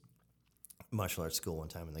this martial arts school one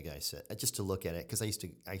time, and the guy said, just to look at it, because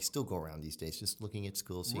I still go around these days just looking at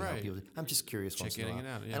schools, seeing how people. I'm just curious. Checking it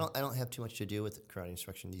out. Yeah. I don't have too much to do with karate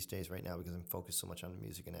instruction these days right now because I'm focused so much on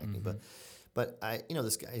music and acting. But I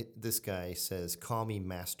this guy says, call me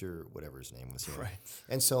master, whatever his name was. Right.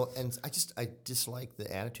 And I dislike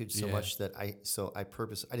the attitude so much that I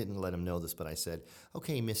didn't let him know this, but I said,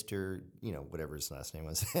 okay, Mr. Whatever his last name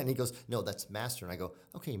was, and he goes, no, that's master, and I go,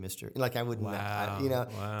 okay, Mr. Like I wouldn't, Wow.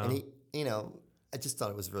 and he. I just thought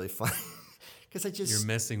it was really funny because you're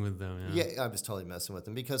messing with them. Yeah, I was totally messing with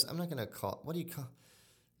them because I'm not going to call. What do you call?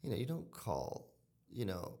 You don't call. You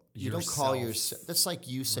don't call yourself. That's like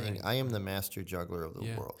you saying, "I am the master juggler of the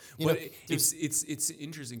world." It's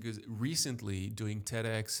interesting because recently doing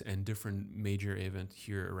TEDx and different major event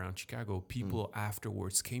here around Chicago, people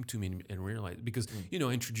afterwards came to me and realized because I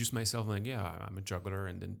introduced myself like, yeah, I'm a juggler,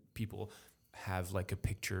 and then people have like a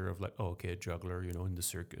picture of like, oh, okay, a juggler, in the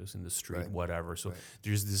circus, in the street, whatever. So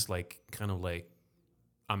there's this like kind of like,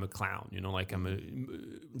 I'm a clown, like I'm a.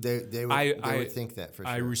 They would think that for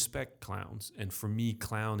sure. I respect clowns, and for me,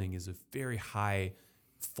 clowning is a very high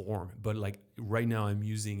form. But like right now, I'm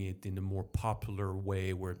using it in a more popular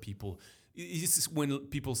way where people. It's just when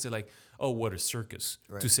people say like, "Oh, what a circus,"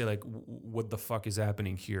 to say like, "What the fuck is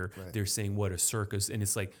happening here?" Right. They're saying, "What a circus," and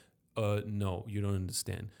it's like, no, you don't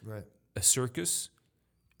understand. Right. A circus,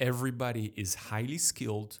 everybody is highly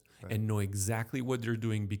skilled and know exactly what they're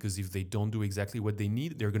doing, because if they don't do exactly what they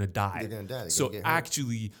need, they're going to die. They're going to die. So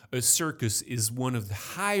actually, a circus is one of the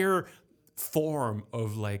higher form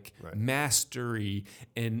of like mastery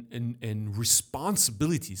and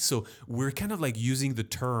responsibility. So we're kind of like using the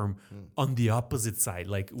term on the opposite side.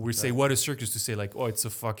 Like we're saying what a circus to say like, oh, it's a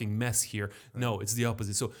fucking mess here. No, it's the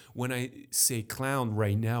opposite. So when I say clown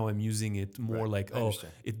right now, I'm using it more like, oh,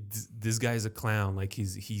 this guy's a clown. Like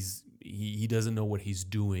he doesn't know what he's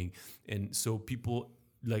doing. And so people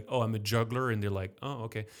like, oh, I'm a juggler. And they're like, oh,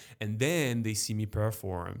 okay. And then they see me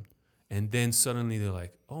perform. And then suddenly they're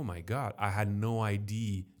like, oh my God, I had no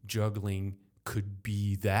idea juggling could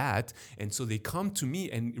be that. And so they come to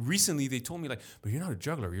me, and recently they told me like, but you're not a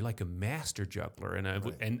juggler, you're like a master juggler. And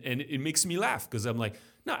and it makes me laugh because I'm like,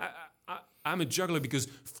 no, I'm a juggler because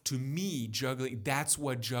to me, juggling, that's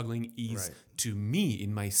what juggling is to me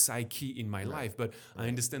in my psyche, in my life. But I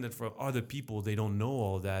understand that for other people, they don't know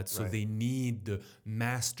all that. So they need the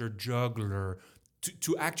master juggler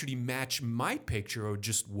to actually match my picture of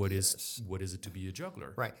just what is it to be a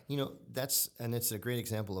juggler. Right. It's a great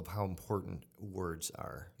example of how important words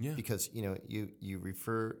are. Yeah. Because, you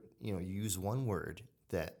refer, you use one word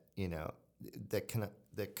that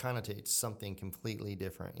connotates something completely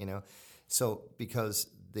different, So because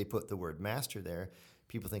they put the word master there,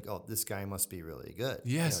 people think, oh, this guy must be really good.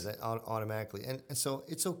 Yes. That automatically. And so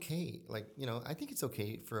it's okay. Like, I think it's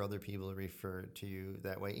okay for other people to refer to you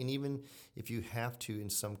that way. And even if you have to, in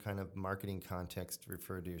some kind of marketing context,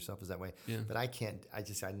 refer to yourself as that way. Yeah. But I can't,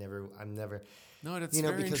 I'm never. No, that's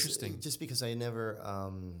very interesting. Just because I never.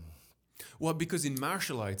 Well, because in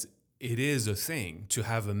martial arts, it is a thing to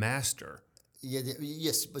have a master.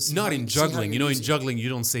 Yes, but not in juggling. In juggling, you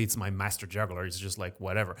don't say it's my master juggler. It's just like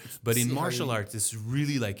whatever. But in martial arts, it's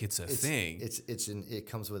really like it's a thing. It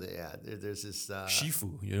comes with it. Yeah, there's this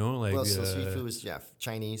Shifu. So Shifu is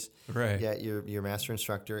Chinese. Right. Yeah, your master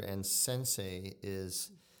instructor, and sensei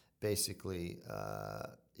is basically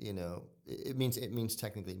it means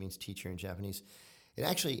technically teacher in Japanese. It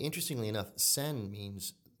actually, interestingly enough, sen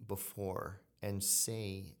means before and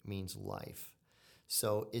sei means life.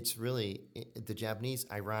 So it's really, the Japanese,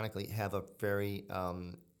 ironically, have a very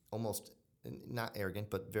almost not arrogant,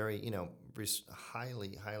 but very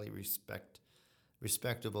highly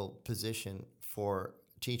respectable position for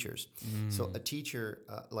teachers. So a teacher,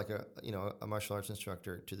 like a martial arts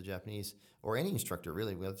instructor to the Japanese, or any instructor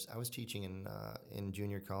really. I was teaching in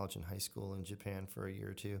junior college and high school in Japan for a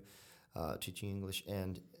year or two, teaching English,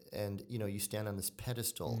 and and you stand on this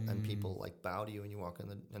pedestal, and people like bow to you when you walk in,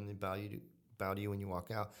 and they bow to you when you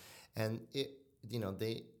walk out, and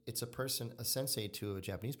it's a sensei to a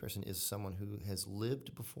Japanese person is someone who has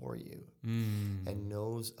lived before you and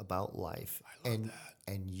knows about life, and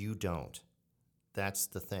you don't. That's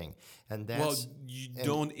the thing, and that's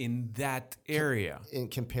don't in that area.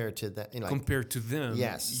 Compared to that, Compared to them,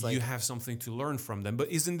 yes, you have something to learn from them.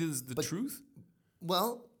 But isn't this the truth?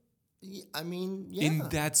 Well, I mean, yeah. In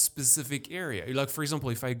that specific area, like for example,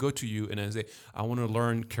 if I go to you and I say I want to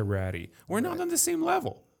learn karate, we're not on the same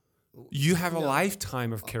level. You have a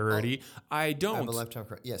lifetime of karate. I don't. I have a lifetime of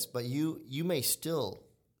karate. Yes, but you may still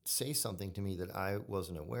say something to me that I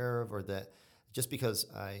wasn't aware of, or that. Just because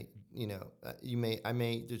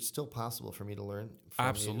it's still possible for me to learn from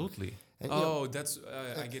Absolutely. you. And,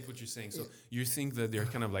 I get what you're saying. So you think that they're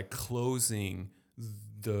kind of like closing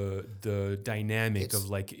the dynamic of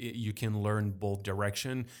like you can learn both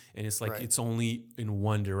direction, and it's like it's only in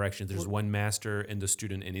one direction. There's one master and the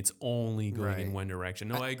student, and it's only going in one direction.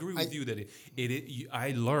 No, I agree with you that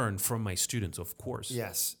I learn from my students, of course.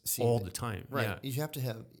 Yes, all the time. Right. Yeah. You have to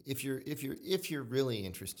have if you're really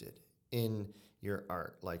interested in your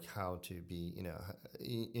art, like how to be,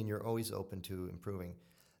 and you're always open to improving,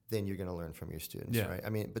 then you're going to learn from your students, right? I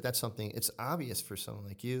mean, but that's something, it's obvious for someone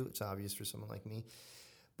like you, it's obvious for someone like me,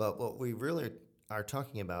 but what we really are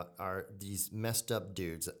talking about are these messed up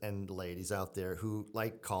dudes and ladies out there who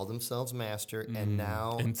like call themselves master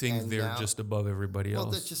and think they're just above everybody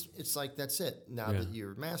else. Well, it's like, that's it. Now that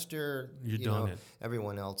you're master,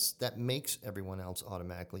 everyone else, that makes everyone else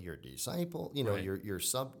automatically your disciple, your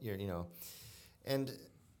sub, and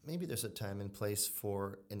maybe there's a time and place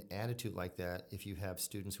for an attitude like that if you have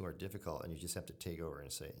students who are difficult and you just have to take over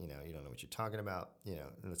and say, you don't know what you're talking about, and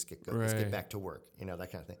let's get back to work,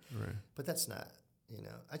 that kind of thing. Right. But that's not,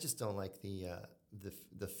 I just don't like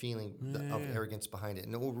the feeling of arrogance behind it.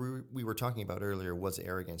 And what we were talking about earlier was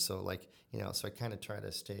arrogance. So so I kind of try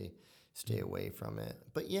to stay away from it.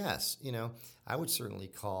 But yes, I would certainly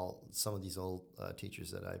call some of these old teachers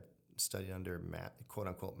that I've studied under quote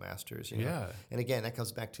unquote masters, And again, that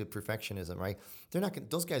comes back to perfectionism, right?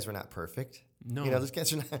 Those guys are not perfect. No, those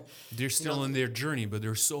guys are not. They're still in their journey, but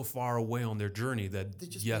they're so far away on their journey that they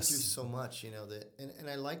just went through so much, and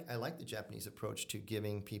I like the Japanese approach to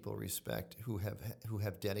giving people respect who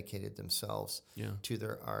have dedicated themselves to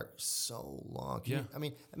their art so long. I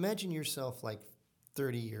mean, imagine yourself like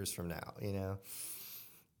 30 years from now,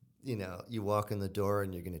 you walk in the door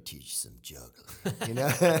and you're going to teach some juggling,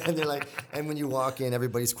 and they're like, and when you walk in,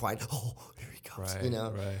 everybody's quiet. Oh, here he comes,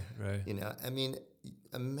 Right. I mean,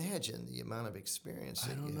 imagine the amount of experience.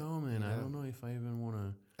 I don't know, man. I don't know if I even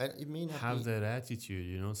want to have that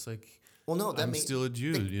attitude. It's like, well, no, I'm still a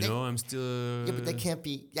dude. I'm still. Yeah, but that can't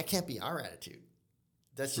be our attitude.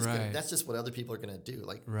 That's just that's just what other people are going to do.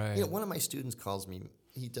 Like, one of my students calls me.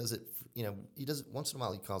 He does it. He does it once in a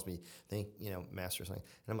while. He calls me, master or something,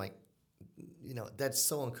 and I'm like, that's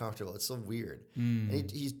so uncomfortable. It's so weird.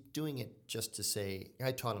 And he's doing it just to say.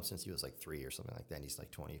 I taught him since he was like 3 or something like that. And he's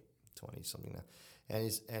like 20 something now, and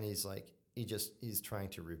he's like he's trying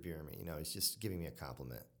to revere me. He's just giving me a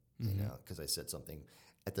compliment. Because I said something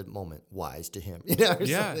at the moment wise to him. And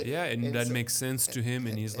that makes sense to him,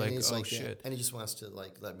 and he's like, oh shit. And he just wants to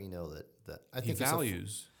like let me know that I think he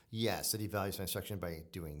values. Yes, that he values my instruction by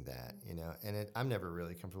doing that, and I'm never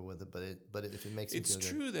really comfortable with it, but if it makes it's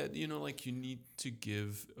true that like you need to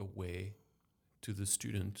give a way to the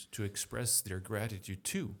student to express their gratitude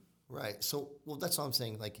too. Right. So, well, that's all I'm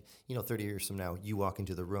saying. Like, 30 years from now, you walk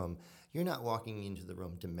into the room. You're not walking into the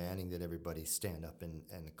room demanding that everybody stand up and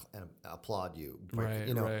applaud you. Right.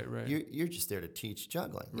 You're just there to teach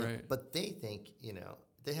juggling. Right. But they think,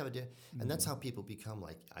 they have and that's how people become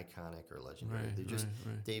like iconic or legendary. Right, They're just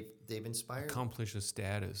they've inspired, accomplish a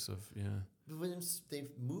status of They've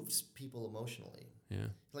moved people emotionally. Yeah.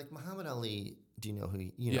 Like Muhammad Ali. Do you know who?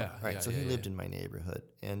 He lived in my neighborhood,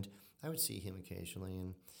 and I would see him occasionally,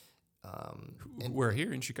 and we're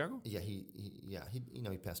here in Chicago. Yeah,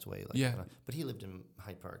 he passed away. But he lived in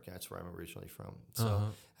Hyde Park. That's where I'm originally from.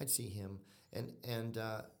 So I'd see him, and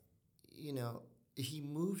he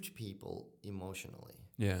moved people emotionally.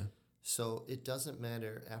 Yeah. So it doesn't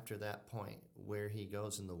matter after that point where he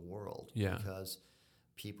goes in the world, because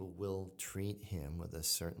people will treat him with a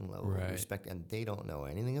certain level of respect, and they don't know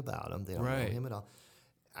anything about him. They don't know him at all.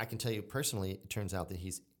 I can tell you personally, it turns out that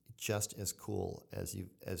he's just as cool as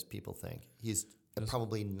people think. He's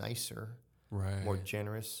probably nicer, more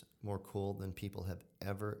generous, more cool than people have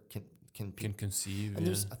ever can conceive. And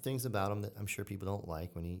there's things about him that I'm sure people don't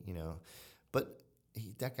like when he, but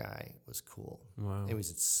that guy was cool. Wow. It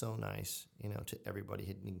was so nice, to everybody.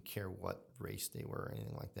 He didn't care what race they were or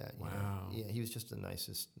anything like that. Wow. Yeah, he was just the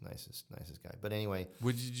nicest guy. But anyway,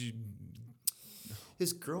 What did you?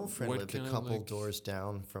 his girlfriend What lived a kind of, couple like- doors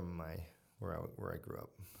down from where I grew up.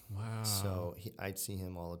 Wow. So I'd see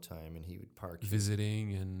him all the time, and he would park.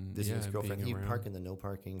 Visiting and This is his girlfriend. being He'd around. park in the no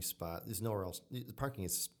parking spot. There's nowhere else. The parking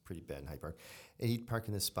is pretty bad in Hyde Park. And he'd park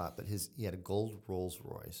in this spot, but he had a gold Rolls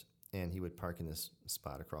Royce, and he would park in this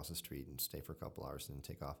spot across the street and stay for a couple hours and then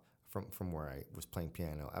take off from where I was playing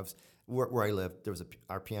piano. I was where I lived. There was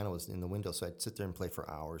our piano was in the window, so I'd sit there and play for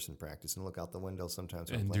hours and practice and look out the window sometimes.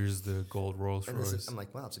 when I'm And playing. there's the gold Rolls And Royce. I'm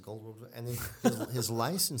like, wow, it's a gold Rolls Royce. And then his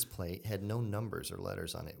license plate had no numbers or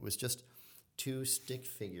letters on it. It was just 2 stick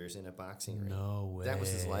figures in a boxing ring. No way. That was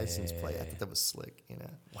his license plate. I thought that was slick,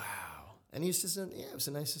 Wow. And he was just, he was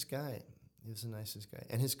the nicest guy. He was the nicest guy.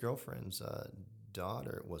 And his girlfriend's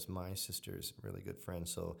daughter was my sister's really good friend.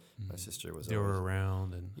 So my sister was They always, were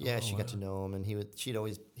around and she got to wow. know him, and he'd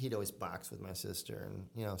always box with my sister,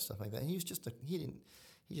 and stuff like that. And he was just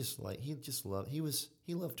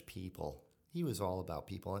he loved people. He was all about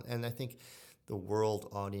people, and I think the world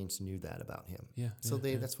audience knew that about him. Yeah. So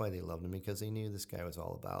yeah. that's why they loved him, because they knew this guy was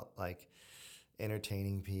all about like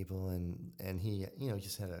entertaining people, and he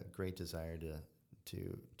just had a great desire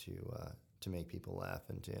to make people laugh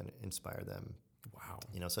and to inspire them. Wow.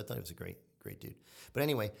 So I thought he was a great dude. But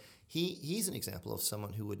anyway, he's an example of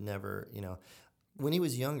someone who would never, when he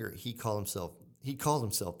was younger, he called himself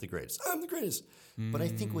the greatest. I'm the greatest. But I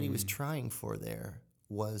think what he was trying for there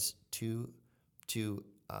was to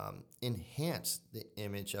enhance the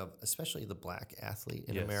image of especially the black athlete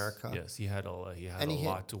in America. Yes, he had a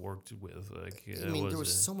lot to work with. Like, There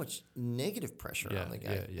was so much negative pressure on the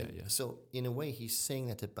guy. Yeah. So in a way, he's saying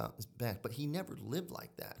that to bounce back, but he never lived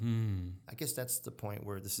like that. I guess that's the point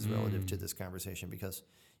where this is relative to this conversation, because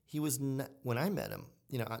he was not, when I met him,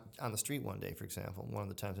 on the street one day, for example, one of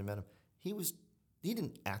the times I met him, he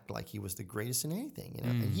didn't act like he was the greatest in anything,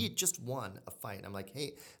 And he had just won a fight. And I'm like,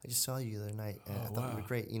 hey, I just saw you the other night, and I thought you were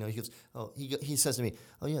great. He goes, he says to me,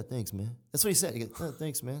 oh yeah, thanks, man. That's what he said. He goes, oh,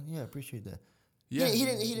 thanks, man. Yeah, I appreciate that. Yeah. He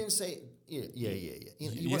didn't say, yeah.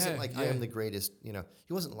 He wasn't like, I am the greatest. He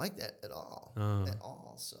wasn't like that at all,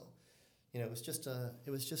 So, it was just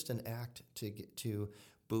an act to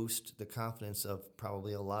boost the confidence of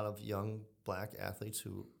probably a lot of young black athletes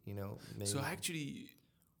who, maybe. So actually,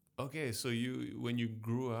 okay. So when you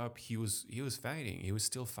grew up, he was fighting. He was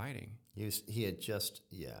still fighting. He was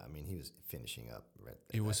finishing up. Right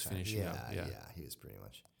He was finishing up. Yeah. He was pretty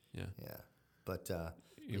much. Yeah. Yeah, but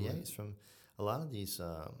he's from a lot of these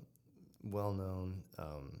well-known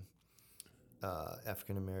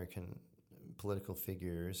African American political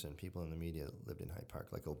figures and people in the media lived in Hyde Park.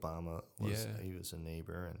 Like Obama he was a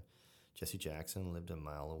neighbor, and Jesse Jackson lived a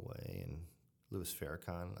mile away, and Louis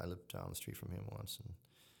Farrakhan. I lived down the street from him once, and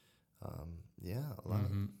a lot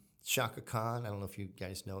of Shaka Khan. I don't know if you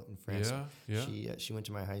guys know it in France. Yeah. She went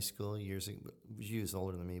to my high school years ago. She was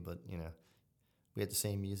older than me, but we had the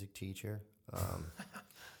same music teacher.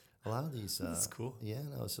 A lot of these. That's cool. Yeah,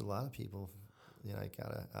 no, it's a lot of people. I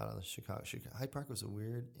got out of the Chicago. Hyde Park was a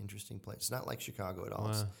weird, interesting place. It's not like Chicago at all. Wow.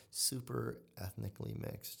 It's super ethnically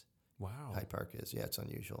mixed. Wow. Hyde Park is. Yeah, it's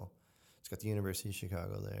unusual. It's got the University of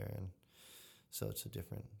Chicago there, and so it's a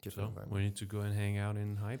different environment. We need to go and hang out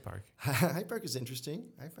in Hyde Park. Hyde Park is interesting.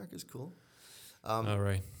 Hyde Park is cool. All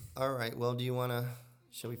right. All right. Well, do you want to?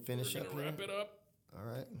 Shall we finish up here? Wrap it up. All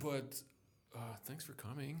right. But thanks for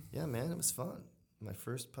coming. Yeah, man, it was fun. My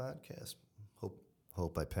first podcast.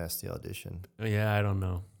 Hope I passed the audition. Yeah, I don't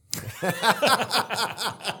know.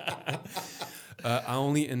 I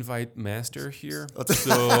only invite Master here,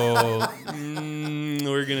 so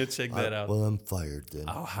we're gonna check that out. Well, I'm fired then.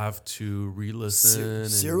 I'll have to re-listen.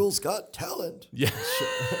 Cyril's got talent. Yeah,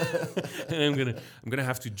 and I'm gonna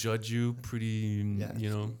have to judge you pretty.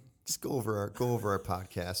 Just go over our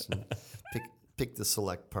podcast and pick the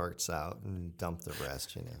select parts out and dump the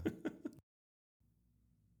rest.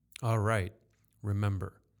 All right.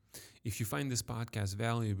 Remember, if you find this podcast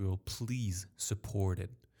valuable, please support it.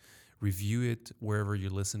 Review it wherever you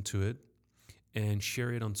listen to it, and share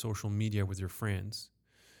it on social media with your friends.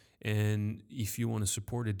 And if you want to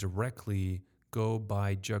support it directly, go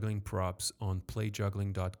buy juggling props on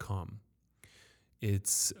playjuggling.com.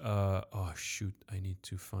 It's I need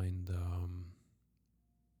to find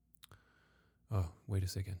wait a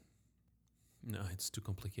second. No, it's too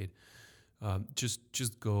complicated.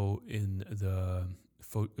 Just go in the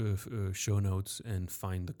show notes and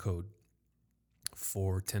find the code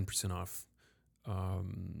for 10% off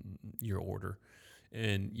your order.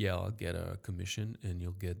 And I'll get a commission and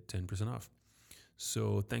you'll get 10% off.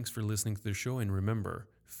 So thanks for listening to the show. And remember,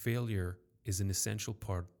 failure is an essential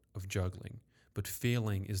part of juggling, but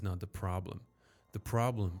failing is not the problem. The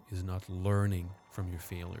problem is not learning from your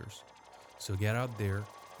failures. So get out there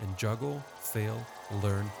and juggle, fail,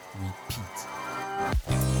 learn,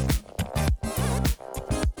 repeat.